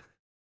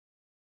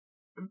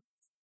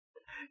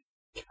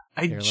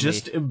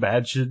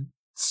 Imagine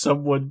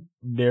someone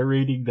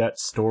narrating that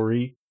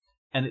story,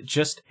 and it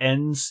just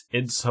ends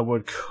in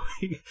someone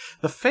going,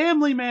 the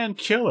family man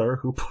killer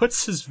who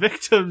puts his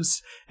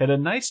victims in a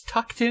nice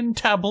tucked-in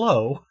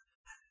tableau.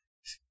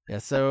 Yeah,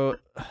 so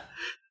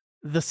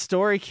the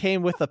story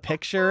came with a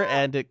picture,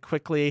 and it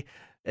quickly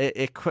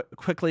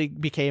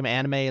became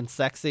anime and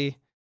sexy.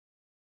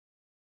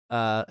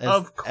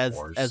 Of as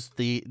course.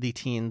 the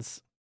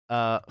teens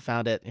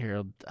found it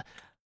here.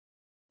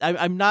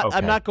 I'm not Okay.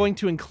 I'm not going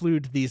to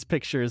include these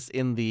pictures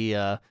in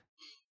the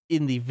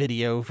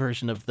video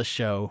version of the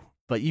show,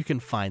 but you can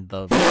find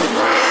them.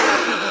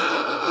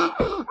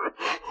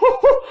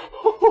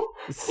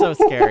 It's so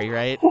scary,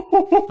 right?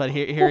 But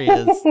here he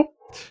is.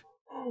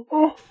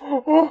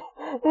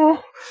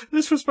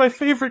 This was my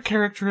favorite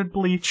character in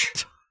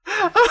Bleach.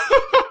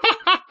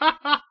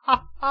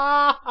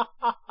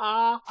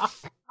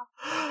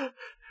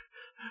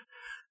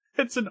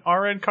 It's an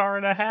RN car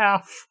and a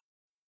half.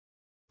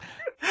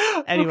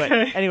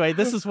 Anyway,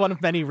 this is one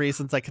of many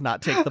reasons I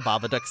cannot take the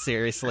Babadook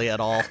seriously at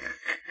all.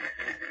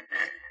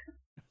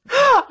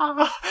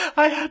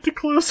 I had to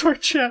close our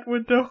chat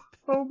window.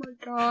 Oh my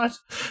god.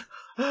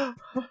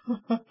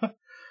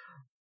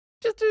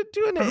 Just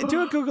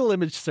do a Google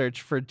image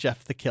search for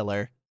Jeff the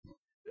Killer.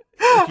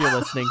 If you're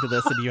listening to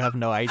this and you have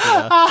no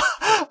idea,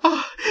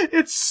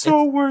 It's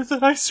so worth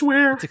it, I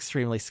swear. it's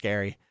extremely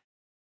scary.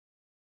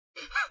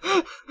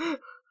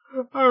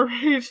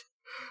 Alright.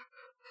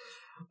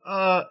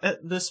 At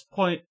this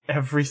point,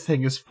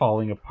 everything is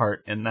falling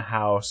apart in the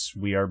house.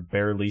 We are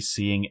barely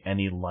seeing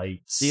any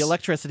lights. The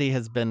electricity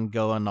has been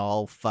going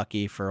all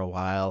fucky for a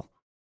while.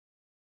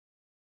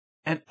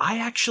 And I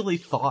actually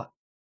thought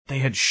they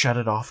had shut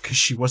it off because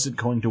she wasn't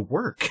going to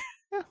work.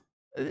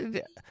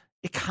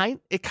 It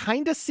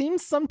kind of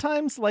seems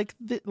sometimes like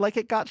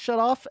it got shut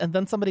off, and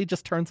then somebody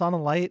just turns on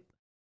a light.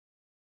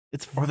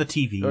 It's Or the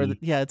TV.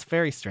 it's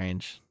very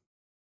strange.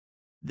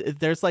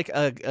 There's like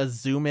a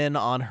zoom in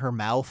on her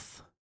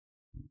mouth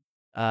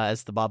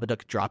as the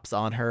Babadook drops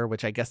on her,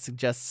 which I guess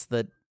suggests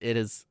that it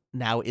is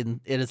now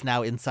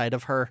inside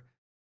of her.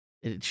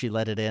 She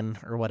let it in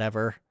or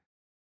whatever.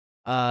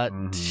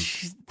 And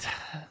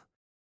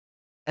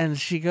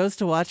she goes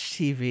to watch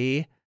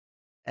TV,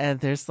 and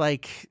there's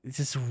like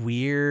this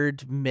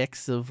weird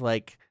mix of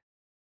like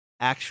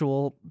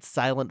actual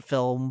silent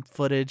film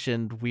footage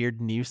and weird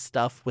new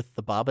stuff with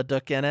the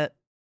Babadook in it.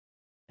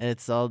 And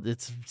it's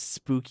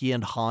spooky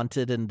and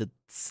haunted and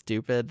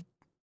stupid.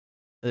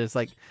 There's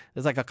like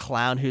a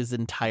clown whose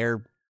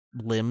entire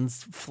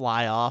limbs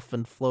fly off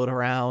and float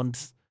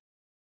around.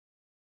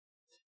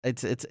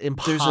 It's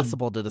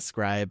impossible to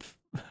describe.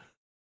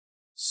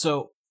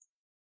 So,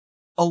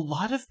 a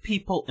lot of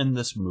people in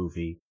this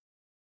movie,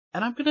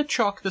 and I'm going to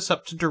chalk this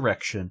up to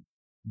direction,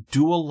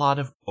 do a lot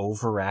of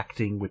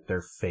overacting with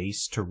their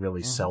face to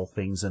really sell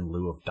things in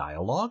lieu of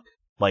dialogue.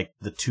 Like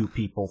the two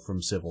people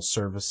from Civil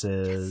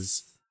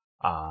Services,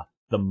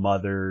 the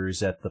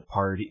mothers at the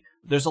party.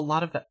 There's a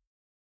lot of that.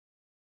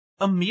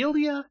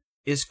 Amelia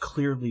is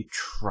clearly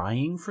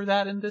trying for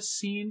that in this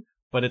scene,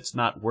 but it's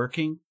not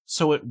working.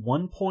 So at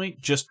one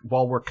point, just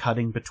while we're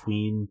cutting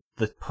between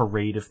the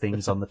parade of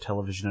things on the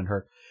television and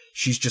her,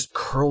 she's just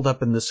curled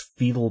up in this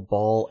fetal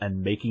ball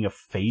and making a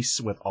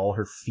face with all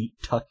her feet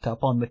tucked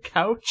up on the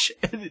couch,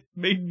 and it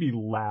made me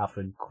laugh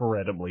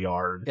incredibly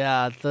hard.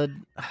 Yeah,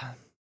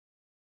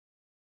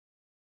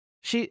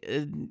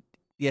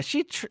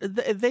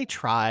 they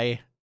try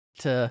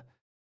to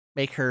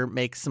make her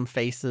make some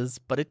faces,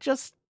 but it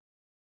just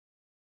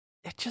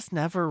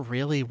never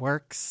really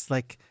works.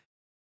 Like,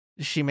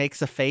 she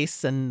makes a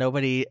face and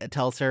nobody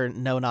tells her,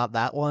 no, not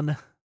that one.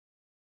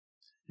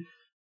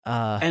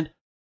 And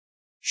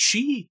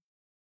she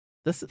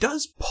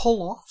does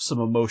pull off some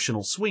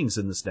emotional swings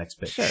in this next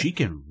bit. Sure. She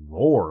can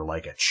roar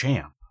like a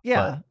champ.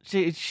 Yeah,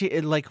 she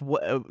like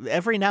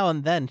every now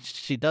and then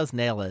she does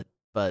nail it,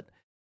 but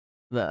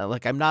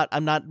I'm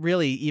not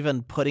really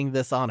even putting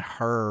this on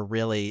her,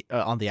 really,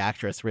 on the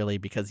actress, really,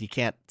 because you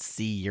can't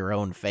see your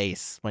own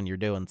face when you're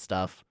doing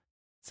stuff.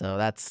 So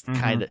that's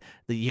kind of,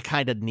 you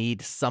kind of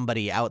need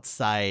somebody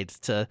outside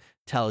to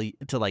tell you,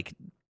 to like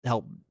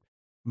help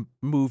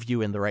move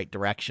you in the right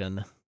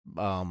direction.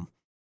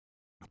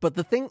 But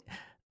the thing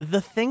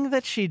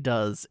that she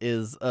does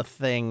is a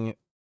thing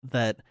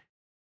that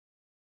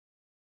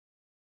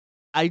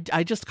I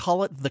just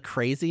call it the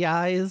crazy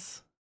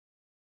eyes.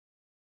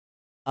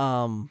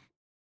 Not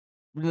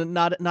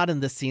in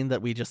this scene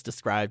that we just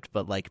described,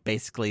 but like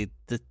basically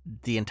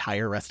the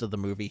entire rest of the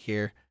movie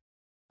here.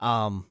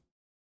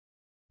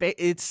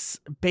 It's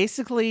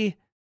basically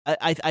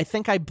I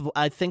think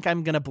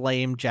I'm gonna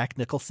blame Jack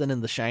Nicholson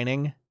in The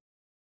Shining,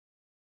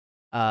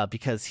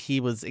 because he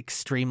was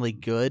extremely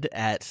good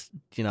at,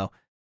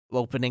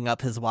 opening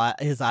up his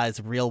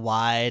eyes real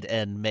wide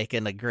and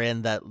making a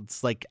grin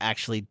that's like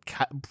actually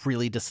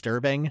really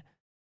disturbing.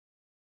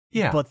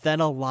 Yeah. But then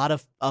a lot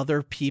of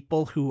other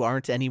people who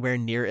aren't anywhere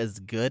near as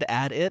good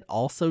at it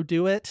also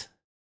do it.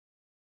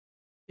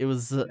 It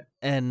was,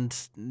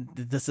 and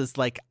this is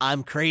like,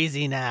 I'm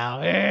crazy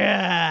now.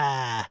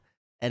 Yeah!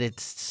 And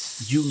it's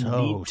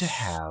so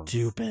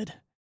stupid.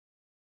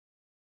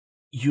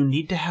 You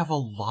need to have a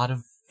lot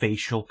of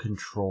facial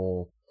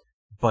control,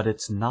 but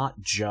it's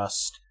not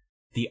just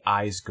the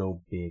eyes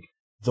go big.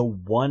 The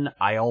one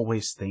I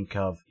always think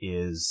of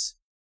is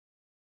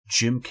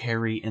Jim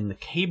Carrey in The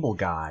Cable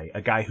Guy,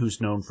 a guy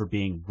who's known for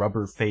being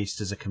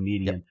rubber-faced as a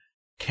comedian,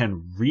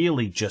 can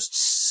really just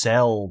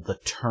sell the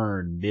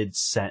turn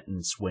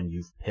mid-sentence when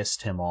you've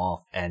pissed him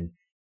off, and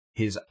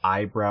his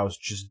eyebrows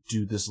just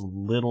do this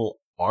little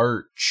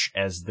arch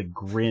as the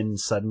grin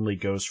suddenly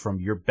goes from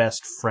your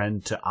best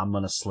friend to I'm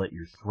gonna slit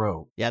your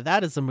throat. Yeah,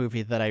 that is a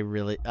movie that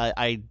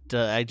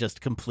I just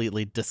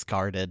completely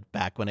discarded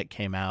back when it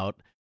came out.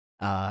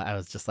 I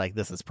was just like,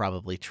 this is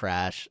probably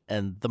trash.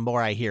 And the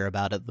more I hear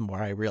about it, the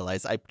more I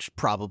realize I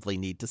probably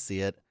need to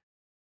see it.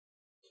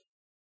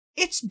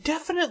 It's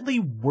definitely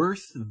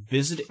worth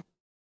visiting.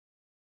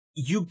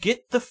 You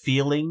get the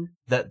feeling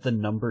that the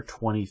number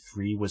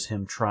 23 was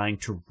him trying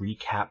to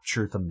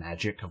recapture the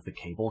magic of the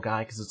Cable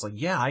Guy, because it's like,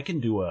 yeah, I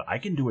can do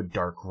a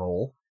dark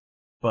role,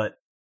 but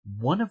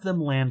one of them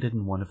landed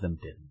and one of them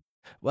didn't.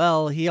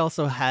 Well, he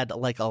also had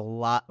like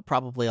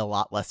probably a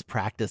lot less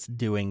practice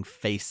doing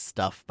face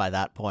stuff by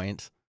that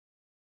point.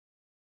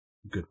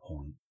 Good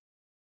point.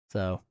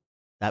 So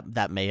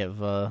that may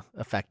have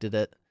affected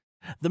it.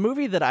 The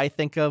movie that I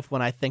think of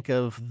when I think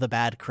of The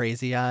Bad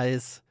Crazy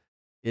Eyes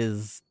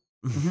is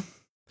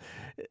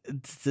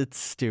it's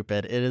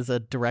stupid. It is a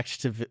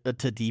direct to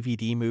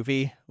DVD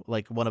movie,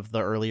 like one of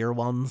the earlier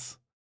ones.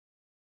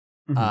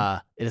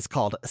 Mm-hmm. It is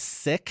called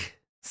Sick,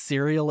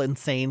 Serial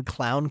Insane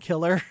Clown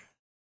Killer.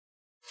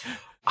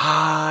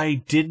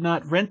 I did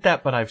not rent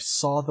that, but I've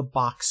saw the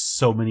box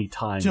so many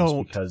times.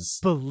 Don't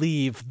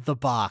believe the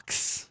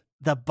box.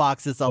 The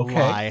box is a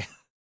lie.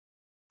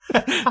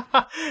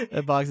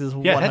 The box is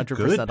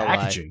 100% a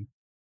lie.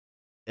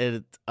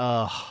 It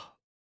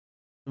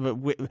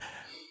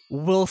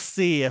we'll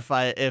see if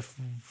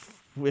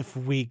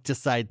we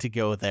decide to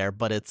go there,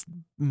 but it's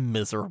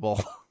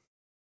miserable.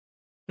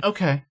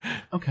 Okay.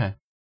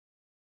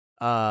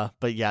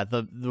 But yeah,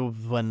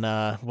 when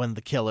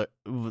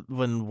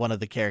one of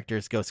the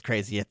characters goes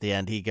crazy at the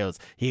end, he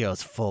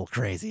goes full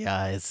crazy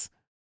eyes.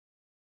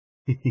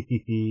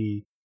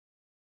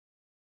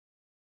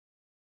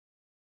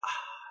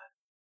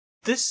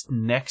 This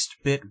next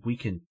bit we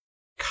can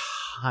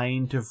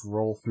kind of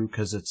roll through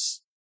because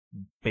it's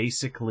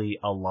basically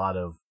a lot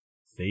of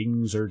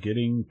things are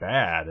getting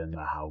bad in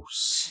the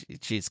house.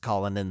 She's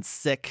calling in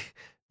sick.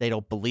 They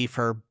don't believe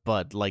her,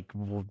 but like,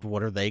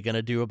 what are they going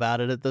to do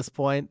about it at this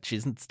point?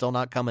 She's still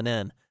not coming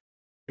in.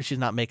 She's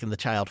not making the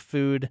child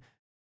food.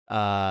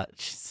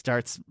 She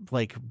starts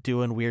like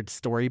doing weird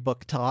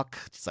storybook talk.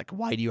 She's like,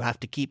 why do you have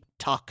to keep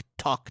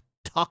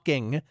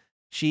talking?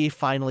 She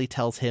finally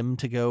tells him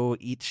to go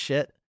eat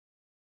shit.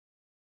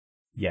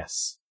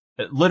 Yes.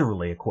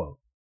 Literally a quote.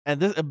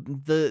 And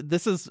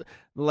this is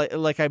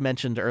like I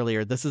mentioned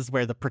earlier, this is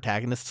where the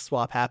protagonist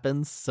swap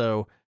happens.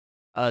 So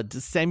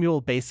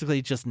Samuel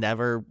basically just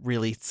never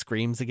really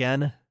screams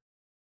again.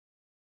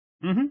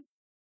 Mm-hmm.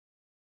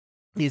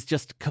 He's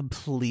just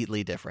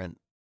completely different.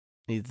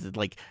 He's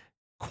like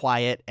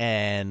quiet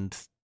and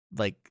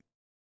like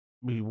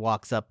he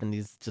walks up and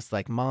he's just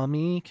like,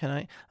 "Mommy,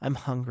 I'm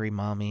hungry,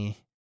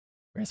 Mommy."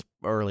 Whereas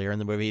earlier in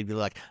the movie he'd be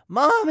like,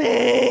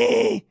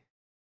 "Mommy!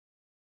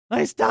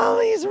 My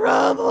stomach's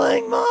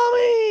rumbling,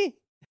 Mommy!"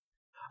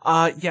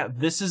 Yeah,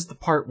 this is the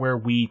part where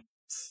we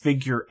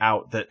figure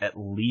out that at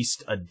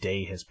least a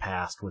day has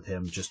passed with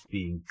him just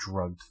being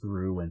drugged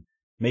through, and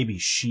maybe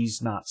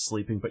she's not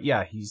sleeping, but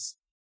yeah, he's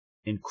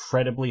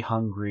incredibly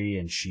hungry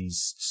and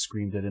she's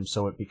screamed at him,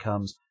 so it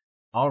becomes,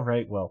 all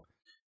right, well,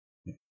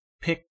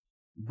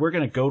 we're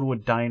gonna go to a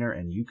diner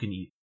and you can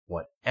eat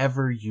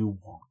whatever you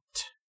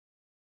want.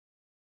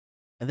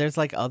 And there's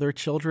like other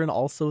children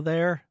also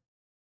there.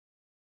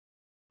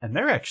 And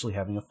they're actually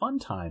having a fun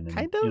time. And,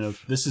 kind of. You know,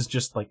 this is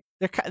just like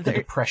the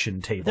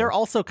depression table. They're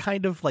also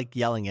kind of like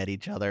yelling at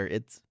each other.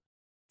 It's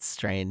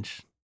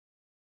strange.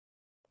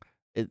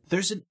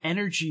 There's an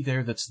energy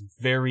there that's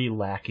very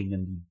lacking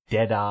in the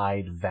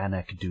dead-eyed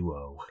Vanek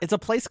duo. It's a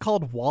place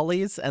called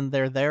Wally's, and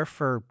they're there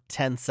for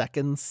 10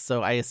 seconds,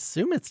 so I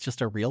assume it's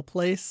just a real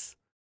place.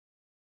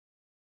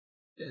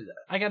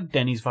 I got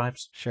Denny's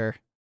vibes. Sure.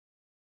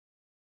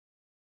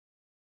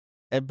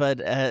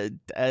 But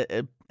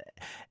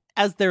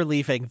as they're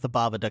leaving, the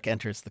Babadook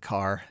enters the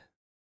car.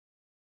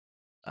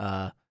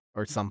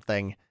 Or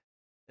something.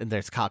 And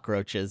there's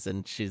cockroaches,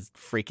 and she's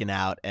freaking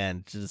out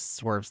and just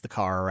swerves the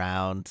car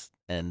around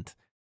and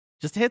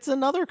just hits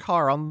another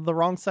car on the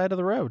wrong side of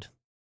the road.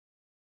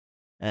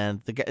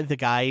 And the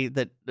guy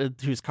that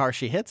whose car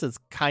she hits is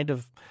kind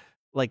of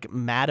like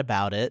mad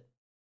about it.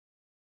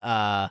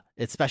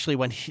 Especially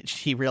when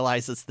he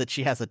realizes that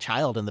she has a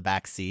child in the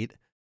back seat,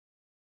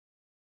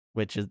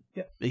 which is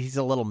he's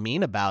a little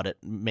mean about it,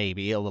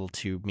 maybe a little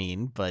too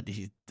mean, but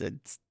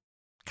it's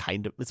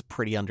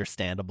pretty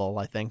understandable,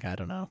 I think. I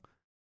don't know.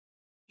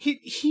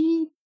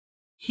 He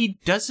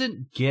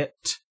doesn't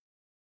get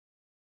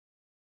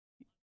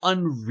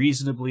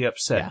unreasonably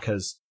upset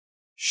because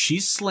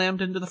she's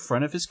slammed into the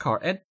front of his car,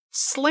 and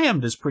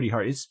slammed is pretty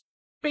hard. It's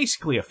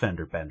basically a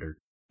fender bender.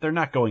 They're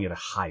not going at a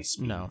high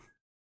speed. No.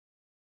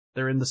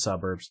 They're in the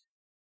suburbs.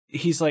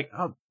 He's like,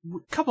 "Oh,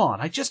 come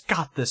on, I just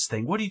got this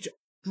thing. What do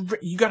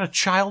you got a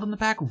child in the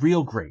back?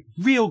 Real great,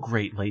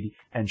 lady."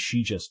 And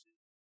she just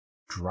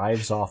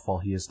drives off while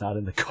he is not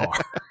in the car.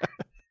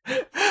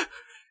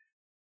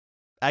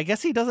 I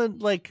guess he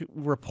doesn't like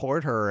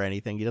report her or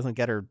anything. He doesn't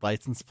get her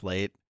license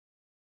plate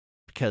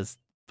because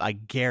I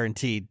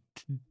guarantee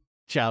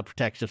Child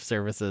Protective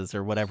Services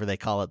or whatever they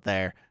call it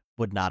there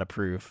would not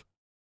approve.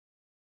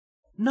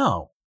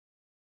 No.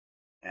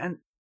 And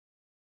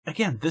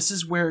again, this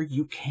is where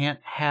you can't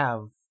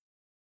have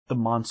the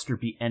monster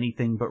be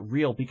anything but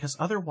real, because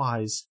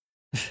otherwise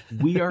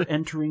we are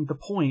entering the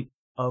point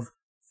of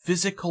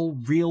physical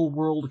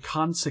real-world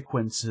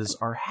consequences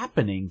are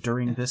happening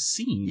during this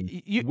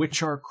scene,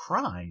 which are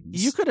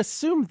crimes. You could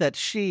assume that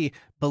she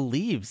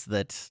believes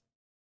that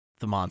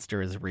the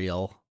monster is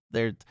real.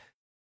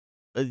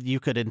 You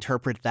could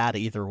interpret that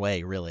either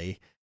way, really.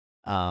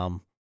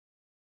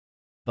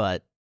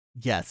 But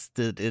yes,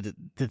 the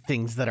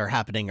things that are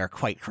happening are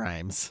quite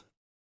crimes.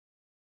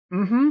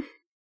 Mm-hmm.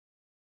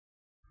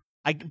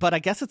 But I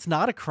guess it's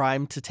not a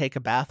crime to take a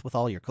bath with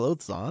all your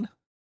clothes on,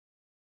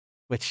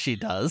 which she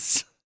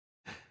does,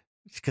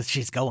 because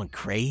she's going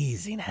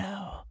crazy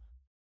now.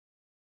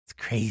 It's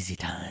crazy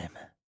time.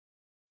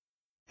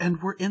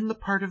 And we're in the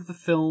part of the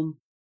film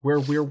where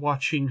we're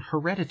watching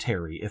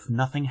Hereditary, if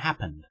nothing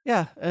happened.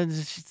 Yeah, and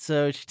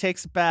so she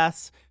takes a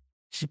bath.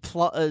 She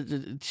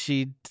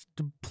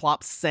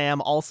plops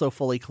Sam, also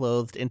fully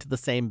clothed, into the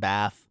same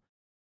bath.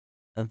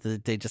 And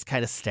they just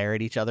kind of stare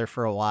at each other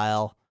for a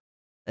while.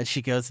 And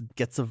she goes and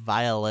gets a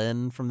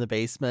violin from the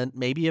basement,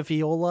 maybe a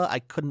viola. I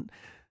couldn't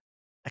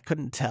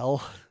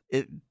tell.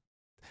 It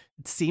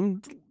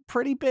seemed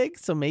pretty big,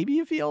 so maybe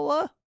a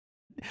viola.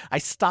 I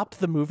stopped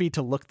the movie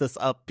to look this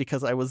up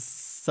because I was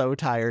so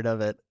tired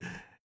of it.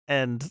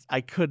 And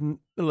I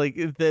couldn't, like,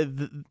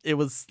 it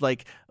was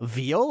like,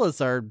 violas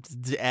are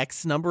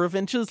X number of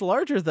inches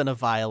larger than a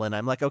violin.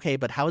 I'm like, okay,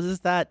 but how does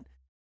that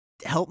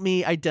help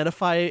me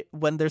identify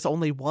when there's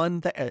only one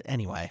there?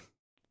 Anyway.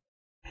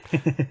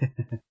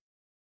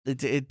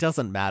 It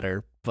doesn't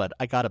matter, but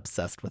I got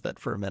obsessed with it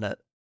for a minute.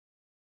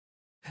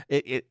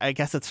 I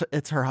guess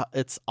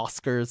it's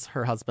Oscar's,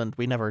 her husband.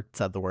 We never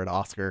said the word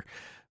Oscar,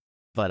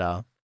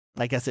 but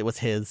I guess it was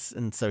his,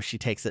 and so she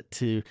takes it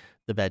to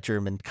the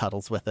bedroom and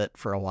cuddles with it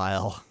for a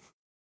while.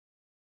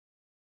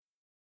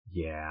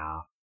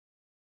 Yeah.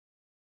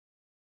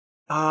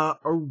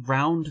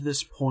 Around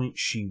this point,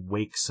 she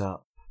wakes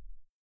up,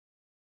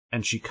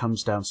 and she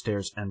comes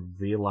downstairs and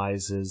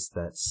realizes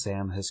that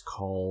Sam has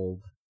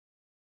called.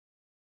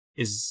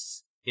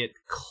 Is it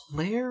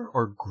Claire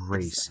or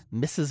Grace?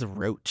 It's Mrs.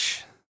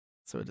 Roach.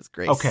 So it is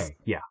Grace. Okay,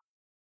 yeah.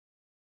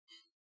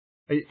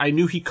 I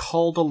knew he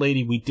called a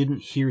lady. We didn't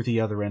hear the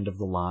other end of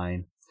the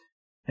line.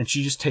 And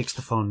she just takes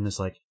the phone and is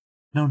like,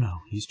 no,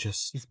 he's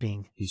just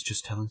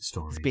telling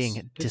stories. He's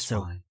being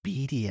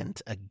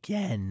disobedient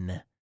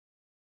again.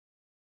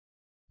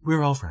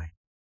 We're all right.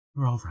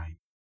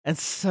 And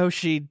so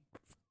she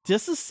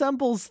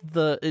disassembles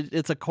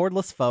it's a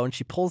cordless phone.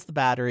 She pulls the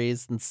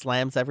batteries and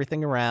slams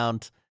everything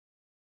around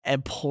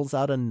and pulls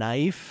out a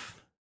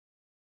knife.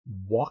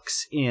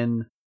 Walks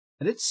in,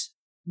 and it's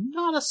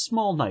not a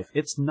small knife.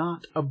 It's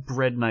not a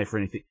bread knife or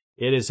anything.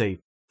 It is a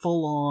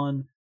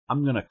full-on,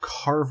 I'm gonna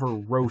carve a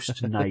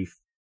roast knife,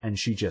 and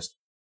she just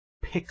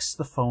picks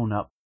the phone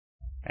up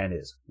and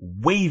is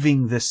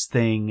waving this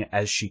thing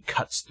as she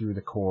cuts through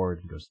the cord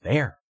and goes,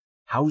 there,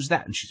 how's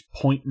that? And she's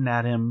pointing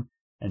at him,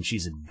 and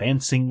she's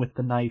advancing with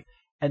the knife,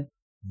 and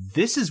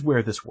this is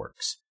where this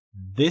works.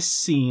 This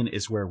scene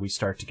is where we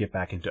start to get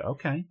back into,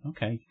 okay,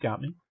 you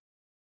got me.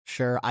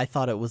 Sure, I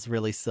thought it was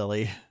really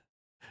silly.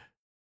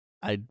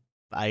 I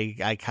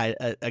kind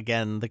of,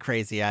 again, the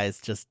crazy eyes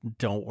just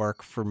don't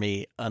work for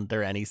me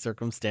under any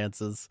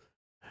circumstances.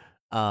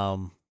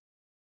 I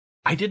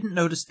didn't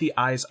notice the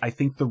eyes. I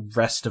think the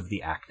rest of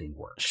the acting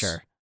works.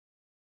 Sure.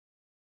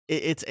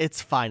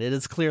 It's fine. It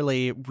is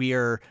clearly we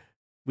are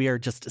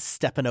just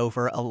stepping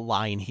over a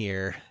line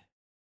here.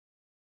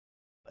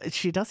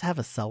 She does have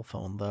a cell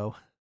phone though.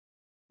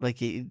 Like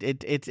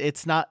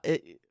it's not.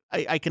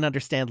 I can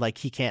understand like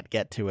he can't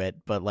get to it,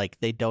 but like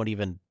they don't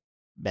even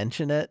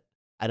mention it.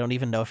 I don't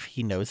even know if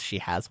he knows she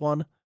has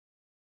one.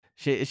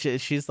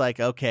 She's like,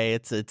 okay,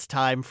 it's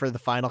time for the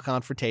final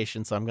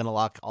confrontation, so I'm gonna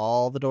lock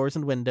all the doors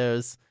and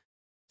windows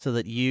so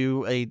that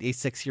you, a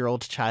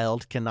 6-year-old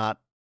child, cannot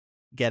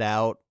get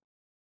out.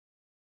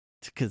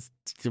 Because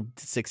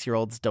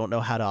 6-year-olds don't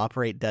know how to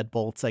operate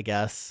deadbolts, I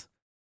guess.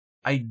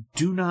 I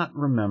do not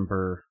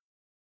remember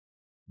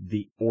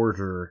the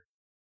order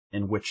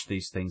in which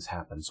these things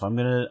happen, so I'm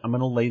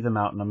gonna lay them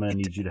out, and I'm gonna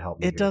need you to help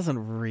me. It doesn't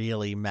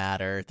really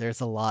matter.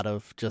 There's a lot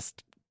of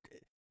just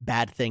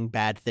bad thing,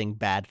 bad thing,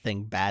 bad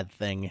thing, bad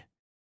thing.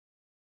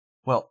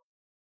 Well,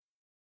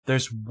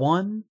 there's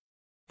one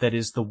that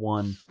is the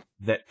one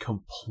that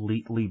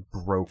completely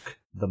broke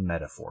the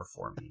metaphor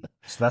for me.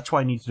 So that's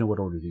why I need to know what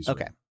order these are.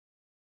 Okay.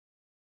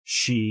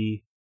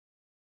 She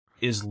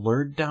is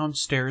lured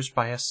downstairs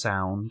by a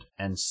sound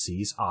and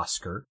sees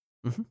Oscar.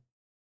 Mm-hmm.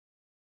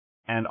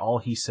 And all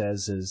he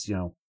says is,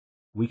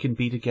 we can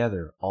be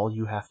together. All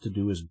you have to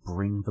do is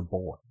bring the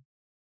boy.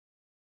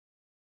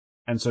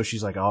 And so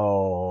she's like,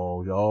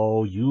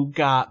 oh, you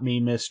got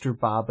me, Mr.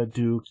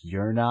 Babadook.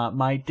 You're not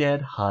my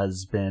dead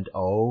husband.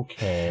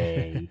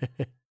 Okay.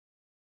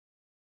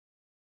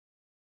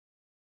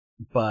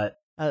 but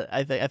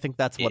I think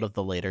that's one of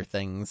the later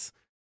things.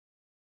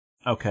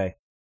 okay.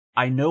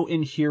 I know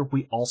in here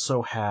we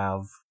also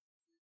have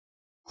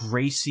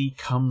Gracie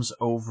comes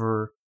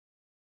over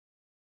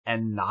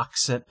and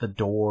knocks at the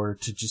door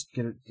to just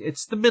get it.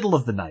 It's the middle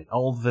of the night.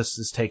 All of this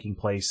is taking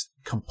place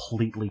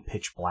completely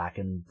pitch black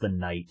in the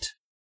night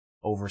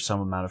over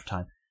some amount of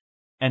time.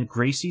 And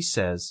Gracie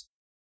says,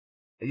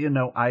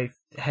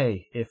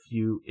 hey, if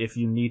you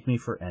need me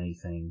for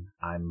anything,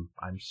 I'm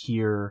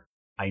here.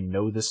 I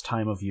know this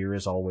time of year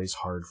is always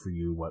hard for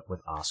you, what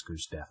with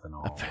Oscar's death and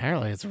all.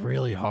 Apparently it's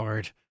really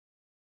hard.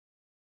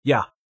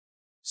 Yeah.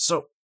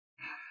 So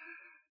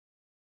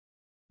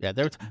Yeah,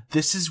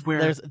 this is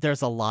where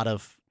there's a lot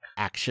of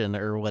action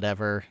or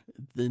whatever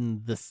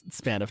in this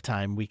span of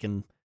time. We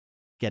can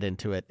get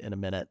into it in a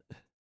minute.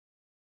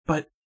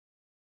 But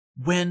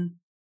when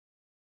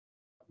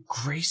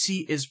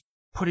Gracie is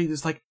putting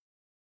this, like,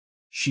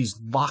 she's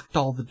locked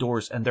all the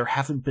doors and there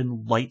haven't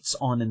been lights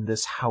on in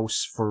this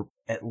house for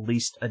at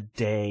least a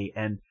day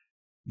and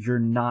you're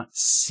not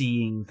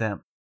seeing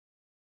them.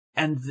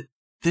 And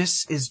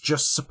this is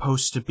just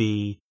supposed to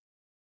be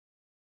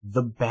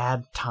the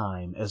bad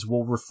time, as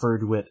we'll refer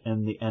to it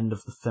in the end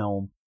of the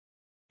film.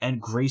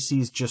 And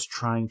Gracie's just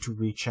trying to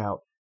reach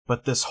out.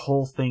 But this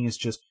whole thing is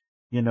just,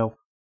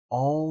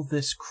 all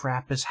this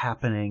crap is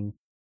happening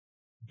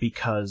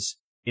because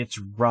it's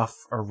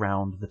rough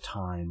around the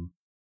time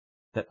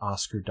that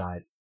Oscar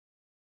died.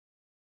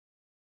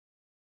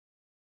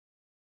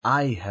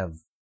 I have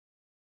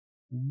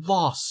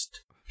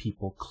lost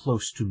people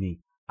close to me.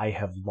 I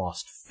have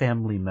lost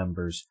family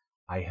members.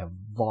 I have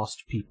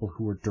lost people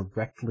who were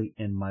directly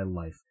in my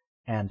life.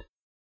 And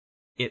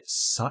it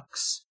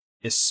sucks,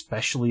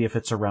 especially if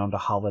it's around a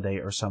holiday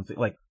or something.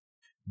 Like,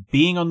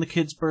 being on the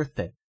kid's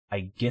birthday,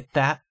 I get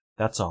that.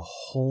 That's a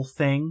whole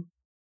thing.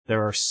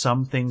 There are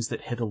some things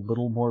that hit a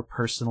little more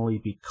personally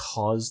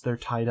because they're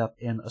tied up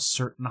in a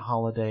certain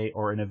holiday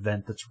or an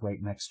event that's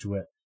right next to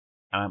it.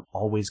 And I'm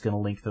always going to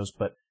link those,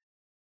 but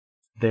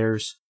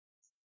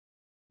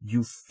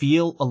you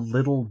feel a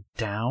little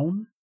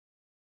down,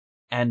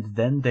 and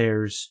then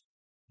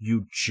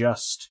you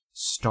just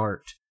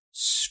start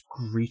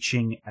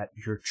screeching at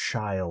your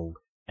child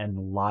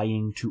and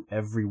lying to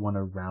everyone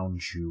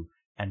around you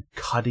and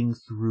cutting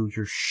through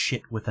your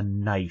shit with a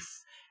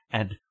knife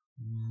and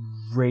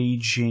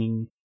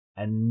raging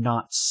and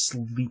not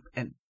sleep.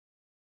 And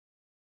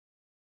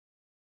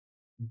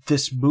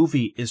this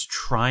movie is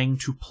trying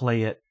to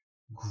play it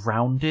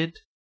grounded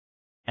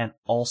and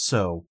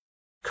also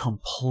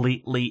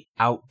completely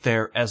out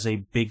there as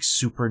a big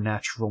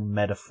supernatural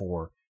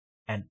metaphor.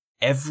 And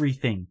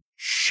everything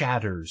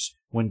shatters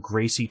when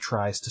Gracie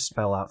tries to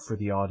spell out for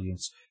the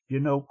audience,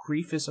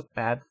 grief is a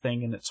bad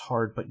thing and it's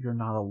hard, but you're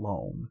not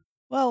alone.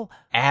 Well,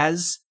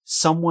 as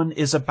someone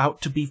is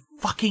about to be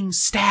fucking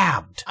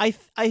stabbed. I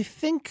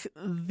think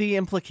the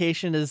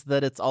implication is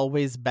that it's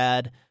always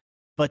bad,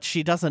 but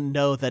she doesn't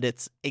know that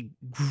it's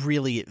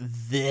really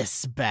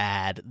this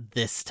bad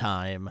this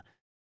time.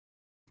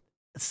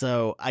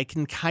 So I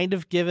can kind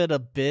of give it a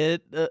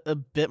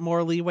bit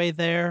more leeway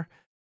there,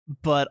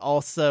 but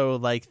also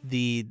like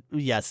the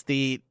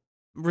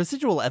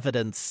residual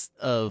evidence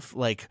of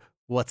like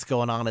what's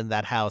going on in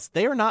that house.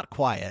 They are not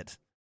quiet.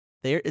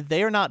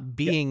 They are not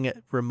being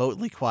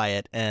remotely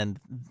quiet, and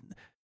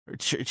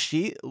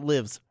she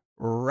lives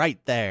right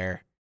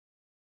there,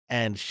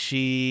 and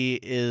she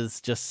is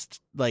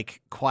just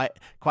like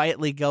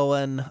quietly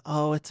going,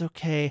 "Oh, it's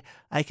okay.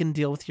 I can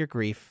deal with your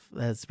grief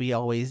as we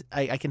always.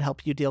 I can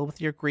help you deal with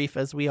your grief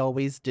as we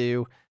always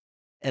do,"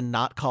 and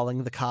not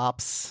calling the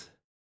cops.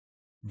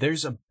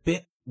 There's a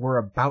bit we're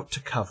about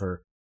to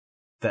cover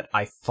that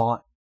I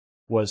thought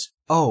was,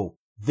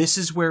 this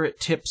is where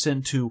it tips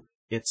into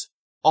it's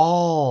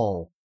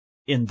all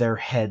in their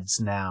heads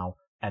now,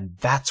 and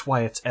that's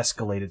why it's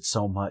escalated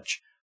so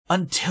much,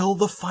 until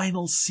the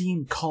final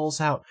scene calls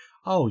out,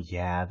 "Oh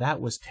yeah, that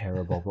was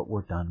terrible, but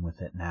we're done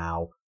with it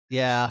now."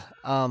 Yeah,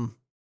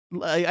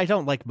 I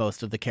don't like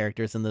most of the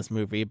characters in this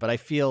movie, but I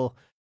feel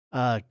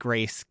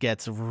Grace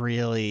gets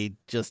really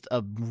just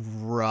a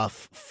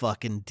rough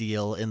fucking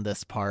deal in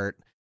this part,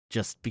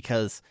 just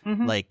because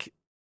like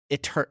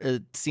it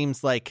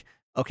seems like,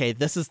 okay,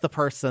 this is the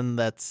person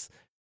that's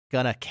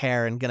gonna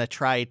care and gonna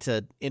try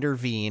to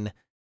intervene,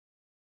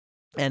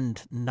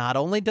 and not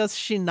only does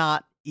she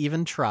not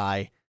even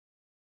try,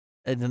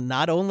 and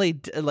not only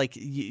like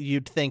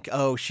you'd think,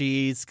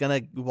 she's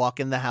gonna walk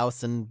in the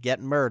house and get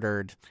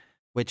murdered,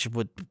 which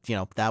would,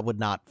 that would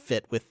not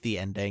fit with the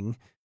ending,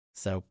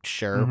 so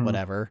sure,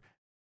 whatever.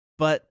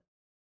 But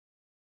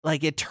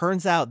like, it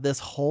turns out this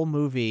whole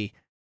movie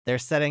they're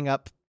setting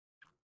up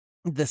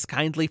this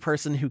kindly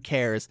person who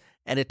cares,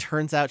 and it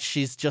turns out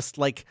she's just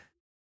like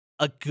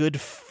a good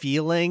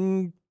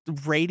feeling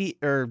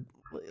or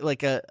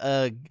like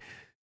a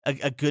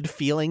good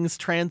feelings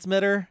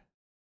transmitter,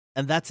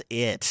 and that's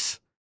it.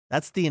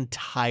 That's the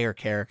entire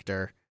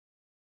character.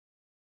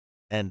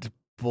 And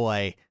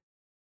boy,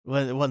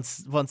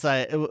 once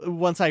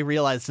I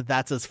realized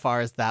that's as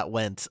far as that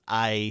went,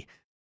 I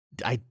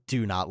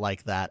do not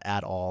like that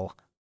at all.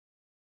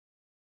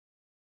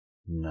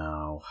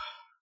 No.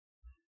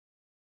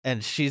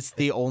 And she's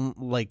the only,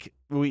 like,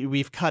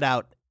 we've cut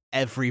out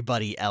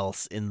everybody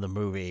else in the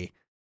movie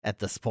at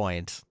this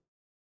point.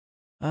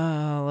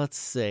 Let's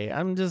see.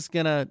 I'm just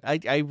gonna,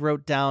 I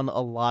wrote down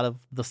a lot of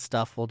the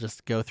stuff. We'll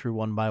just go through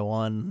one by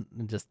one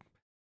and just,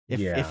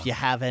 if you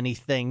have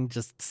anything,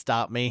 just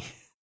stop me.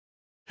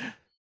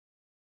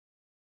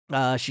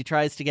 She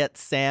tries to get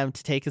Sam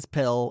to take his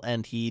pill,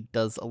 and he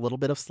does a little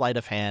bit of sleight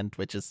of hand,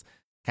 which is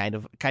kind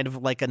of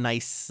like a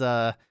nice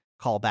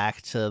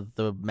callback to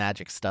the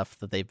magic stuff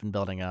that they've been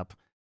building up.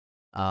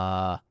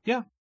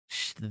 Yeah.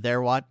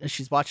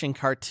 She's watching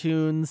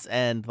cartoons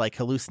and like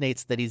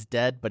hallucinates that he's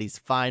dead, but he's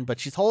fine. But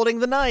she's holding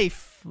the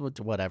knife.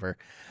 Whatever.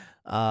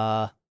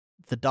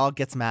 The dog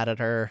gets mad at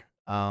her.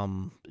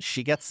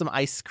 She gets some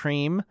ice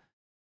cream,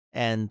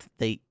 and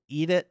they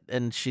eat it,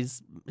 and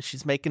she's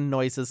making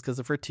noises because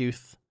of her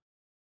tooth.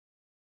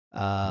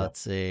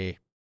 Let's see.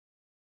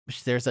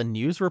 There's a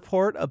news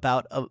report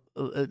about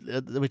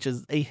which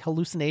is a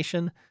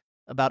hallucination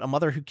about a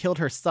mother who killed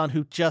her son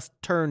who just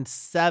turned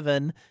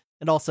 7,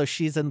 and also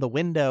she's in the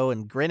window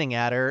and grinning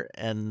at her,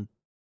 and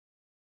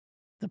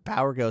the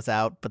power goes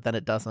out, but then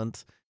it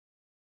doesn't.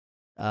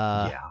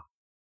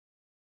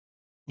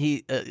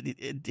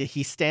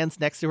 He stands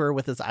next to her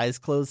with his eyes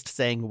closed,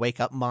 saying, "Wake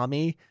up,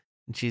 mommy,"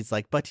 and she's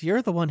like, "But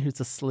you're the one who's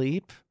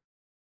asleep."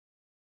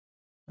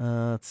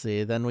 Let's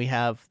see. Then we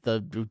have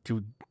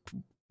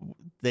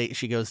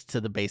she goes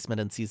to the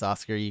basement and sees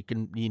Oscar. You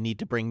need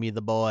to bring me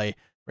the boy.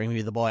 Bring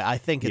me the boy. I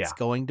think it's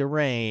going to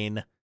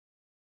rain.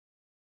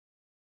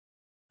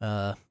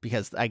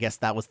 Because I guess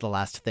that was the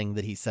last thing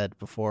that he said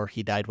before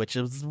he died, which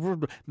is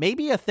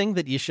maybe a thing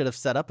that you should have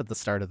set up at the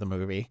start of the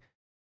movie,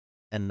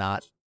 and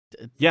not.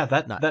 Yeah,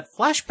 that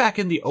flashback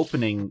in the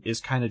opening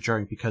is kind of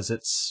jarring because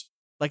it's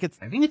like I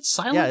think it's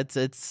silent.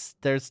 Yeah, it's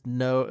there's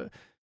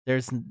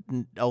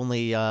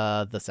only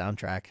the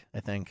soundtrack, I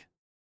think.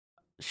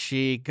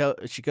 She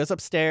goes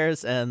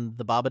upstairs and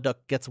the Babadook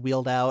gets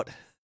wheeled out.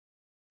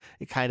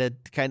 It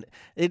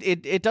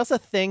it does a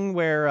thing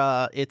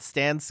where it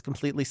stands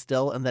completely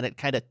still and then it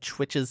kind of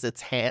twitches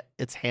its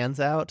hands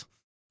out.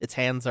 Its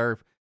hands are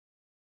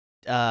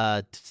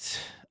Edward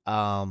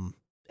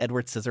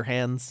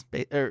Scissorhands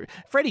or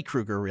Freddy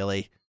Krueger,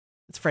 really.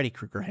 It's Freddy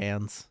Krueger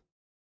hands.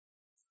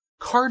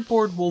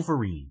 Cardboard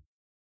Wolverine.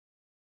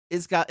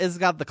 It's got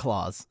the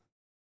claws.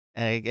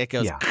 And it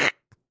goes. Yeah.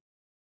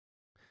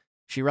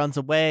 She runs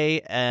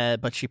away,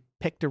 but she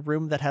picked a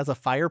room that has a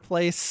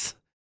fireplace,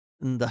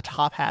 and the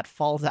top hat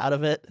falls out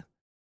of it.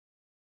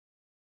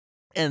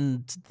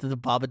 And the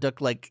Babadook,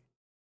 like,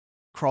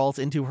 crawls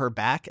into her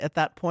back at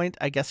that point.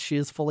 I guess she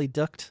is fully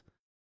dooked.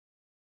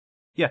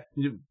 Yeah,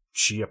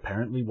 she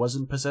apparently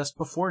wasn't possessed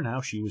before.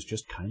 Now she was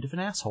just kind of an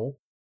asshole.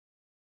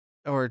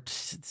 Or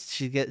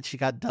she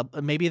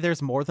got maybe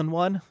there's more than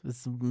one.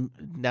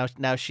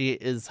 Now she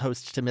is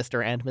host to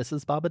Mr. and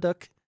Mrs.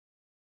 Babadook.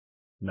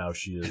 Now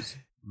she is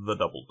the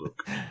Double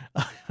Dook.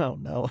 Oh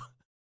no.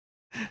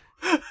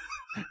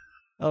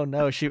 Oh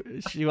no, she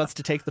wants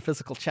to take the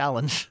physical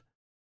challenge.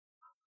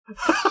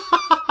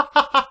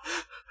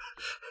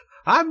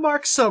 I'm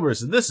Mark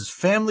Summers and this is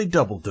Family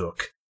Double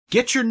Dook.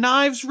 Get your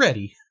knives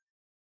ready.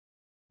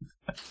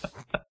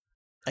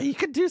 You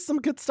could do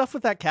some good stuff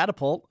with that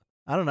catapult.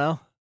 I don't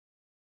know.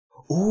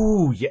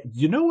 Ooh, yeah.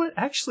 You know what?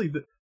 Actually,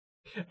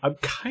 I'm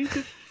kind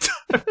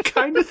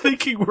of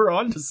thinking we're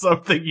onto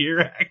something here.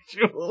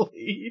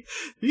 Actually,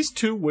 these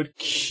two would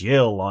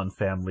kill on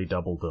Family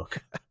Double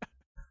Dook.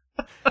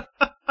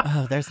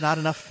 Oh, there's not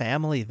enough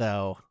family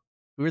though.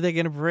 Who are they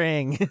going to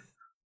bring?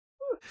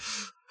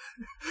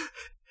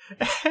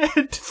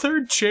 And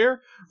third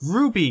chair,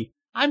 Ruby.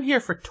 I'm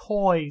here for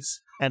toys.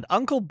 And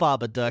Uncle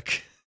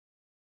Babadook.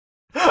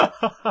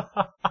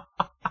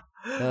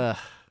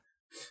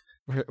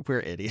 We're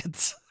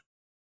idiots.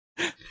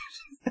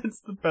 That's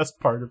the best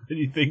part of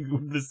anything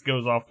when this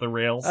goes off the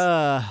rails.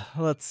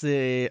 Let's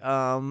see.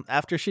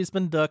 After she's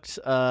been dooked,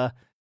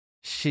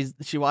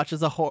 she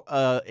watches a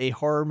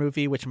horror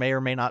movie which may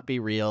or may not be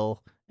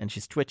real, and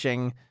she's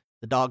twitching.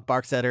 The dog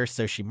barks at her,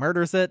 so she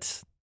murders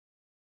it.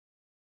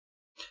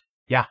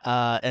 Yeah.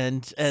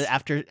 And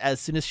as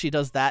soon as she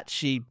does that,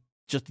 she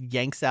just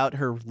yanks out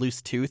her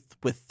loose tooth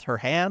with her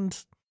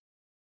hand.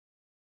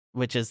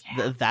 Which is,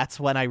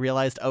 that's when I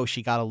realized, oh,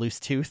 she got a loose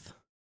tooth.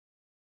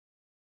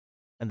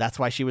 And that's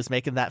why she was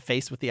making that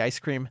face with the ice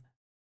cream.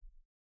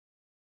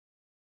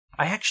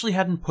 I actually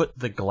hadn't put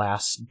the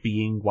glass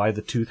being why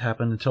the tooth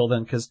happened until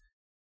then, because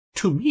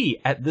to me,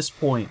 at this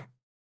point,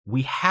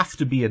 we have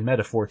to be in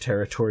metaphor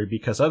territory,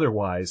 because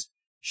otherwise,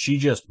 she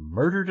just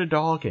murdered a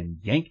dog and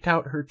yanked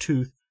out her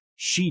tooth.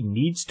 She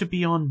needs to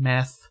be on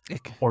meth,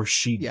 or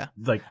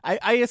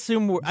I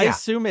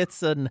assume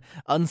it's an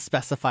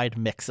unspecified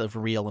mix of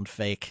real and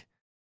fake.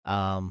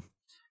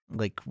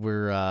 Like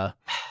we're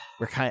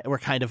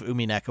kind of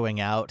Umineko-ing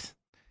out,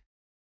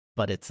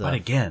 but it's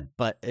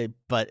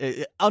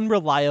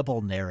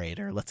unreliable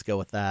narrator. Let's go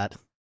with that.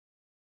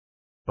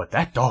 But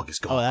that dog is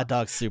gone. Oh, that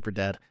dog's super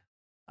dead.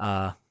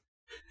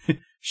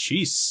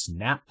 She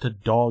snapped the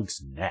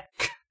dog's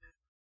neck.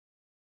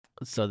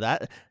 So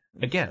that.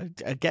 Again,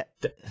 Again,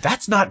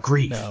 that's not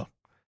grief.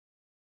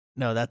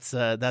 no, that's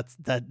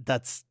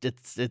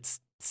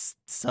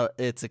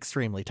it's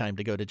extremely time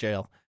to go to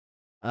jail.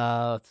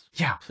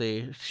 Yeah.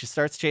 See, she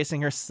starts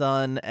chasing her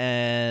son,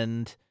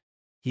 and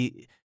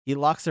he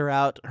locks her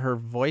out. Her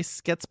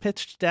voice gets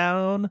pitched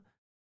down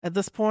at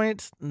this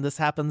point, and this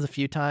happens a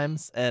few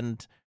times,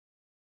 and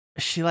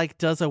she like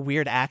does a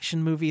weird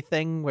action movie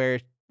thing where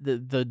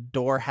the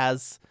door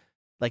has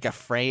like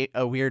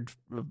a weird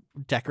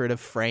decorative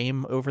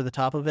frame over the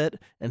top of it,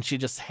 and she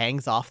just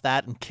hangs off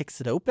that and kicks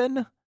it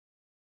open.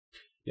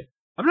 Yeah.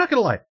 I'm not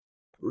gonna lie,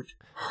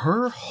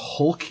 her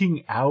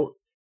hulking out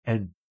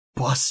and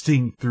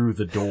busting through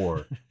the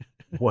door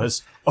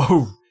was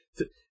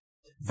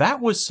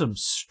that was some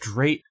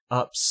straight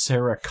up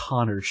Sarah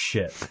Connor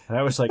shit. And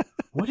I was like,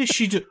 what is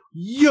she do?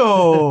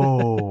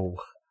 Yo.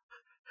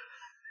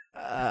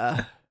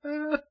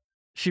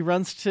 She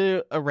runs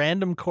to a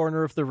random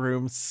corner of the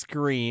room,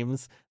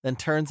 screams, then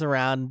turns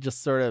around,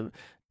 just sort of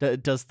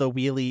does the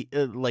wheelie,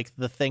 like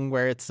the thing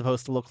where it's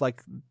supposed to look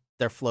like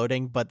they're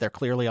floating, but they're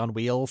clearly on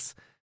wheels.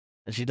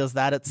 And she does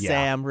that at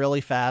Sam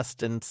really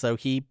fast, and so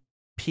he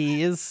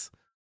pees.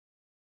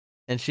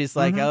 And she's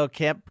like, "Oh,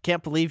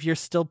 can't believe you're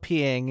still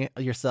peeing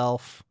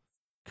yourself.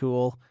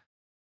 Cool."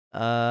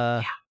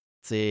 Let's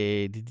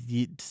see.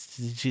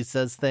 She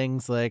says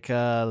things like,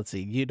 let's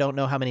see, "You don't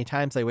know how many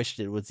times I wished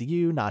it was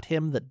you, not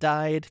him, that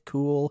died.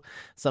 Cool.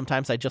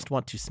 Sometimes I just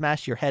want to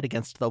smash your head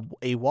against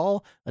a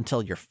wall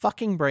until your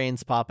fucking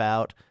brains pop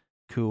out.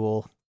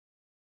 Cool."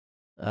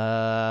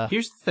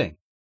 Here's the thing.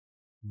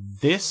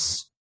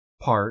 This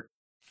part,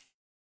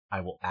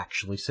 I will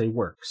actually say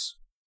works.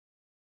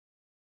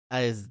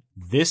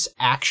 This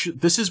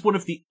is one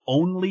of the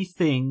only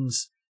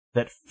things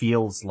that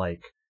feels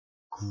like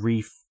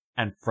grief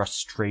and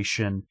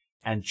frustration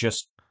and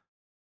just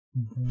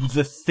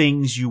the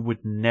things you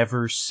would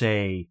never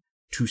say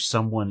to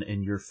someone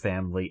in your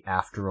family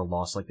after a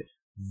loss like that.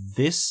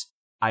 This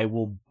I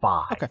will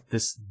buy. Okay.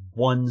 This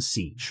one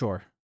scene.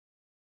 Sure.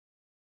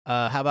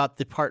 How about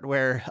the part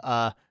where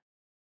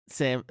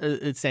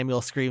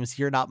Samuel screams,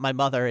 "You're not my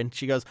mother," and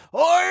she goes,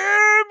 "I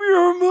am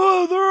your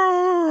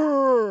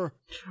mother!"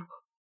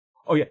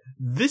 Oh yeah,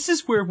 this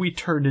is where we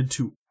turn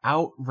into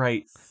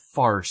outright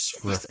farce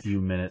for a few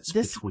minutes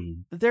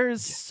between.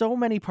 There's so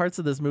many parts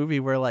of this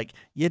movie where like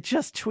you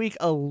just tweak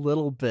a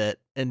little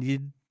bit and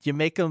you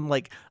make them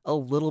like a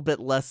little bit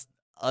less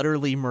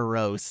utterly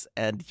morose,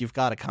 and you've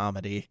got a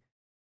comedy.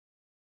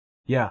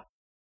 Yeah.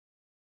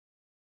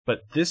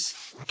 But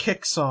this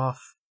kicks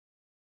off,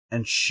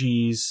 and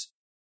she's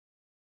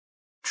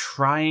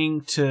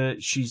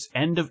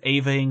end of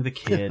Avaing the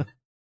kid,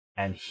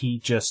 and he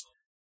just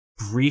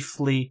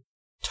briefly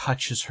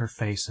touches her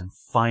face, and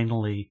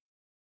finally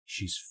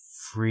she's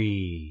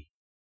free.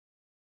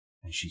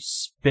 And she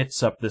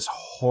spits up this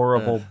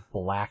horrible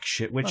black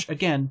shit, which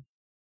again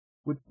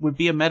would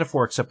be a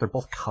metaphor, except they're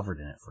both covered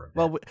in it for a bit.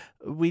 Well,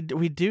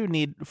 we do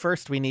need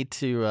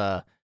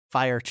to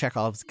fire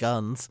Chekhov's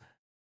guns,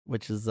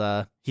 which is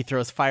he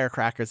throws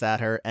firecrackers at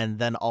her and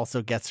then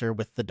also gets her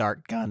with the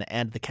dart gun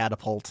and the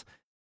catapult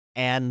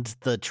and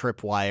the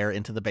tripwire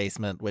into the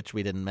basement, which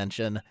we didn't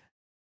mention.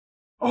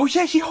 Oh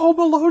yeah, he home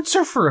alones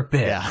her for a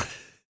bit. Yeah.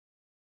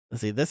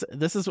 See, this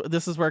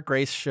is where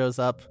Grace shows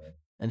up,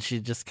 and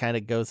she just kind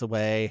of goes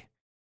away.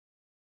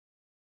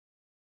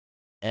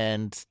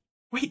 And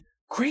wait,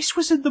 Grace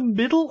was in the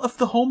middle of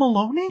the home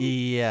aloning?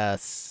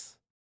 Yes.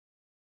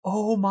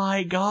 Oh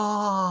my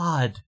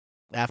god.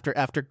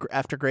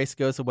 After Grace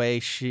goes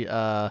away,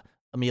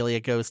 Amelia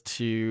goes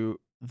to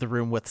the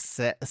room with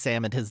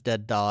Sam and his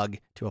dead dog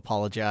to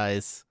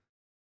apologize.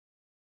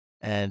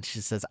 And she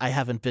says, "I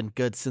haven't been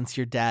good since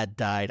your dad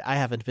died. I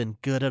haven't been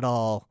good at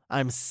all.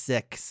 I'm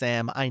sick,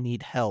 Sam. I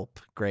need help."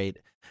 Great.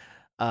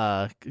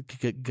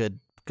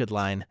 Good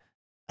line.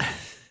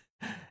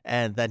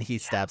 And then he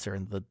stabs her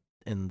in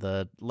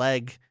the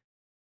leg.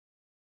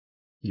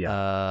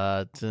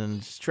 Yeah.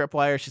 And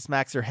tripwire, she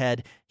smacks her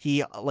head.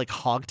 He like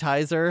hog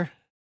ties her.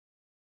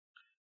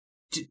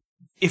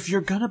 If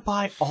you're gonna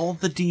buy all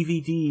the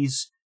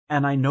DVDs,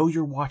 and I know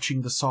you're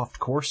watching the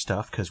softcore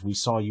stuff because we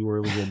saw you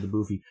earlier in the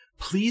movie,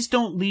 please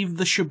don't leave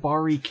the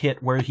Shibari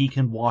kit where he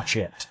can watch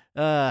it.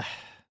 I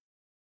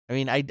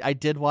mean, I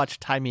did watch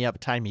Tie Me Up,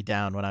 Tie Me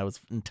Down when I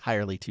was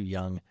entirely too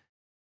young.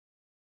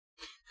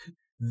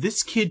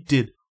 This kid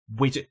did...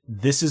 Wait,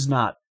 this is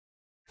not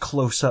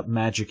close-up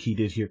magic he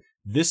did here.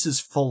 This is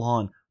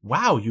full-on,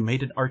 wow, you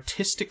made an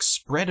artistic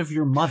spread of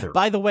your mother.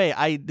 By the way,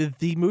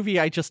 the movie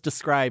I just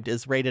described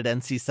is rated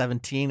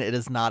NC-17. It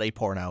is not a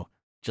porno,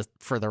 just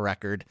for the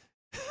record.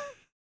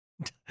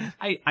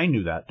 I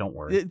knew that, don't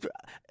worry.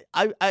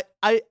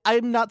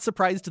 I'm not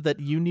surprised that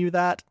you knew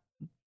that.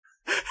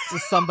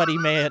 Somebody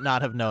may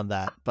not have known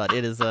that, but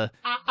it is a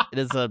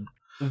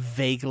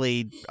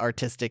vaguely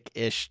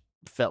artistic-ish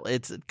film.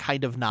 It's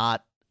kind of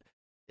not.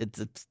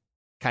 It's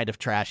kind of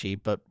trashy,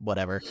 but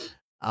whatever.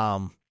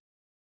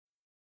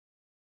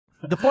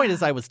 The point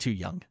is, I was too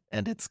young,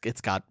 and it's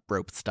got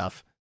rope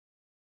stuff.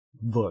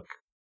 Look,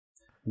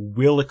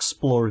 we'll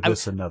explore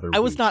this another week. I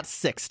was not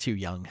 6 too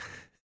young.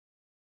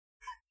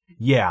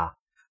 Yeah.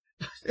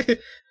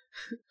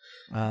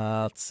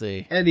 Let's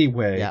see.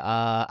 Anyway.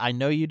 Yeah, I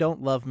know you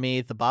don't love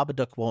me. The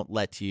Babadook won't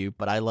let you,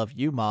 but I love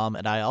you, Mom,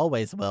 and I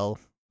always will.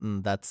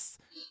 That's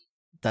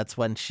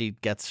when she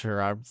gets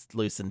her arms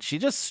loose and she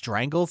just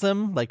strangles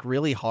him, like,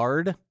 really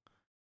hard.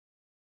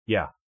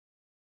 Yeah.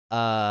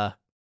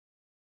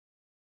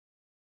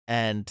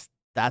 And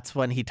that's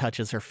when he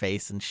touches her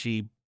face and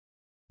she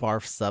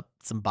barfs up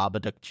some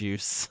Babadook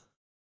juice.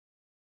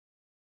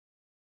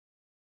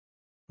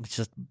 It's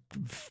just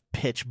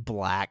pitch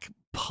black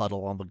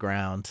puddle on the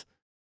ground.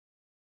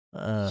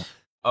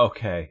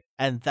 Okay.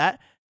 And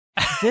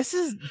this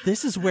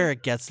is where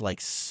it gets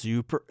like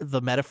super.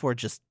 The metaphor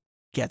just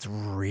gets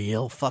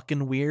real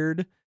fucking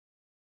weird.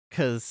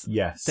 Because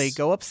yes, they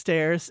go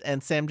upstairs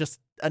and Sam just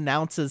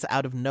announces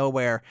out of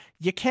nowhere,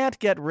 "You can't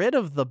get rid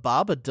of the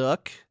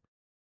Babadook."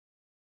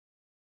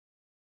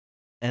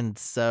 And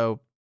so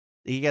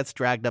he gets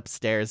dragged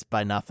upstairs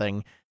by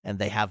nothing, and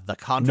they have the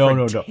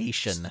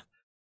confrontation.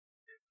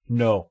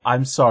 No,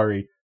 I'm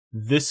sorry.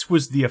 This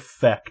was the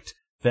effect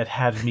that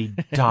had me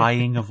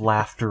dying of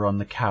laughter on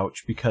the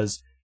couch,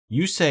 because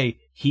you say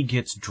he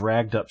gets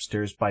dragged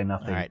upstairs by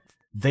nothing. All right.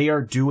 They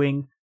are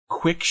doing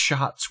quick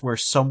shots where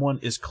someone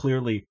is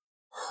clearly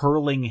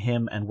hurling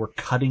him and we're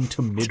cutting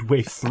to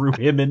midway through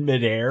him in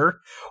midair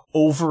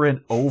over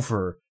and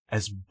over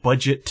as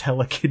budget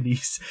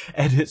telekinesis,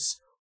 and it's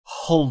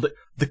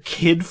the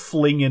kid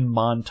flinging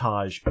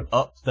montage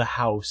up the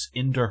house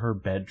into her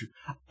bedroom.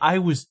 I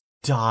was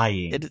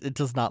dying. It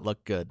does not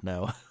look good,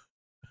 no.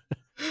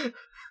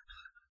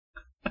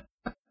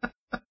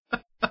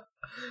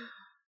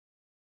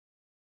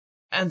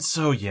 And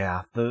so,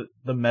 yeah, the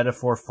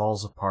metaphor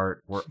falls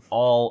apart. We're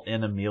all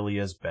in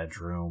Amelia's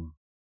bedroom,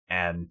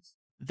 and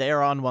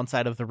they're on one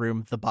side of the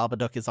room, the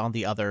Babadook is on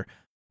the other,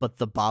 but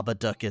the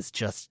Babadook is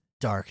just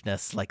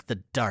darkness, like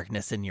the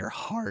darkness in your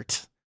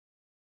heart.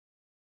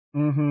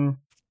 Mm-hmm.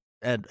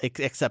 And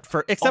except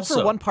for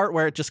Also, one part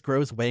where it just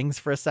grows wings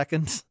for a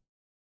second.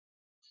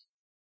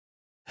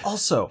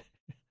 Also,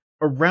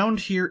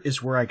 around here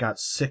is where I got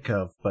sick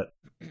of, but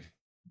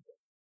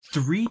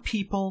 3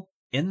 people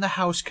in the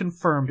house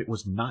confirmed it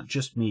was not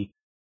just me.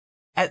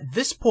 At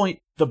this point,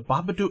 the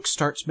Babadook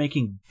starts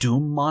making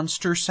Doom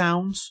monster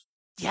sounds.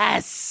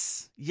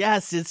 Yes,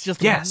 it's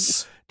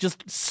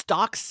just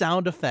stock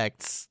sound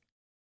effects.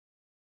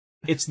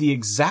 It's the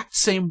exact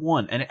same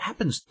one, and it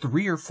happens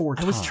 3 or 4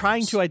 times. I was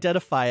trying to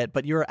identify it,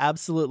 but you're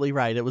absolutely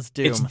right. It was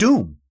Doom. It's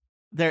Doom.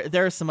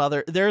 There are some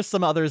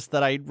others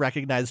that I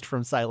recognized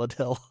from Silent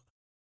Hill.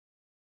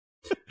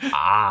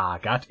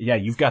 Yeah,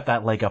 you've got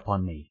that leg up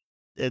on me.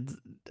 It's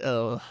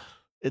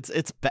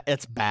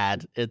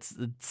bad. It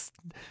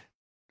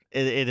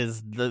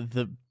is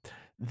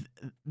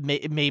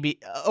maybe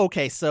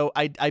okay. So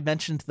I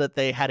mentioned that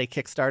they had a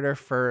Kickstarter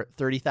for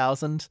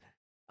 30,000.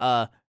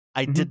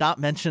 I did not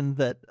mention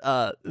that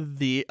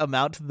the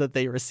amount that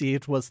they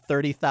received was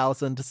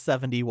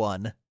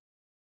 30,071.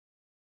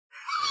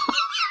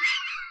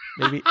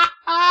 Maybe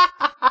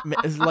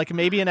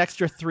an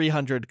extra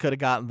 300 could have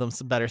gotten them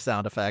some better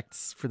sound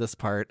effects for this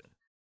part.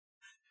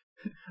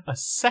 A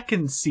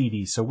second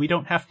CD, so we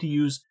don't have to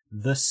use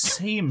the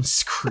same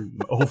scream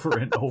over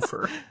and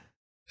over.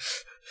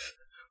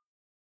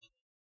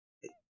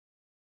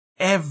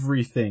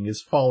 Everything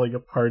is falling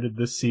apart in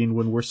this scene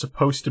when we're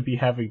supposed to be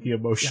having the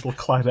emotional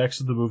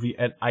climax of the movie,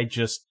 and I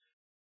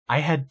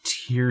had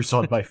tears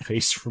on my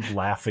face from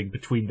laughing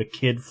between the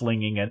kid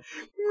flinging and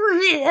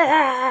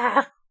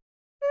yeah,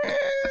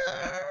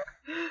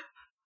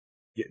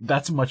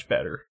 that's much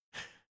better.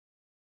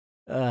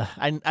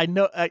 I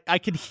know I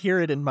can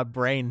hear it in my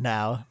brain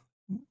now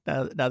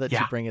that you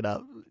bring it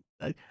up.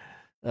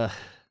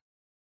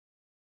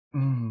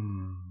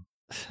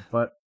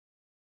 But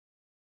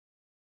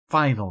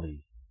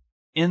finally,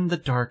 in the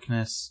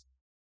darkness,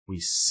 we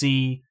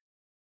see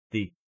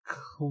the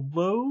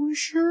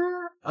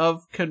closure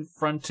of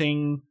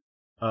confronting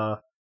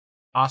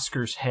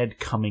Oscar's head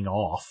coming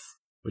off,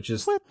 which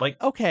is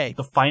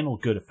the final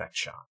good effect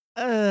shot.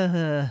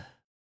 Well,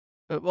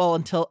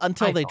 until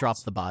they drop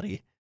the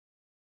body.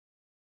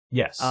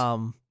 Yes.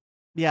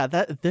 Yeah,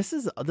 this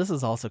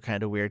is also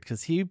kind of weird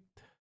because he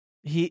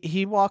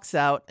walks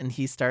out and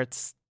he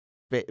starts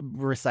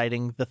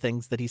reciting the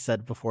things that he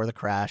said before the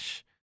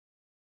crash.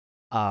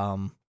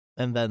 And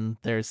then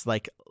there's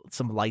like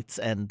some lights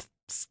and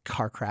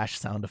car crash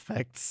sound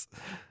effects.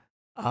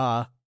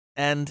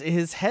 And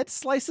his head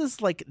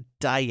slices like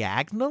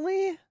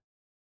diagonally.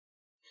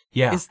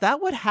 Yeah. Is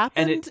that what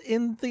happened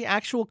in the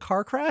actual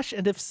car crash?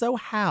 And if so,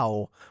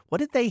 how? What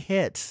did they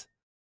hit?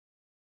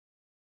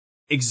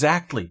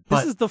 Exactly.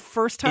 This is the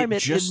first time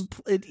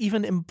it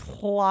even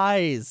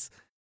implies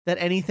that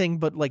anything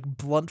but like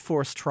blunt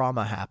force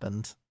trauma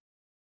happened.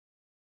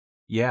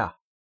 Yeah.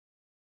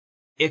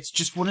 It's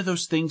just one of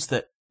those things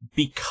that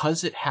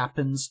because it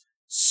happens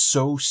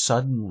so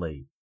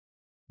suddenly,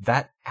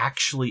 that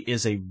actually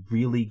is a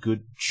really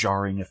good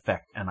jarring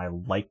effect, and I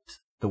liked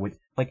the way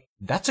Like,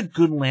 that's a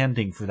good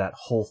landing for that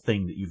whole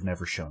thing that you've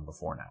never shown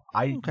before now.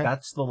 Okay.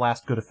 That's the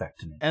last good effect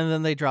to me. And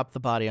then they drop the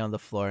body on the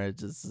floor, and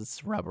it's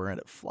just rubber, and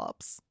it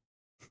flops,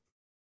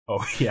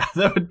 Oh, yeah,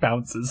 that one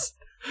bounces.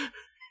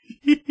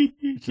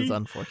 which is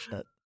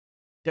unfortunate.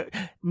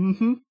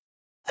 Mm-hmm.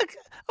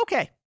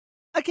 Okay,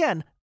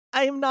 again,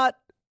 I am not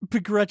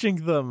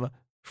begrudging them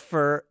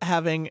for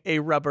having a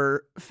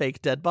rubber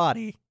fake dead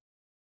body,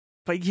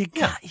 but you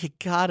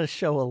gotta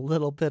show a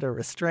little bit of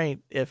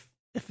restraint if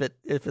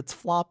it's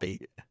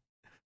floppy.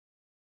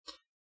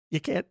 You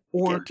can't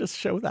just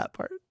show that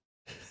part.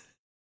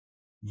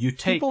 You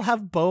take, People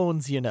have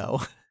bones, you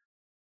know.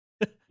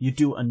 you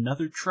do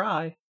another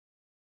try,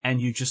 and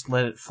you just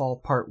let it fall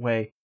part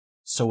way,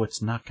 so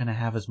it's not going to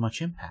have as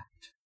much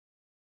impact.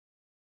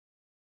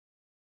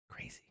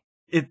 Crazy.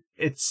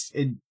 It's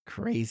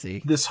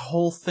Crazy. this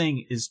whole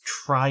thing is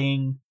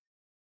trying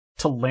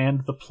to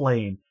land the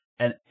plane,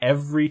 and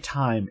every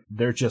time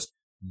they're just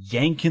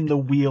yanking the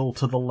wheel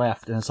to the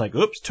left, and it's like,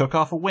 oops, took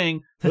off a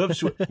wing.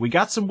 Oops, we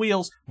got some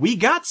wheels. We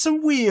got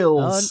some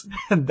wheels.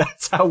 And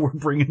that's how we're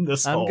bringing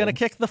this home. I'm gonna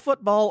kick the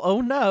football.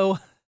 Oh no.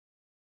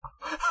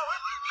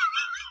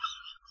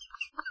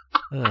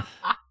 Ugh.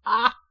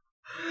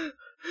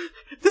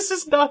 This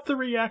is not the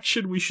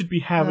reaction we should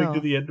be having No. to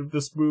the end of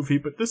this movie,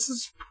 but this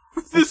is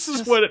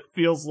just- what it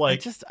feels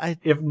like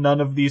if none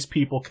of these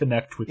people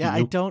connect with you.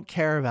 I don't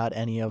care about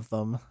any of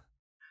them.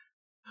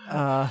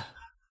 So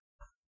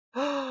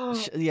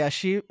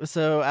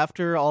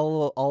after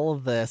all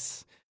of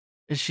this,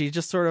 she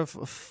just sort of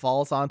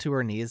falls onto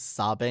her knees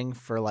sobbing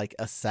for like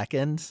a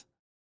second,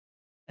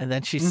 and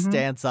then she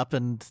stands up,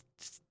 and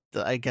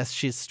I guess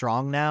she's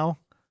strong now.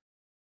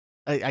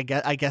 I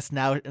guess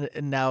now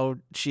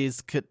she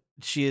is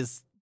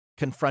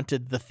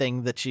confronted the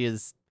thing that she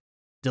is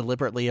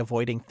deliberately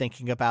avoiding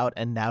thinking about,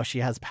 and now she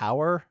has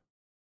power.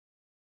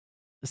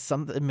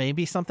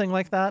 Maybe something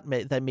like that.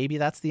 Maybe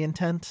that's the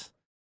intent.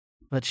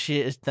 But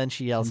she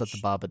yells at the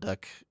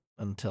Babadook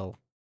until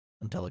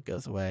it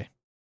goes away.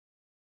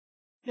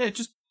 Yeah, it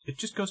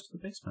just goes to the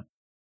basement.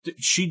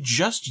 She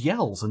just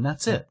yells, and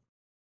that's it.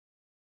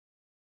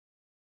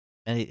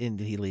 And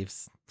he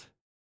leaves.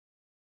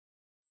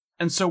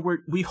 And so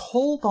we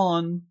hold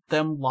on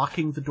them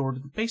locking the door to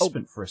the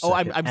basement for a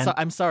second.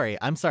 I'm sorry.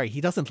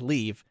 He doesn't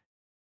leave.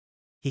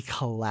 He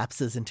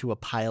collapses into a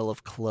pile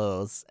of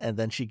clothes, and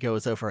then she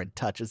goes over and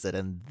touches it,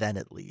 and then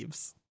it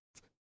leaves.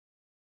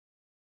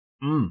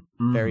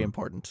 Very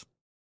important.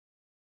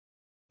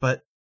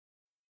 But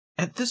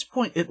at this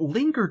point, it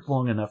lingered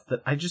long enough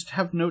that I just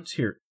have notes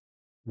here.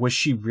 Was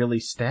she really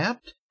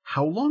stabbed?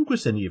 How long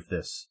was any of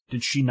this?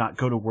 Did she not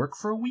go to work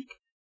for a week?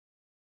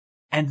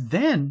 And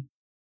then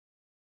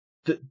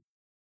the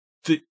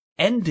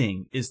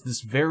ending is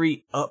this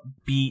very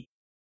upbeat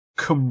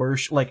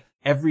commercial, like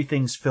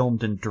everything's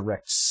filmed in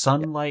direct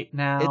sunlight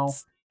now.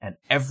 And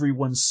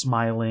everyone's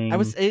smiling.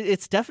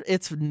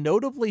 It's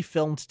notably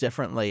filmed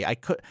differently.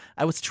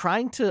 I was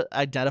trying to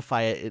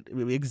identify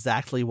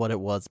exactly what it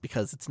was,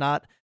 because it's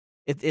not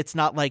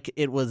like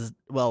it was,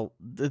 well,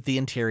 the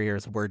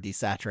interiors were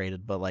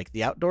desaturated, but like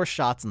the outdoor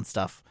shots and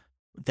stuff,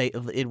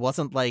 it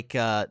wasn't like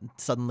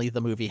suddenly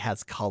the movie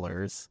has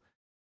colors.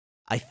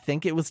 I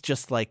think it was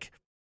just like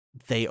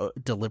they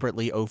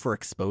deliberately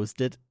overexposed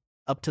it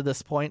up to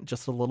this point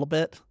just a little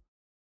bit,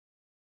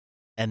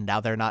 and now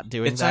they're not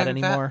doing that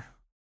anymore.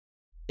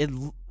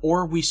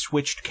 Or we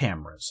switched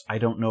cameras. I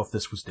don't know if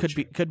this was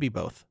could be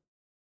both.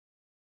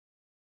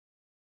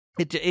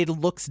 It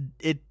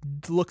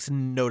looks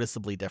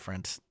noticeably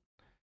different.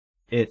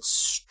 It's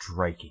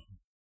striking,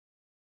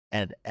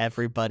 and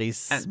everybody's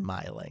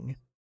smiling.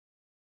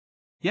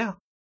 Yeah,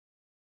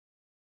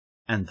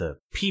 and the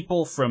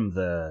people from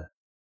the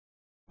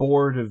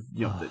board of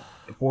the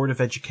Board of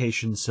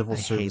Education, Civil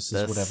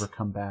Services, whatever,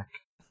 come back.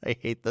 I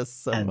hate this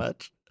so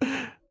much.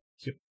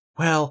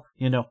 Well,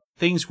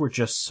 things were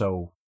just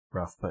so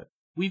rough, but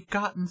we've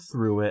gotten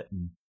through it,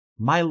 and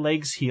my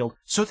leg's healed.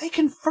 So they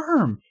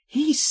confirm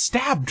he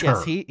stabbed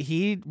her. Yes,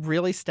 he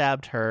really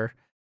stabbed her.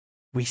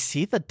 We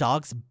see the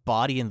dog's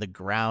body in the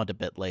ground a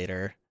bit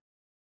later.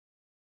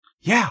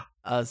 Yeah.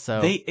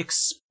 So they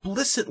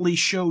explicitly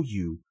show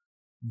you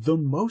the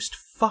most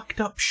fucked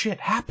up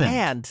shit happened.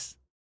 And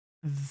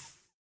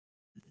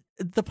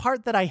the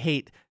part that I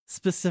hate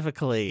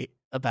specifically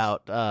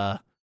about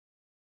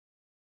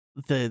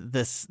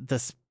this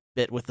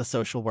bit with the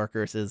social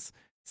workers is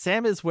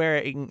Sam is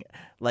wearing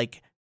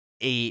like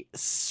a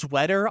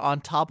sweater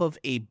on top of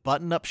a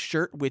button-up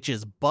shirt, which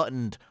is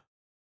buttoned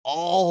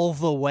all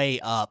the way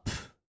up,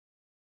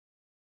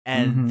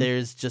 and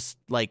there's just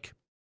like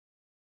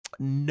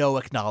no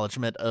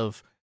acknowledgement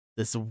of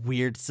this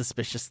weird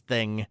suspicious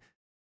thing.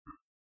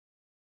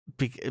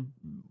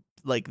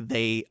 Like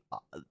it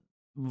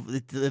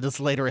is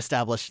later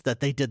established that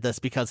they did this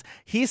because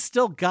he's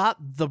still got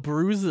the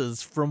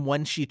bruises from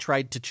when she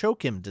tried to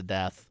choke him to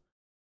death.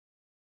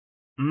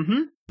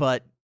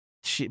 But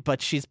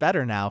she's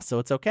better now, so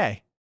it's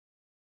okay.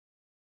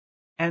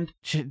 And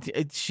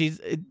she's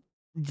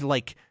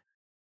like,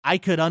 I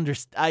could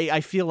understand. I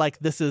feel like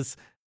this is,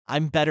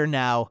 I'm better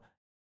now.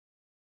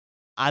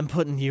 I'm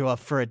putting you up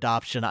for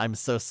adoption. I'm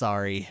so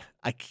sorry.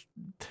 I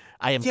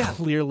am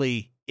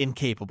clearly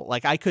incapable.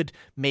 Like, I could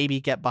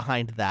maybe get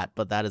behind that,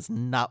 but that is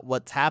not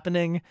what's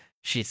happening.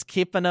 She's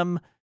keeping him.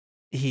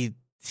 He's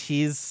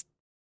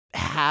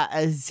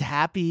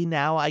happy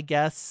now, I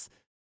guess.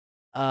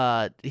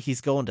 He's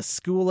going to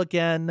school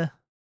again.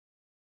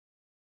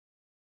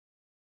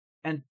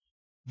 And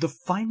the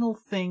final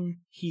thing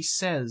he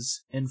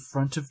says in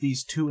front of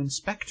these two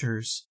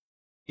inspectors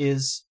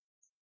is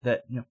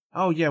that,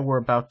 oh yeah, we're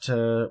about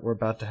to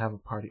have a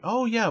party.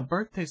 Oh yeah,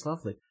 birthday's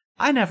lovely.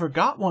 I never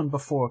got one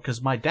before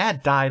because my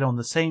dad died on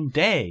the same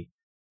day.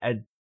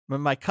 And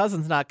my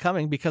cousin's not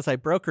coming because I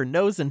broke her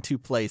nose in 2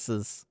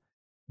 places.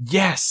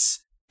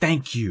 Yes,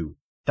 thank you.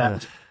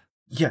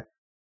 Yeah.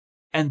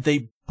 And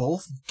they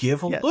both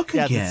give a look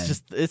again.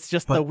 It's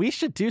just the we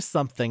should do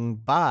something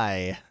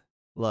by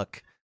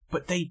look.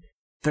 But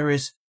there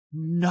is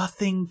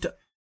nothing to...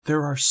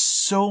 There are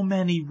so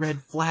many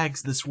red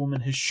flags this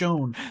woman has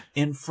shown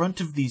in front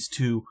of these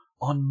two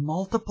on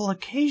multiple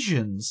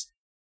occasions.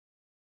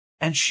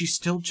 And she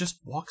still just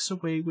walks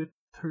away with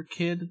her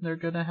kid and they're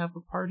going to have a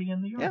party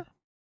in the yard. Yeah.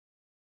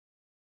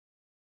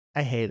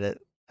 I hate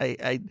it.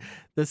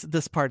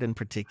 This part in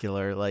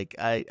particular, like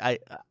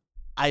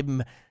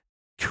I'm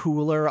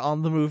cooler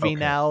on the movie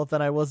now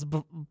than I was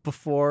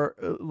before.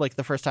 Like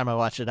the first time I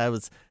watched it, I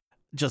was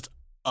just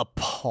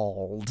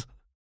appalled.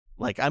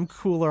 Like, I'm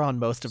cooler on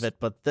most of it,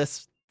 but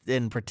this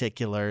in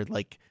particular,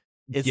 like,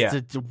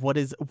 what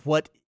is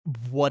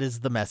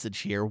the message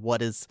here?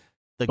 What is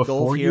the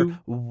goal here?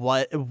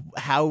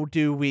 How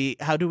do we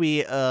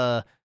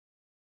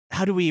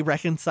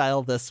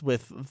reconcile this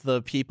with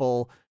the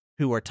people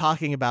who are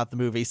talking about the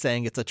movie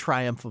saying it's a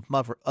triumph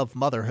of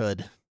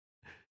motherhood?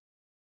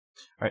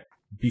 All right,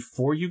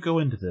 before you go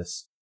into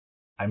this,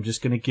 I'm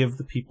just going to give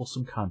the people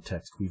some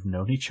context. We've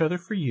known each other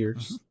for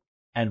years. Mm-hmm.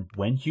 And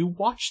when you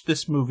watched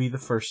this movie the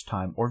first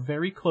time, or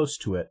very close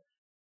to it,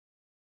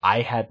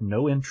 I had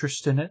no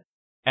interest in it,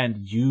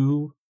 and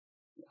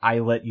I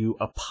let you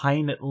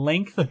opine at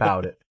length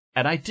about it.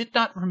 And I did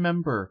not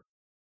remember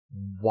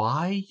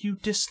why you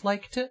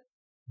disliked it,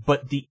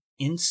 but the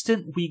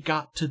instant we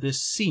got to this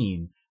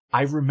scene,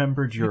 I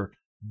remembered your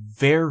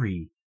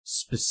very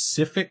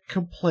specific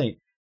complaint,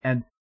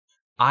 and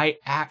I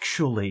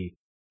actually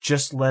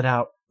just let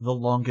out the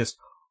longest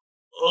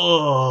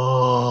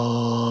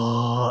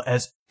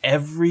as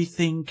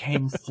everything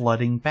came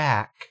flooding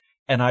back,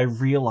 and I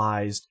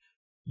realized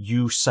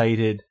you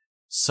cited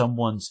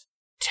someone's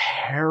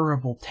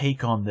terrible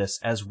take on this,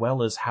 as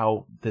well as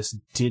how this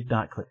did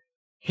not click.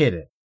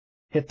 Hit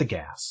the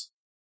gas.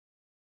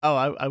 Oh,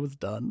 I was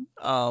done.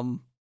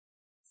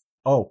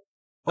 Oh,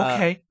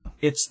 okay.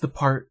 It's the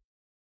part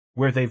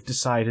where they've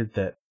decided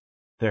that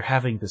they're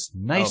having this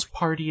nice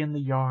party in the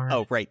yard.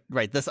 Oh, right.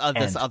 This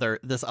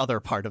other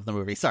part of the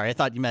movie. Sorry, I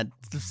thought you meant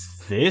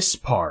this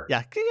part.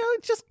 Yeah,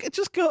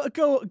 just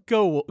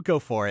go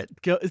for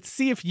it. Go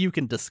see if you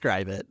can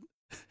describe it.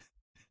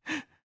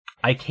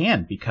 I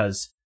can,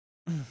 because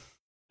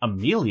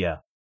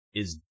Amelia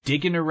is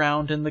digging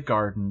around in the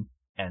garden,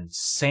 and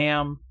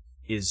Sam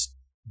is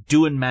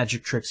doing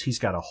magic tricks. He's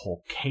got a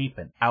whole cape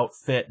and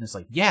outfit, and it's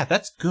like, yeah,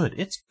 that's good.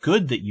 It's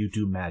good that you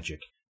do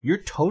magic. You're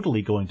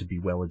totally going to be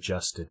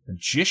well-adjusted.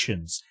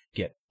 Magicians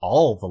get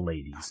all the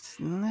ladies.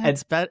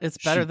 It's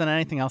better than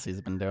anything else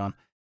he's been doing.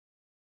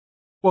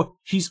 Well,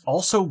 he's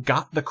also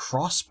got the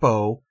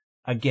crossbow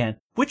again,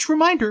 which,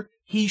 reminder,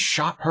 he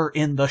shot her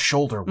in the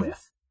shoulder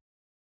with.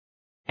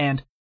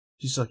 And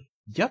she's like,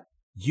 yep,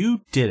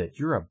 you did it.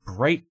 You're a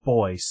bright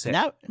boy.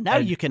 Now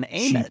you can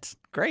aim it.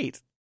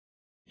 Great.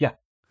 Yeah.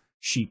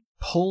 She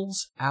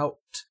pulls out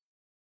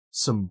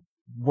some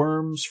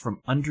worms from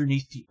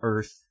underneath the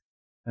earth.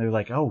 And they're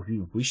like, oh,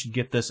 we should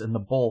get this in the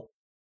bowl.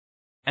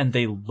 And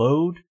they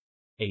load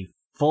a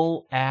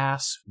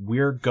full-ass,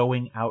 we're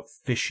going out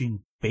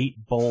fishing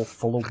bait bowl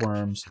full of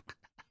worms.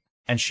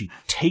 And she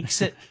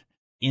takes it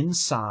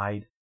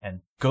inside and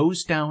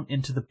goes down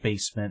into the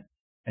basement.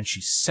 And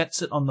she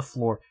sets it on the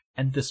floor.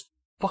 And this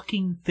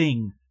fucking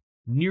thing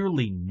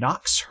nearly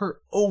knocks her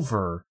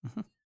over.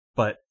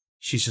 But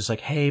she's just like,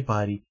 hey,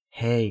 buddy.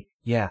 Hey,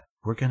 yeah,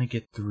 we're going to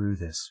get through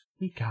this.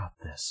 We got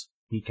this.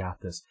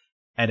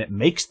 And it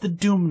makes the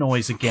doom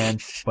noise again,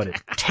 but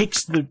it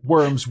takes the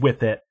worms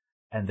with it,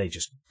 and they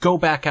just go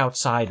back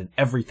outside, and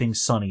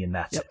everything's sunny, and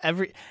that's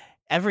it.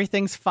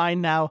 Everything's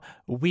fine now.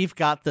 We've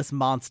got this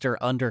monster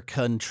under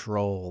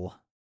control.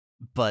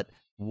 But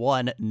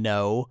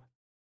no,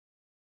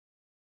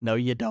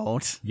 you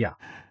don't. Yeah.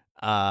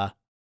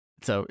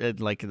 So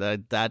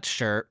that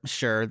sure.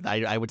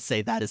 I would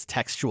say that is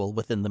textual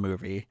within the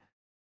movie,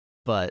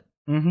 but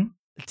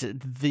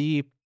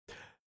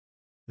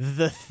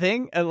the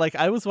thing, like,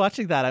 I was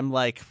watching that, I'm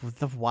like,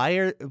 the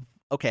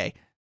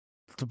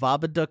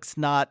Babadook's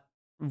not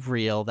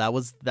real. That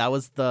was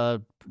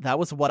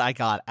what I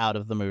got out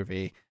of the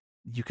movie.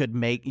 You could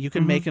make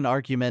an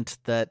argument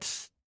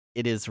that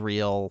it is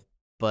real,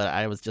 but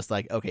I was just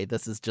like, okay,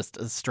 this is just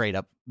a straight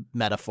up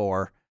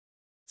metaphor.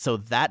 So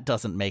that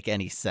doesn't make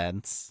any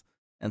sense.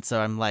 And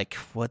so I'm like,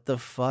 what the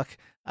fuck?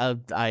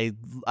 I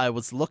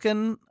was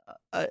looking.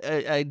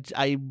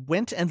 I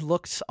went and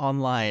looked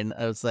online.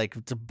 I was like,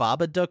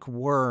 Babadook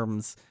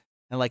worms,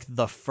 and like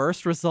the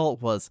first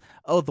result was,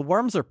 oh, the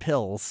worms are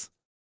pills.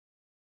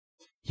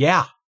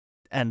 Yeah.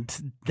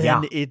 And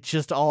then it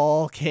just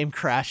all came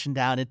crashing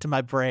down into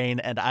my brain,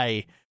 and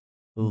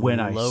when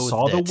I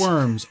saw it. the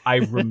worms, I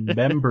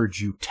remembered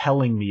you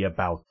telling me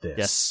about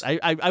this. Yes,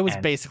 I was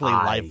basically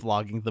live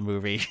vlogging the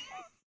movie.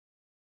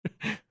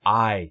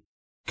 I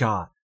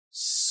got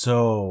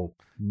so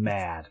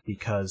mad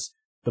because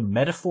the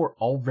metaphor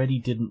already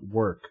didn't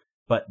work,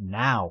 but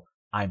now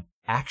I'm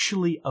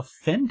actually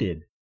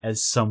offended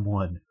as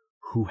someone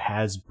who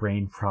has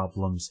brain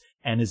problems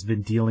and has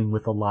been dealing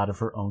with a lot of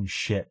her own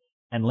shit.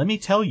 And let me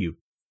tell you,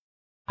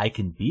 I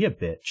can be a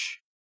bitch.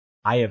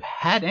 I have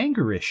had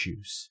anger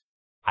issues.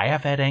 I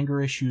have had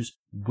anger issues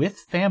with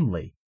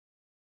family.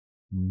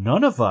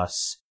 None of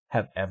us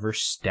have ever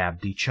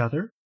stabbed each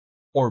other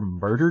or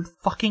murdered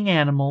fucking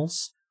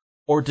animals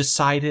or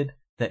decided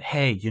that,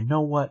 hey, you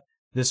know what?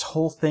 This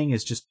whole thing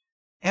is just,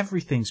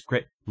 everything's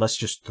great. Let's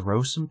just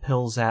throw some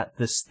pills at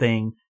this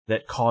thing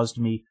that caused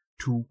me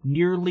to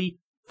nearly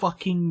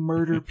fucking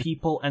murder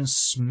people and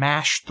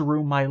smash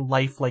through my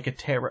life like a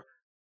terror.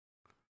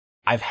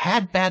 I've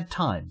had bad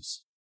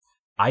times.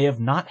 I have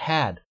not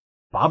had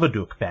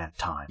Babadook bad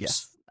times.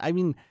 Yes. I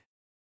mean,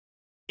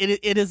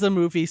 it is a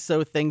movie,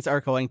 so things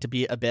are going to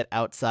be a bit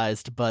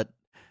outsized, but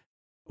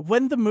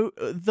when the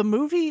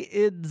movie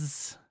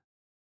is...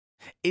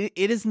 It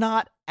is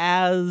not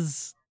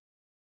as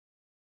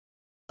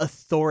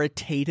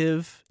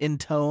authoritative in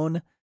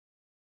tone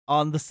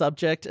on the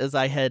subject as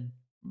I had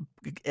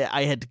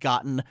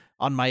gotten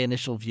on my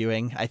initial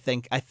viewing. I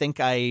think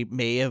I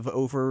may have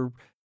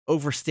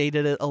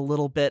overstated it a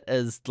little bit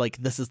as like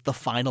this is the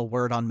final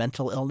word on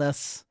mental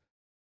illness.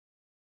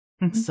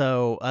 Mm-hmm.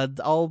 So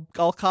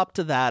I'll cop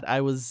to that. I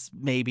was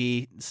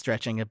maybe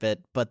stretching a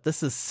bit, but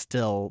this is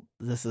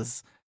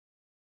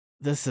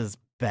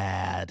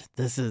bad.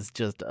 This is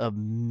just a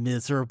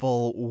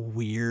miserable,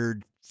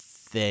 weird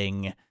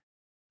thing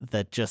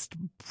that just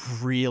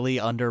really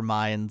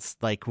undermines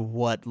like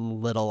what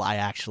little I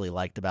actually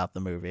liked about the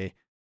movie.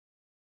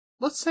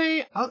 Let's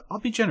say, I'll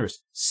be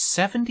generous,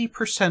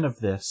 70% of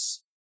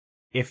this,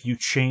 if you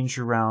change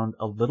around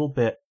a little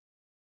bit,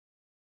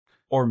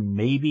 or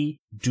maybe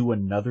do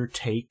another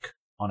take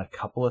on a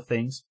couple of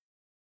things,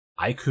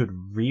 I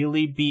could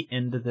really be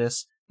into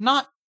this.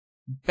 Not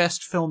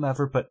best film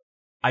ever, but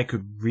I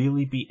could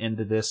really be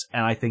into this,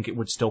 and I think it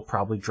would still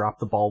probably drop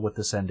the ball with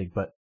this ending,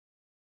 but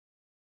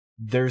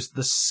there's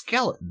the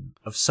skeleton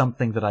of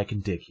something that I can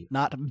dig here.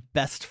 Not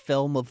best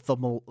film of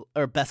the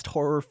or best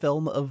horror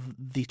film of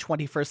the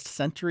 21st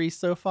century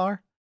so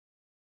far.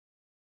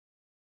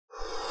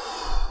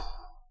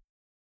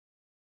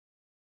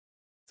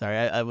 Sorry,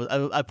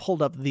 I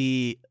pulled up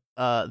the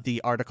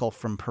article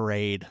from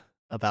Parade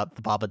about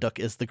the Babadook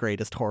is the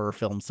greatest horror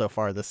film so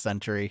far this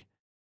century,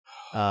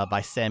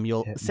 by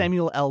Samuel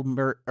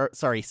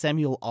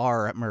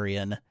R.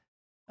 Murrian.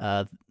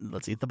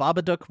 Let's see. The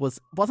Babadook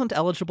wasn't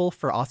eligible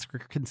for Oscar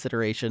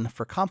consideration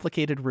for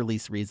complicated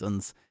release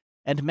reasons,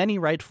 and many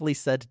rightfully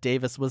said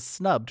Davis was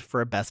snubbed for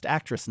a Best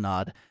Actress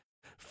nod.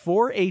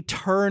 For a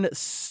turn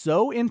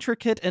so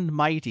intricate and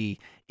mighty,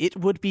 it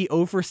would be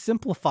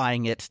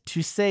oversimplifying it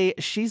to say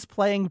she's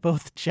playing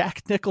both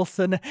Jack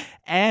Nicholson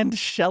and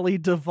Shelley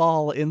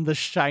Duvall in The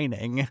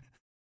Shining.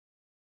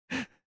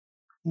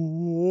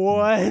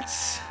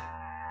 What?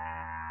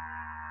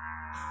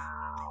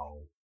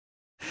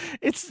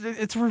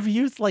 It's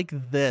reviews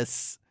like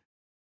this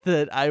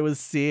that I was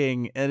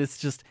seeing, and it's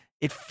just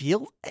it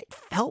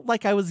felt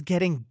like I was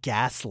getting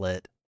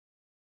gaslit.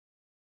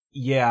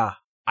 Yeah,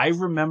 I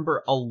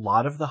remember a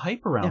lot of the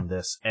hype around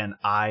this, and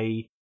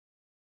I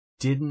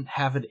didn't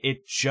have it.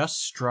 It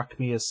just struck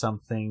me as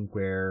something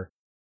where,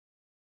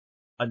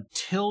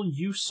 until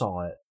you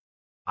saw it,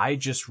 I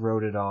just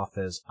wrote it off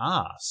as,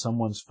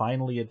 someone's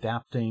finally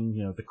adapting,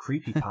 the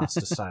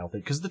creepypasta style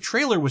thing. Because the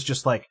trailer was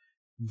just like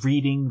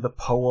reading the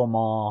poem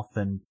off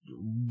and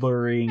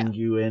luring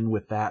you in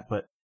with that,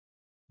 but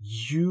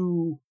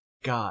you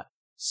got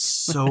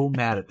so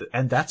mad at it.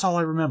 And that's all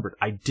I remembered.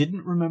 I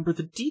didn't remember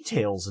the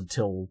details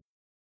until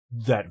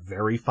that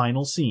very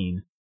final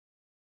scene.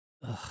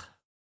 Ugh.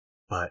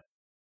 But,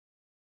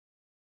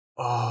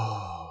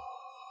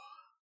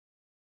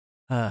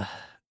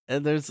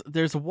 and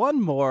there's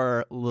one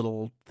more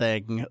little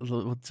thing,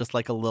 just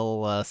like a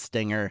little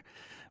stinger,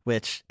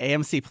 which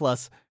AMC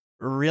Plus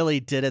really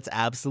did its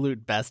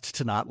absolute best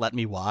to not let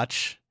me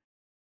watch,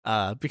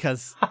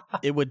 because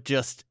it would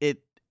just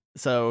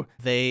so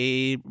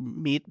they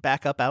meet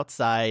back up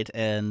outside,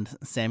 and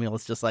Samuel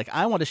is just like,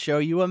 I want to show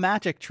you a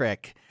magic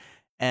trick.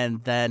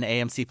 And then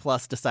AMC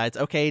Plus decides,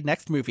 okay,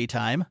 next movie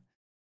time.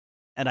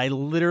 And I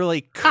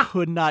literally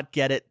could not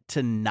get it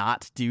to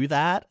not do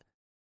that.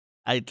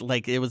 It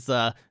was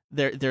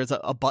there's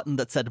a button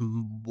that said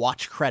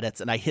watch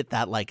credits, and I hit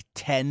that like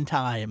 10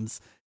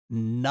 times.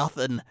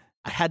 Nothing.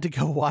 I had to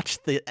go watch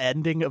the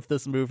ending of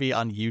this movie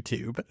on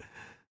YouTube.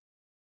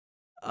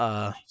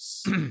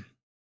 Nice.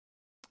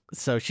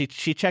 So she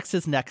checks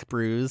his neck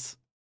bruise.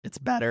 It's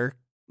better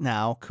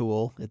now.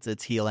 Cool.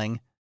 It's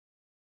healing.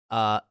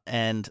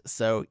 And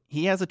so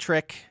he has a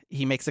trick.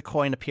 He makes a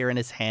coin appear in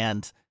his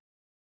hand,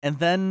 and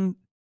then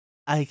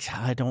I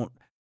don't.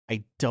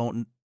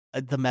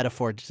 The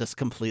metaphor just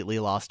completely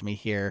lost me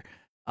here.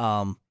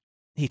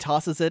 He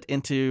tosses it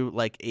into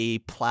like a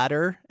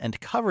platter and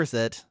covers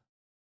it,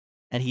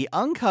 and he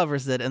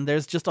uncovers it, and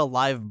there's just a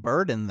live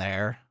bird in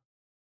there.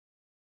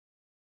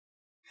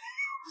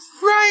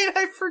 Right,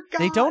 I forgot.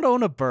 They don't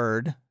own a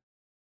bird,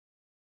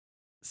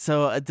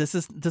 so this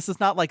is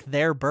not like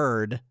their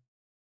bird.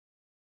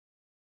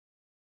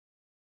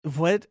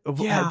 What?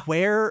 Yeah.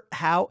 Where?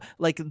 How?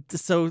 Like,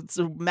 so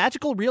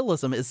magical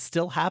realism is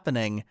still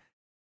happening,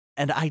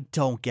 and I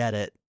don't get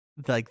it.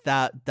 Like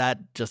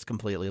that just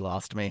completely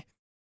lost me.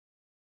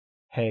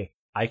 Hey,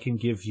 I can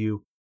give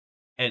you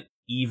an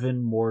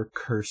even more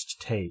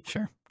cursed take.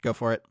 Sure, go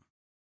for it.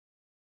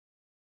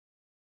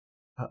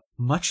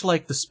 Much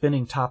like the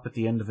spinning top at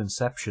the end of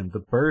Inception, the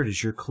bird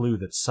is your clue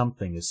that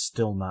something is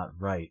still not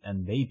right,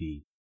 and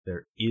maybe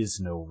there is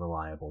no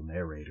reliable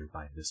narrator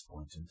by this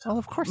point in time. Well,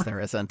 of course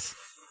there isn't.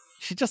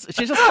 She just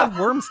had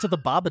worms to the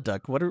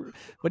Babadook. What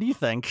do you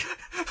think?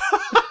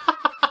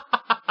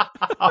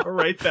 All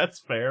right, that's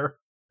fair.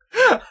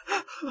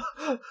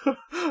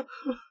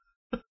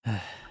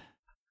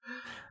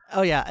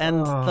 Oh yeah,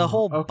 and the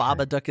whole okay.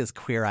 Babadook is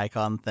queer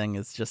icon thing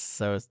is just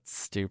so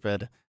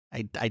stupid.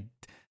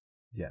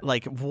 Yeah.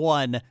 Like,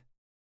 one,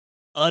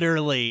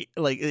 utterly,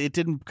 like, it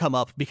didn't come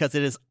up because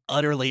it is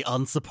utterly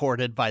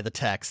unsupported by the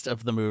text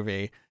of the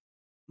movie.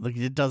 Like,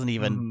 it doesn't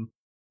even.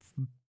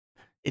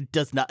 It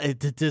does not.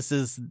 This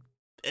is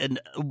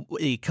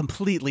a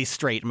completely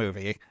straight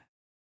movie.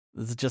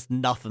 There's just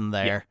nothing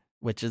there,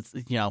 which is,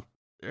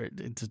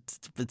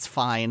 it's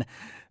fine.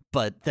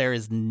 But there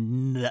is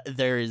no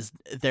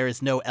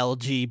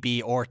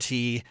LGB or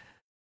T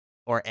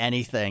or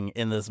anything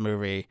in this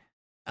movie.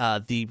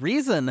 The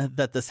reason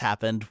that this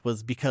happened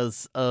was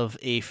because of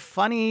a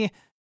funny,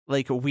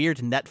 like, weird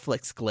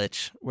Netflix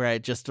glitch where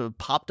it just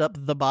popped up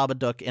the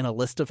Babadook in a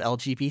list of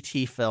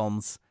LGBT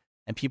films,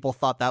 and people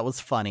thought that was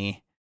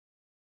funny,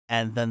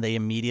 and then they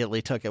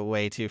immediately took it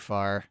way too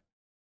far,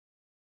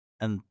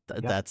 and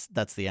that's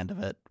the end of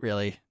it,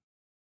 really.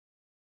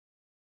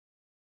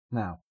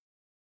 Now,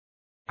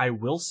 I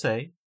will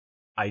say,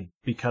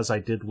 because I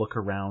did look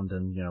around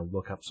and,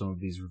 look up some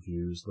of these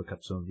reviews, look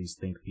up some of these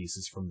think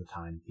pieces from the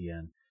time at the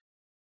end.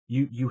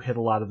 You hit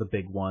a lot of the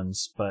big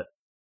ones, but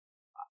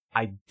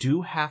I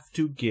do have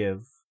to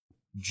give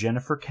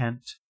Jennifer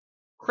Kent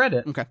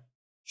credit. Okay.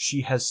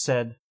 She has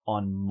said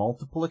on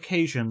multiple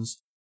occasions,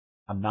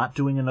 I'm not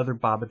doing another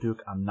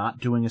Babadook. I'm not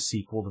doing a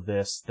sequel to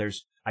this.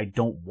 I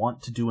don't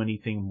want to do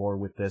anything more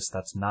with this.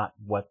 That's not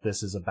what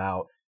this is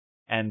about.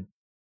 And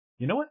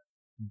you know what?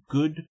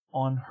 Good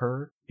on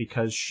her,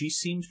 because she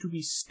seems to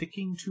be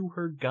sticking to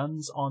her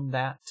guns on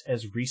that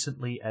as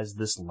recently as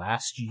this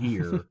last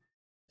year,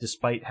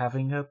 despite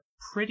having a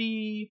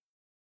pretty,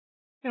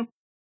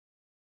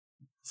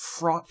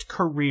 fraught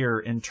career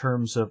in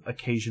terms of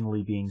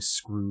occasionally being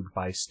screwed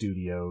by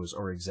studios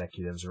or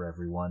executives or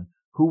everyone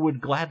who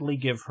would gladly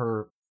give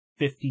her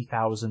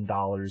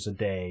 $50,000 a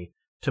day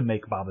to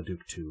make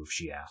Babadook 2 if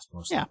she asked.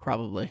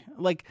 Probably.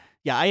 Like,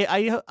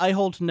 I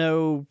hold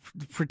no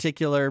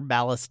particular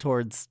malice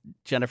towards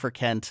Jennifer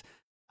Kent.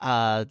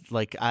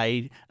 Like,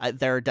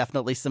 there are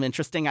definitely some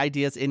interesting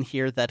ideas in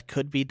here that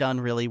could be done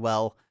really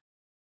well.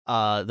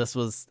 This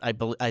was,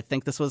 I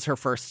think this was her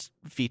first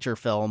feature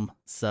film,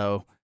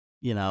 so,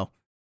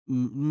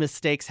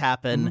 mistakes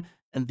happen.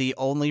 And the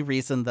only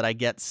reason that I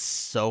get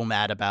so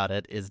mad about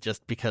it is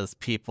just because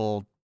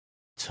people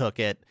took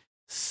it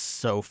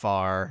so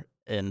far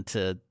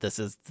into this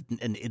is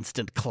an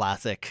instant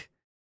classic,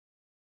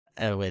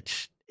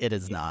 which it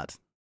is not.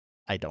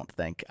 I don't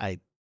think. I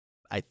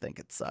think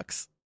it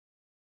sucks.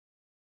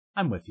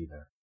 I'm with you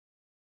there.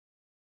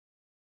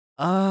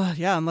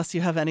 Yeah, unless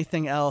you have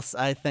anything else,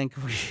 I think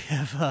we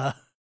have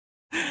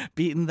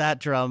beaten that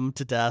drum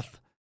to death.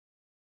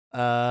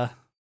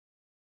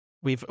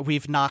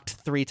 We've knocked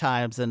 3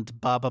 times and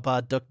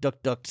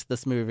ducked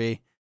this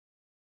movie.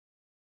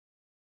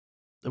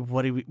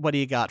 What do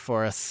you got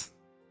for us?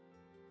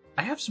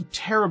 I have some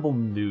terrible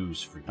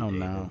news for you, Oh, David,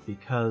 no.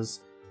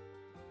 because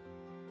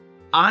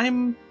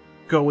I'm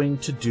going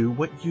to do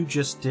what you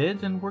just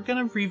did, and we're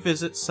going to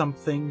revisit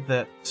something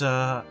that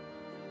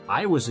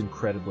I was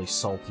incredibly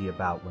salty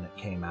about when it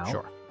came out.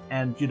 Sure.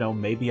 And,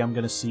 maybe I'm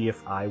going to see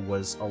if I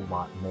was a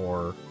lot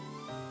more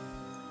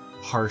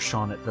harsh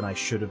on it than I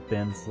should have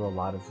been for a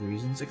lot of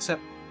reasons,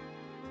 except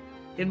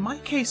in my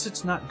case,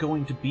 it's not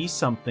going to be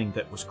something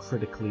that was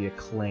critically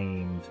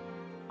acclaimed.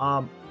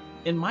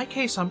 In my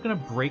case, I'm going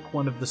to break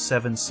one of the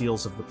 7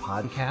 seals of the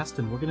podcast,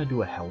 and we're going to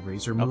do a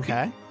Hellraiser movie.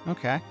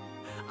 Okay.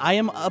 I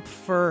am up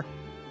for...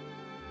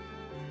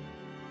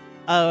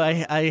 Oh,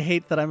 I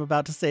hate that I'm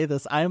about to say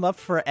this. I am up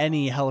for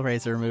any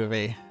Hellraiser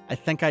movie. I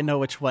think I know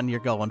which one you're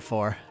going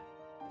for.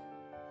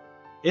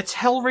 It's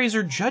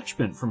Hellraiser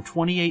Judgment from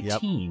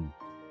 2018.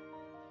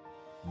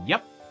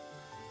 Yep.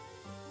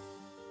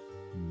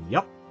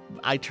 Yep.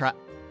 I try.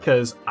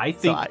 Because I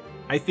think So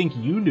I think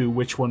you knew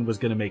which one was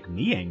going to make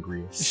me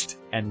angriest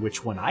and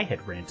which one I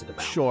had ranted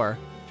about. Sure.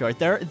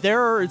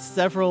 There are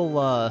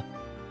several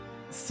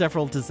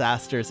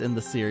disasters in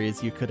the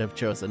series you could have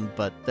chosen,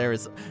 but there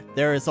is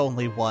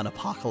only one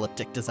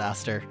apocalyptic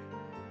disaster.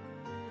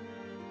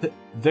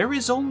 There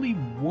is only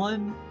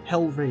one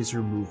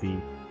Hellraiser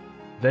movie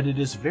that it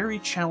is very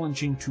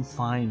challenging to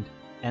find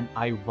an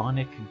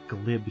ironic,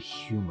 glib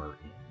humor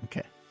in.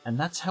 Okay. And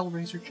that's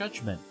Hellraiser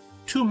Judgment.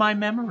 To my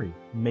memory.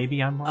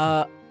 Maybe I'm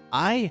wrong.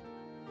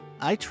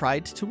 I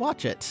tried to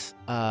watch it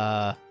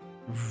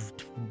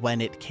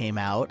when it came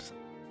out,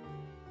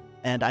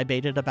 and I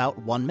baited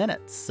about 1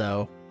 minute,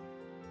 so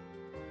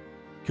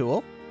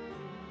cool.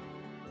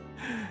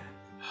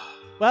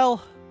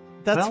 Well,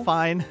 that's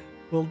fine.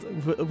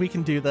 We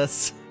can do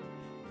this.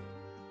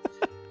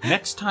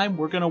 Next time,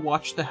 we're going to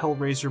watch the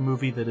Hellraiser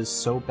movie that is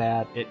so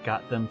bad it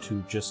got them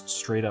to just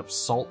straight up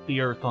salt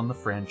the earth on the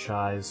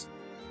franchise,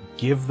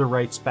 give the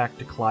rights back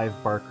to Clive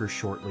Barker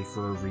shortly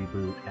for a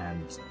reboot,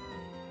 and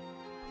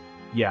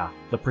yeah,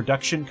 the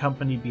production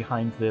company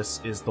behind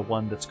this is the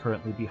one that's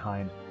currently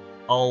behind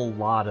a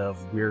lot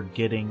of we're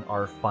getting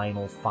our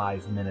final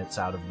 5 minutes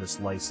out of this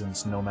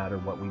license no matter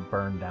what we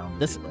burn down.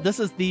 This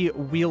is the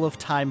Wheel of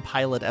Time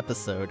pilot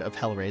episode of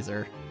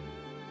Hellraiser.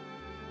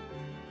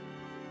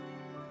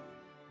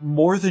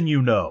 More than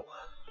you know.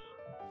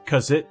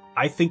 Because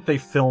I think they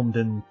filmed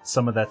in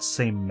some of that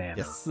same manner.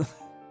 Yes.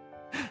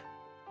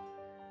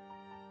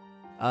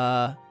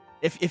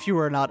 If you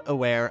were not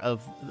aware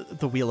of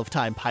the Wheel of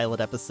Time pilot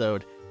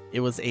episode, it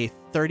was a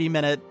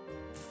 30-minute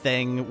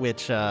thing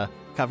which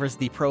covers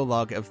the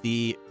prologue of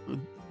the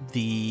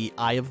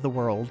Eye of the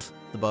World,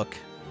 the book,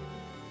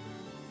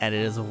 and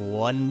it is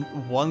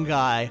one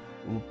guy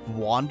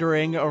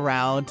wandering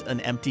around an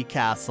empty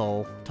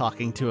castle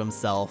talking to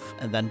himself,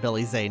 and then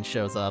Billy Zane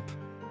shows up,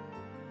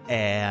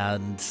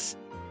 and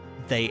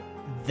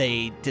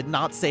they did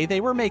not say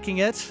they were making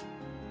it.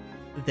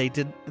 They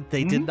did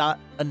not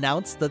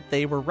announce that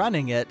they were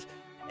running it.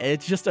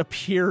 It just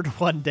appeared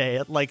one day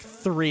at like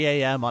 3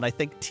 a.m. on, I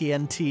think,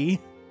 TNT.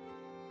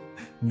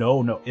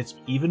 No, it's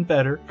even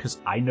better because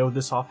I know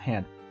this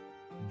offhand.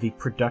 The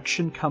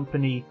production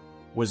company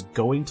was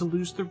going to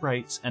lose the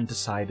rights and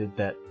decided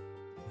that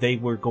they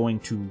were going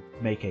to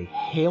make a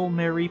Hail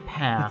Mary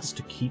pass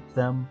to keep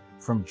them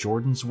from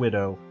Jordan's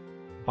Widow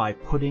by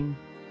putting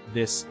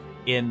this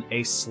in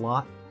a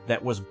slot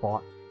that was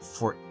bought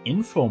for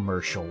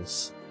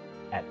infomercials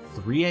at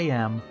 3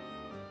 a.m.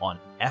 on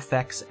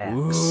FXX.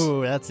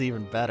 Ooh, that's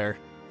even better.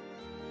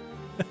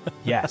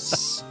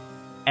 Yes.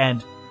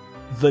 And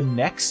the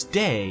next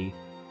day,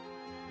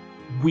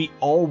 we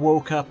all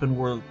woke up and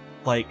were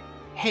like,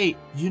 hey,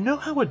 you know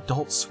how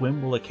Adult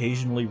Swim will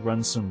occasionally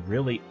run some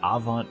really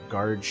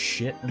avant-garde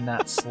shit in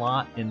that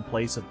slot in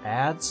place of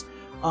ads?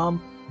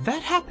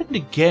 That happened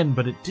again,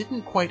 but it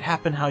didn't quite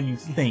happen how you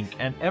think.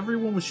 And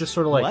everyone was just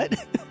sort of like...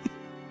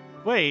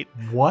 What? Wait,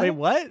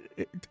 what?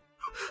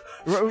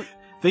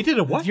 They did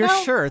a what You're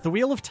now? sure? The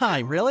Wheel of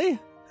Time, really?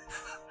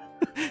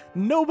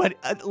 Nobody,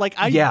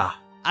 Yeah.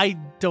 I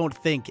don't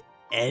think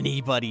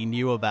anybody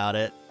knew about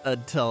it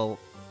until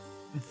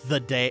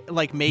the day,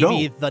 like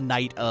maybe No. the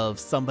night of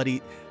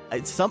somebody.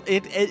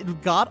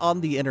 It got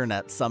on the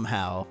internet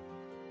somehow.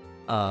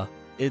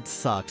 It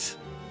sucked,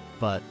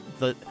 but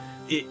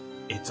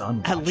It's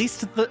unwatched.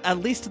 at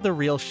least the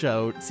real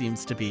show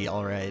seems to be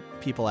all right.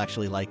 People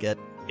actually like it.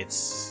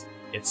 It's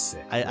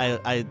sick.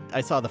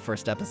 I saw the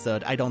first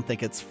episode. I don't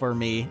think it's for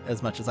me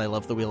as much as I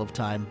love the Wheel of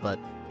Time, but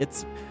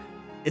it's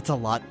a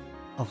lot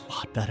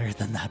better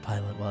than that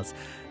pilot was.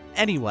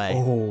 Anyway,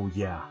 Oh,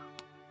 yeah.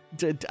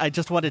 I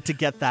just wanted to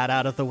get that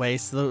out of the way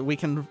so that we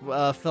can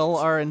fill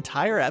our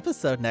entire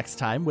episode next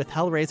time with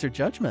Hellraiser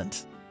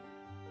Judgment.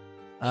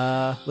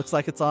 Looks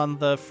like it's on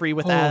the free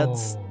with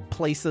ads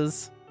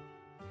places.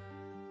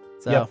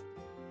 So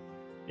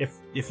Yep.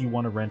 If you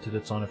want to rent it,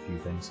 it's on a few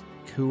things.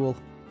 cool.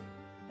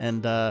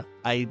 And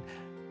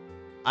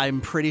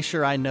I'm pretty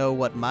sure I know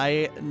what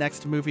my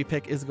next movie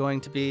pick is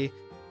going to be,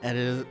 and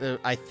it is,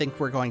 I think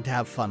we're going to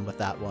have fun with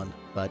that one.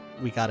 But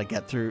we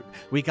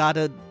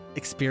gotta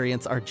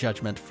experience our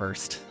judgment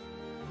first.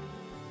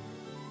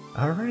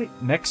 All right.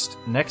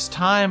 Next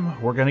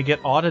time, we're going to get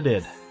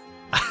audited.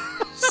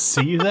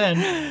 See you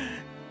then.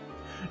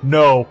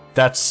 No,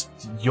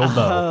 you'll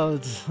know.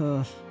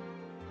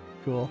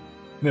 Cool.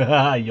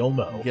 You'll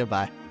know.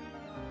 Goodbye.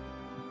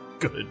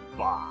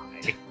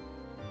 Goodbye.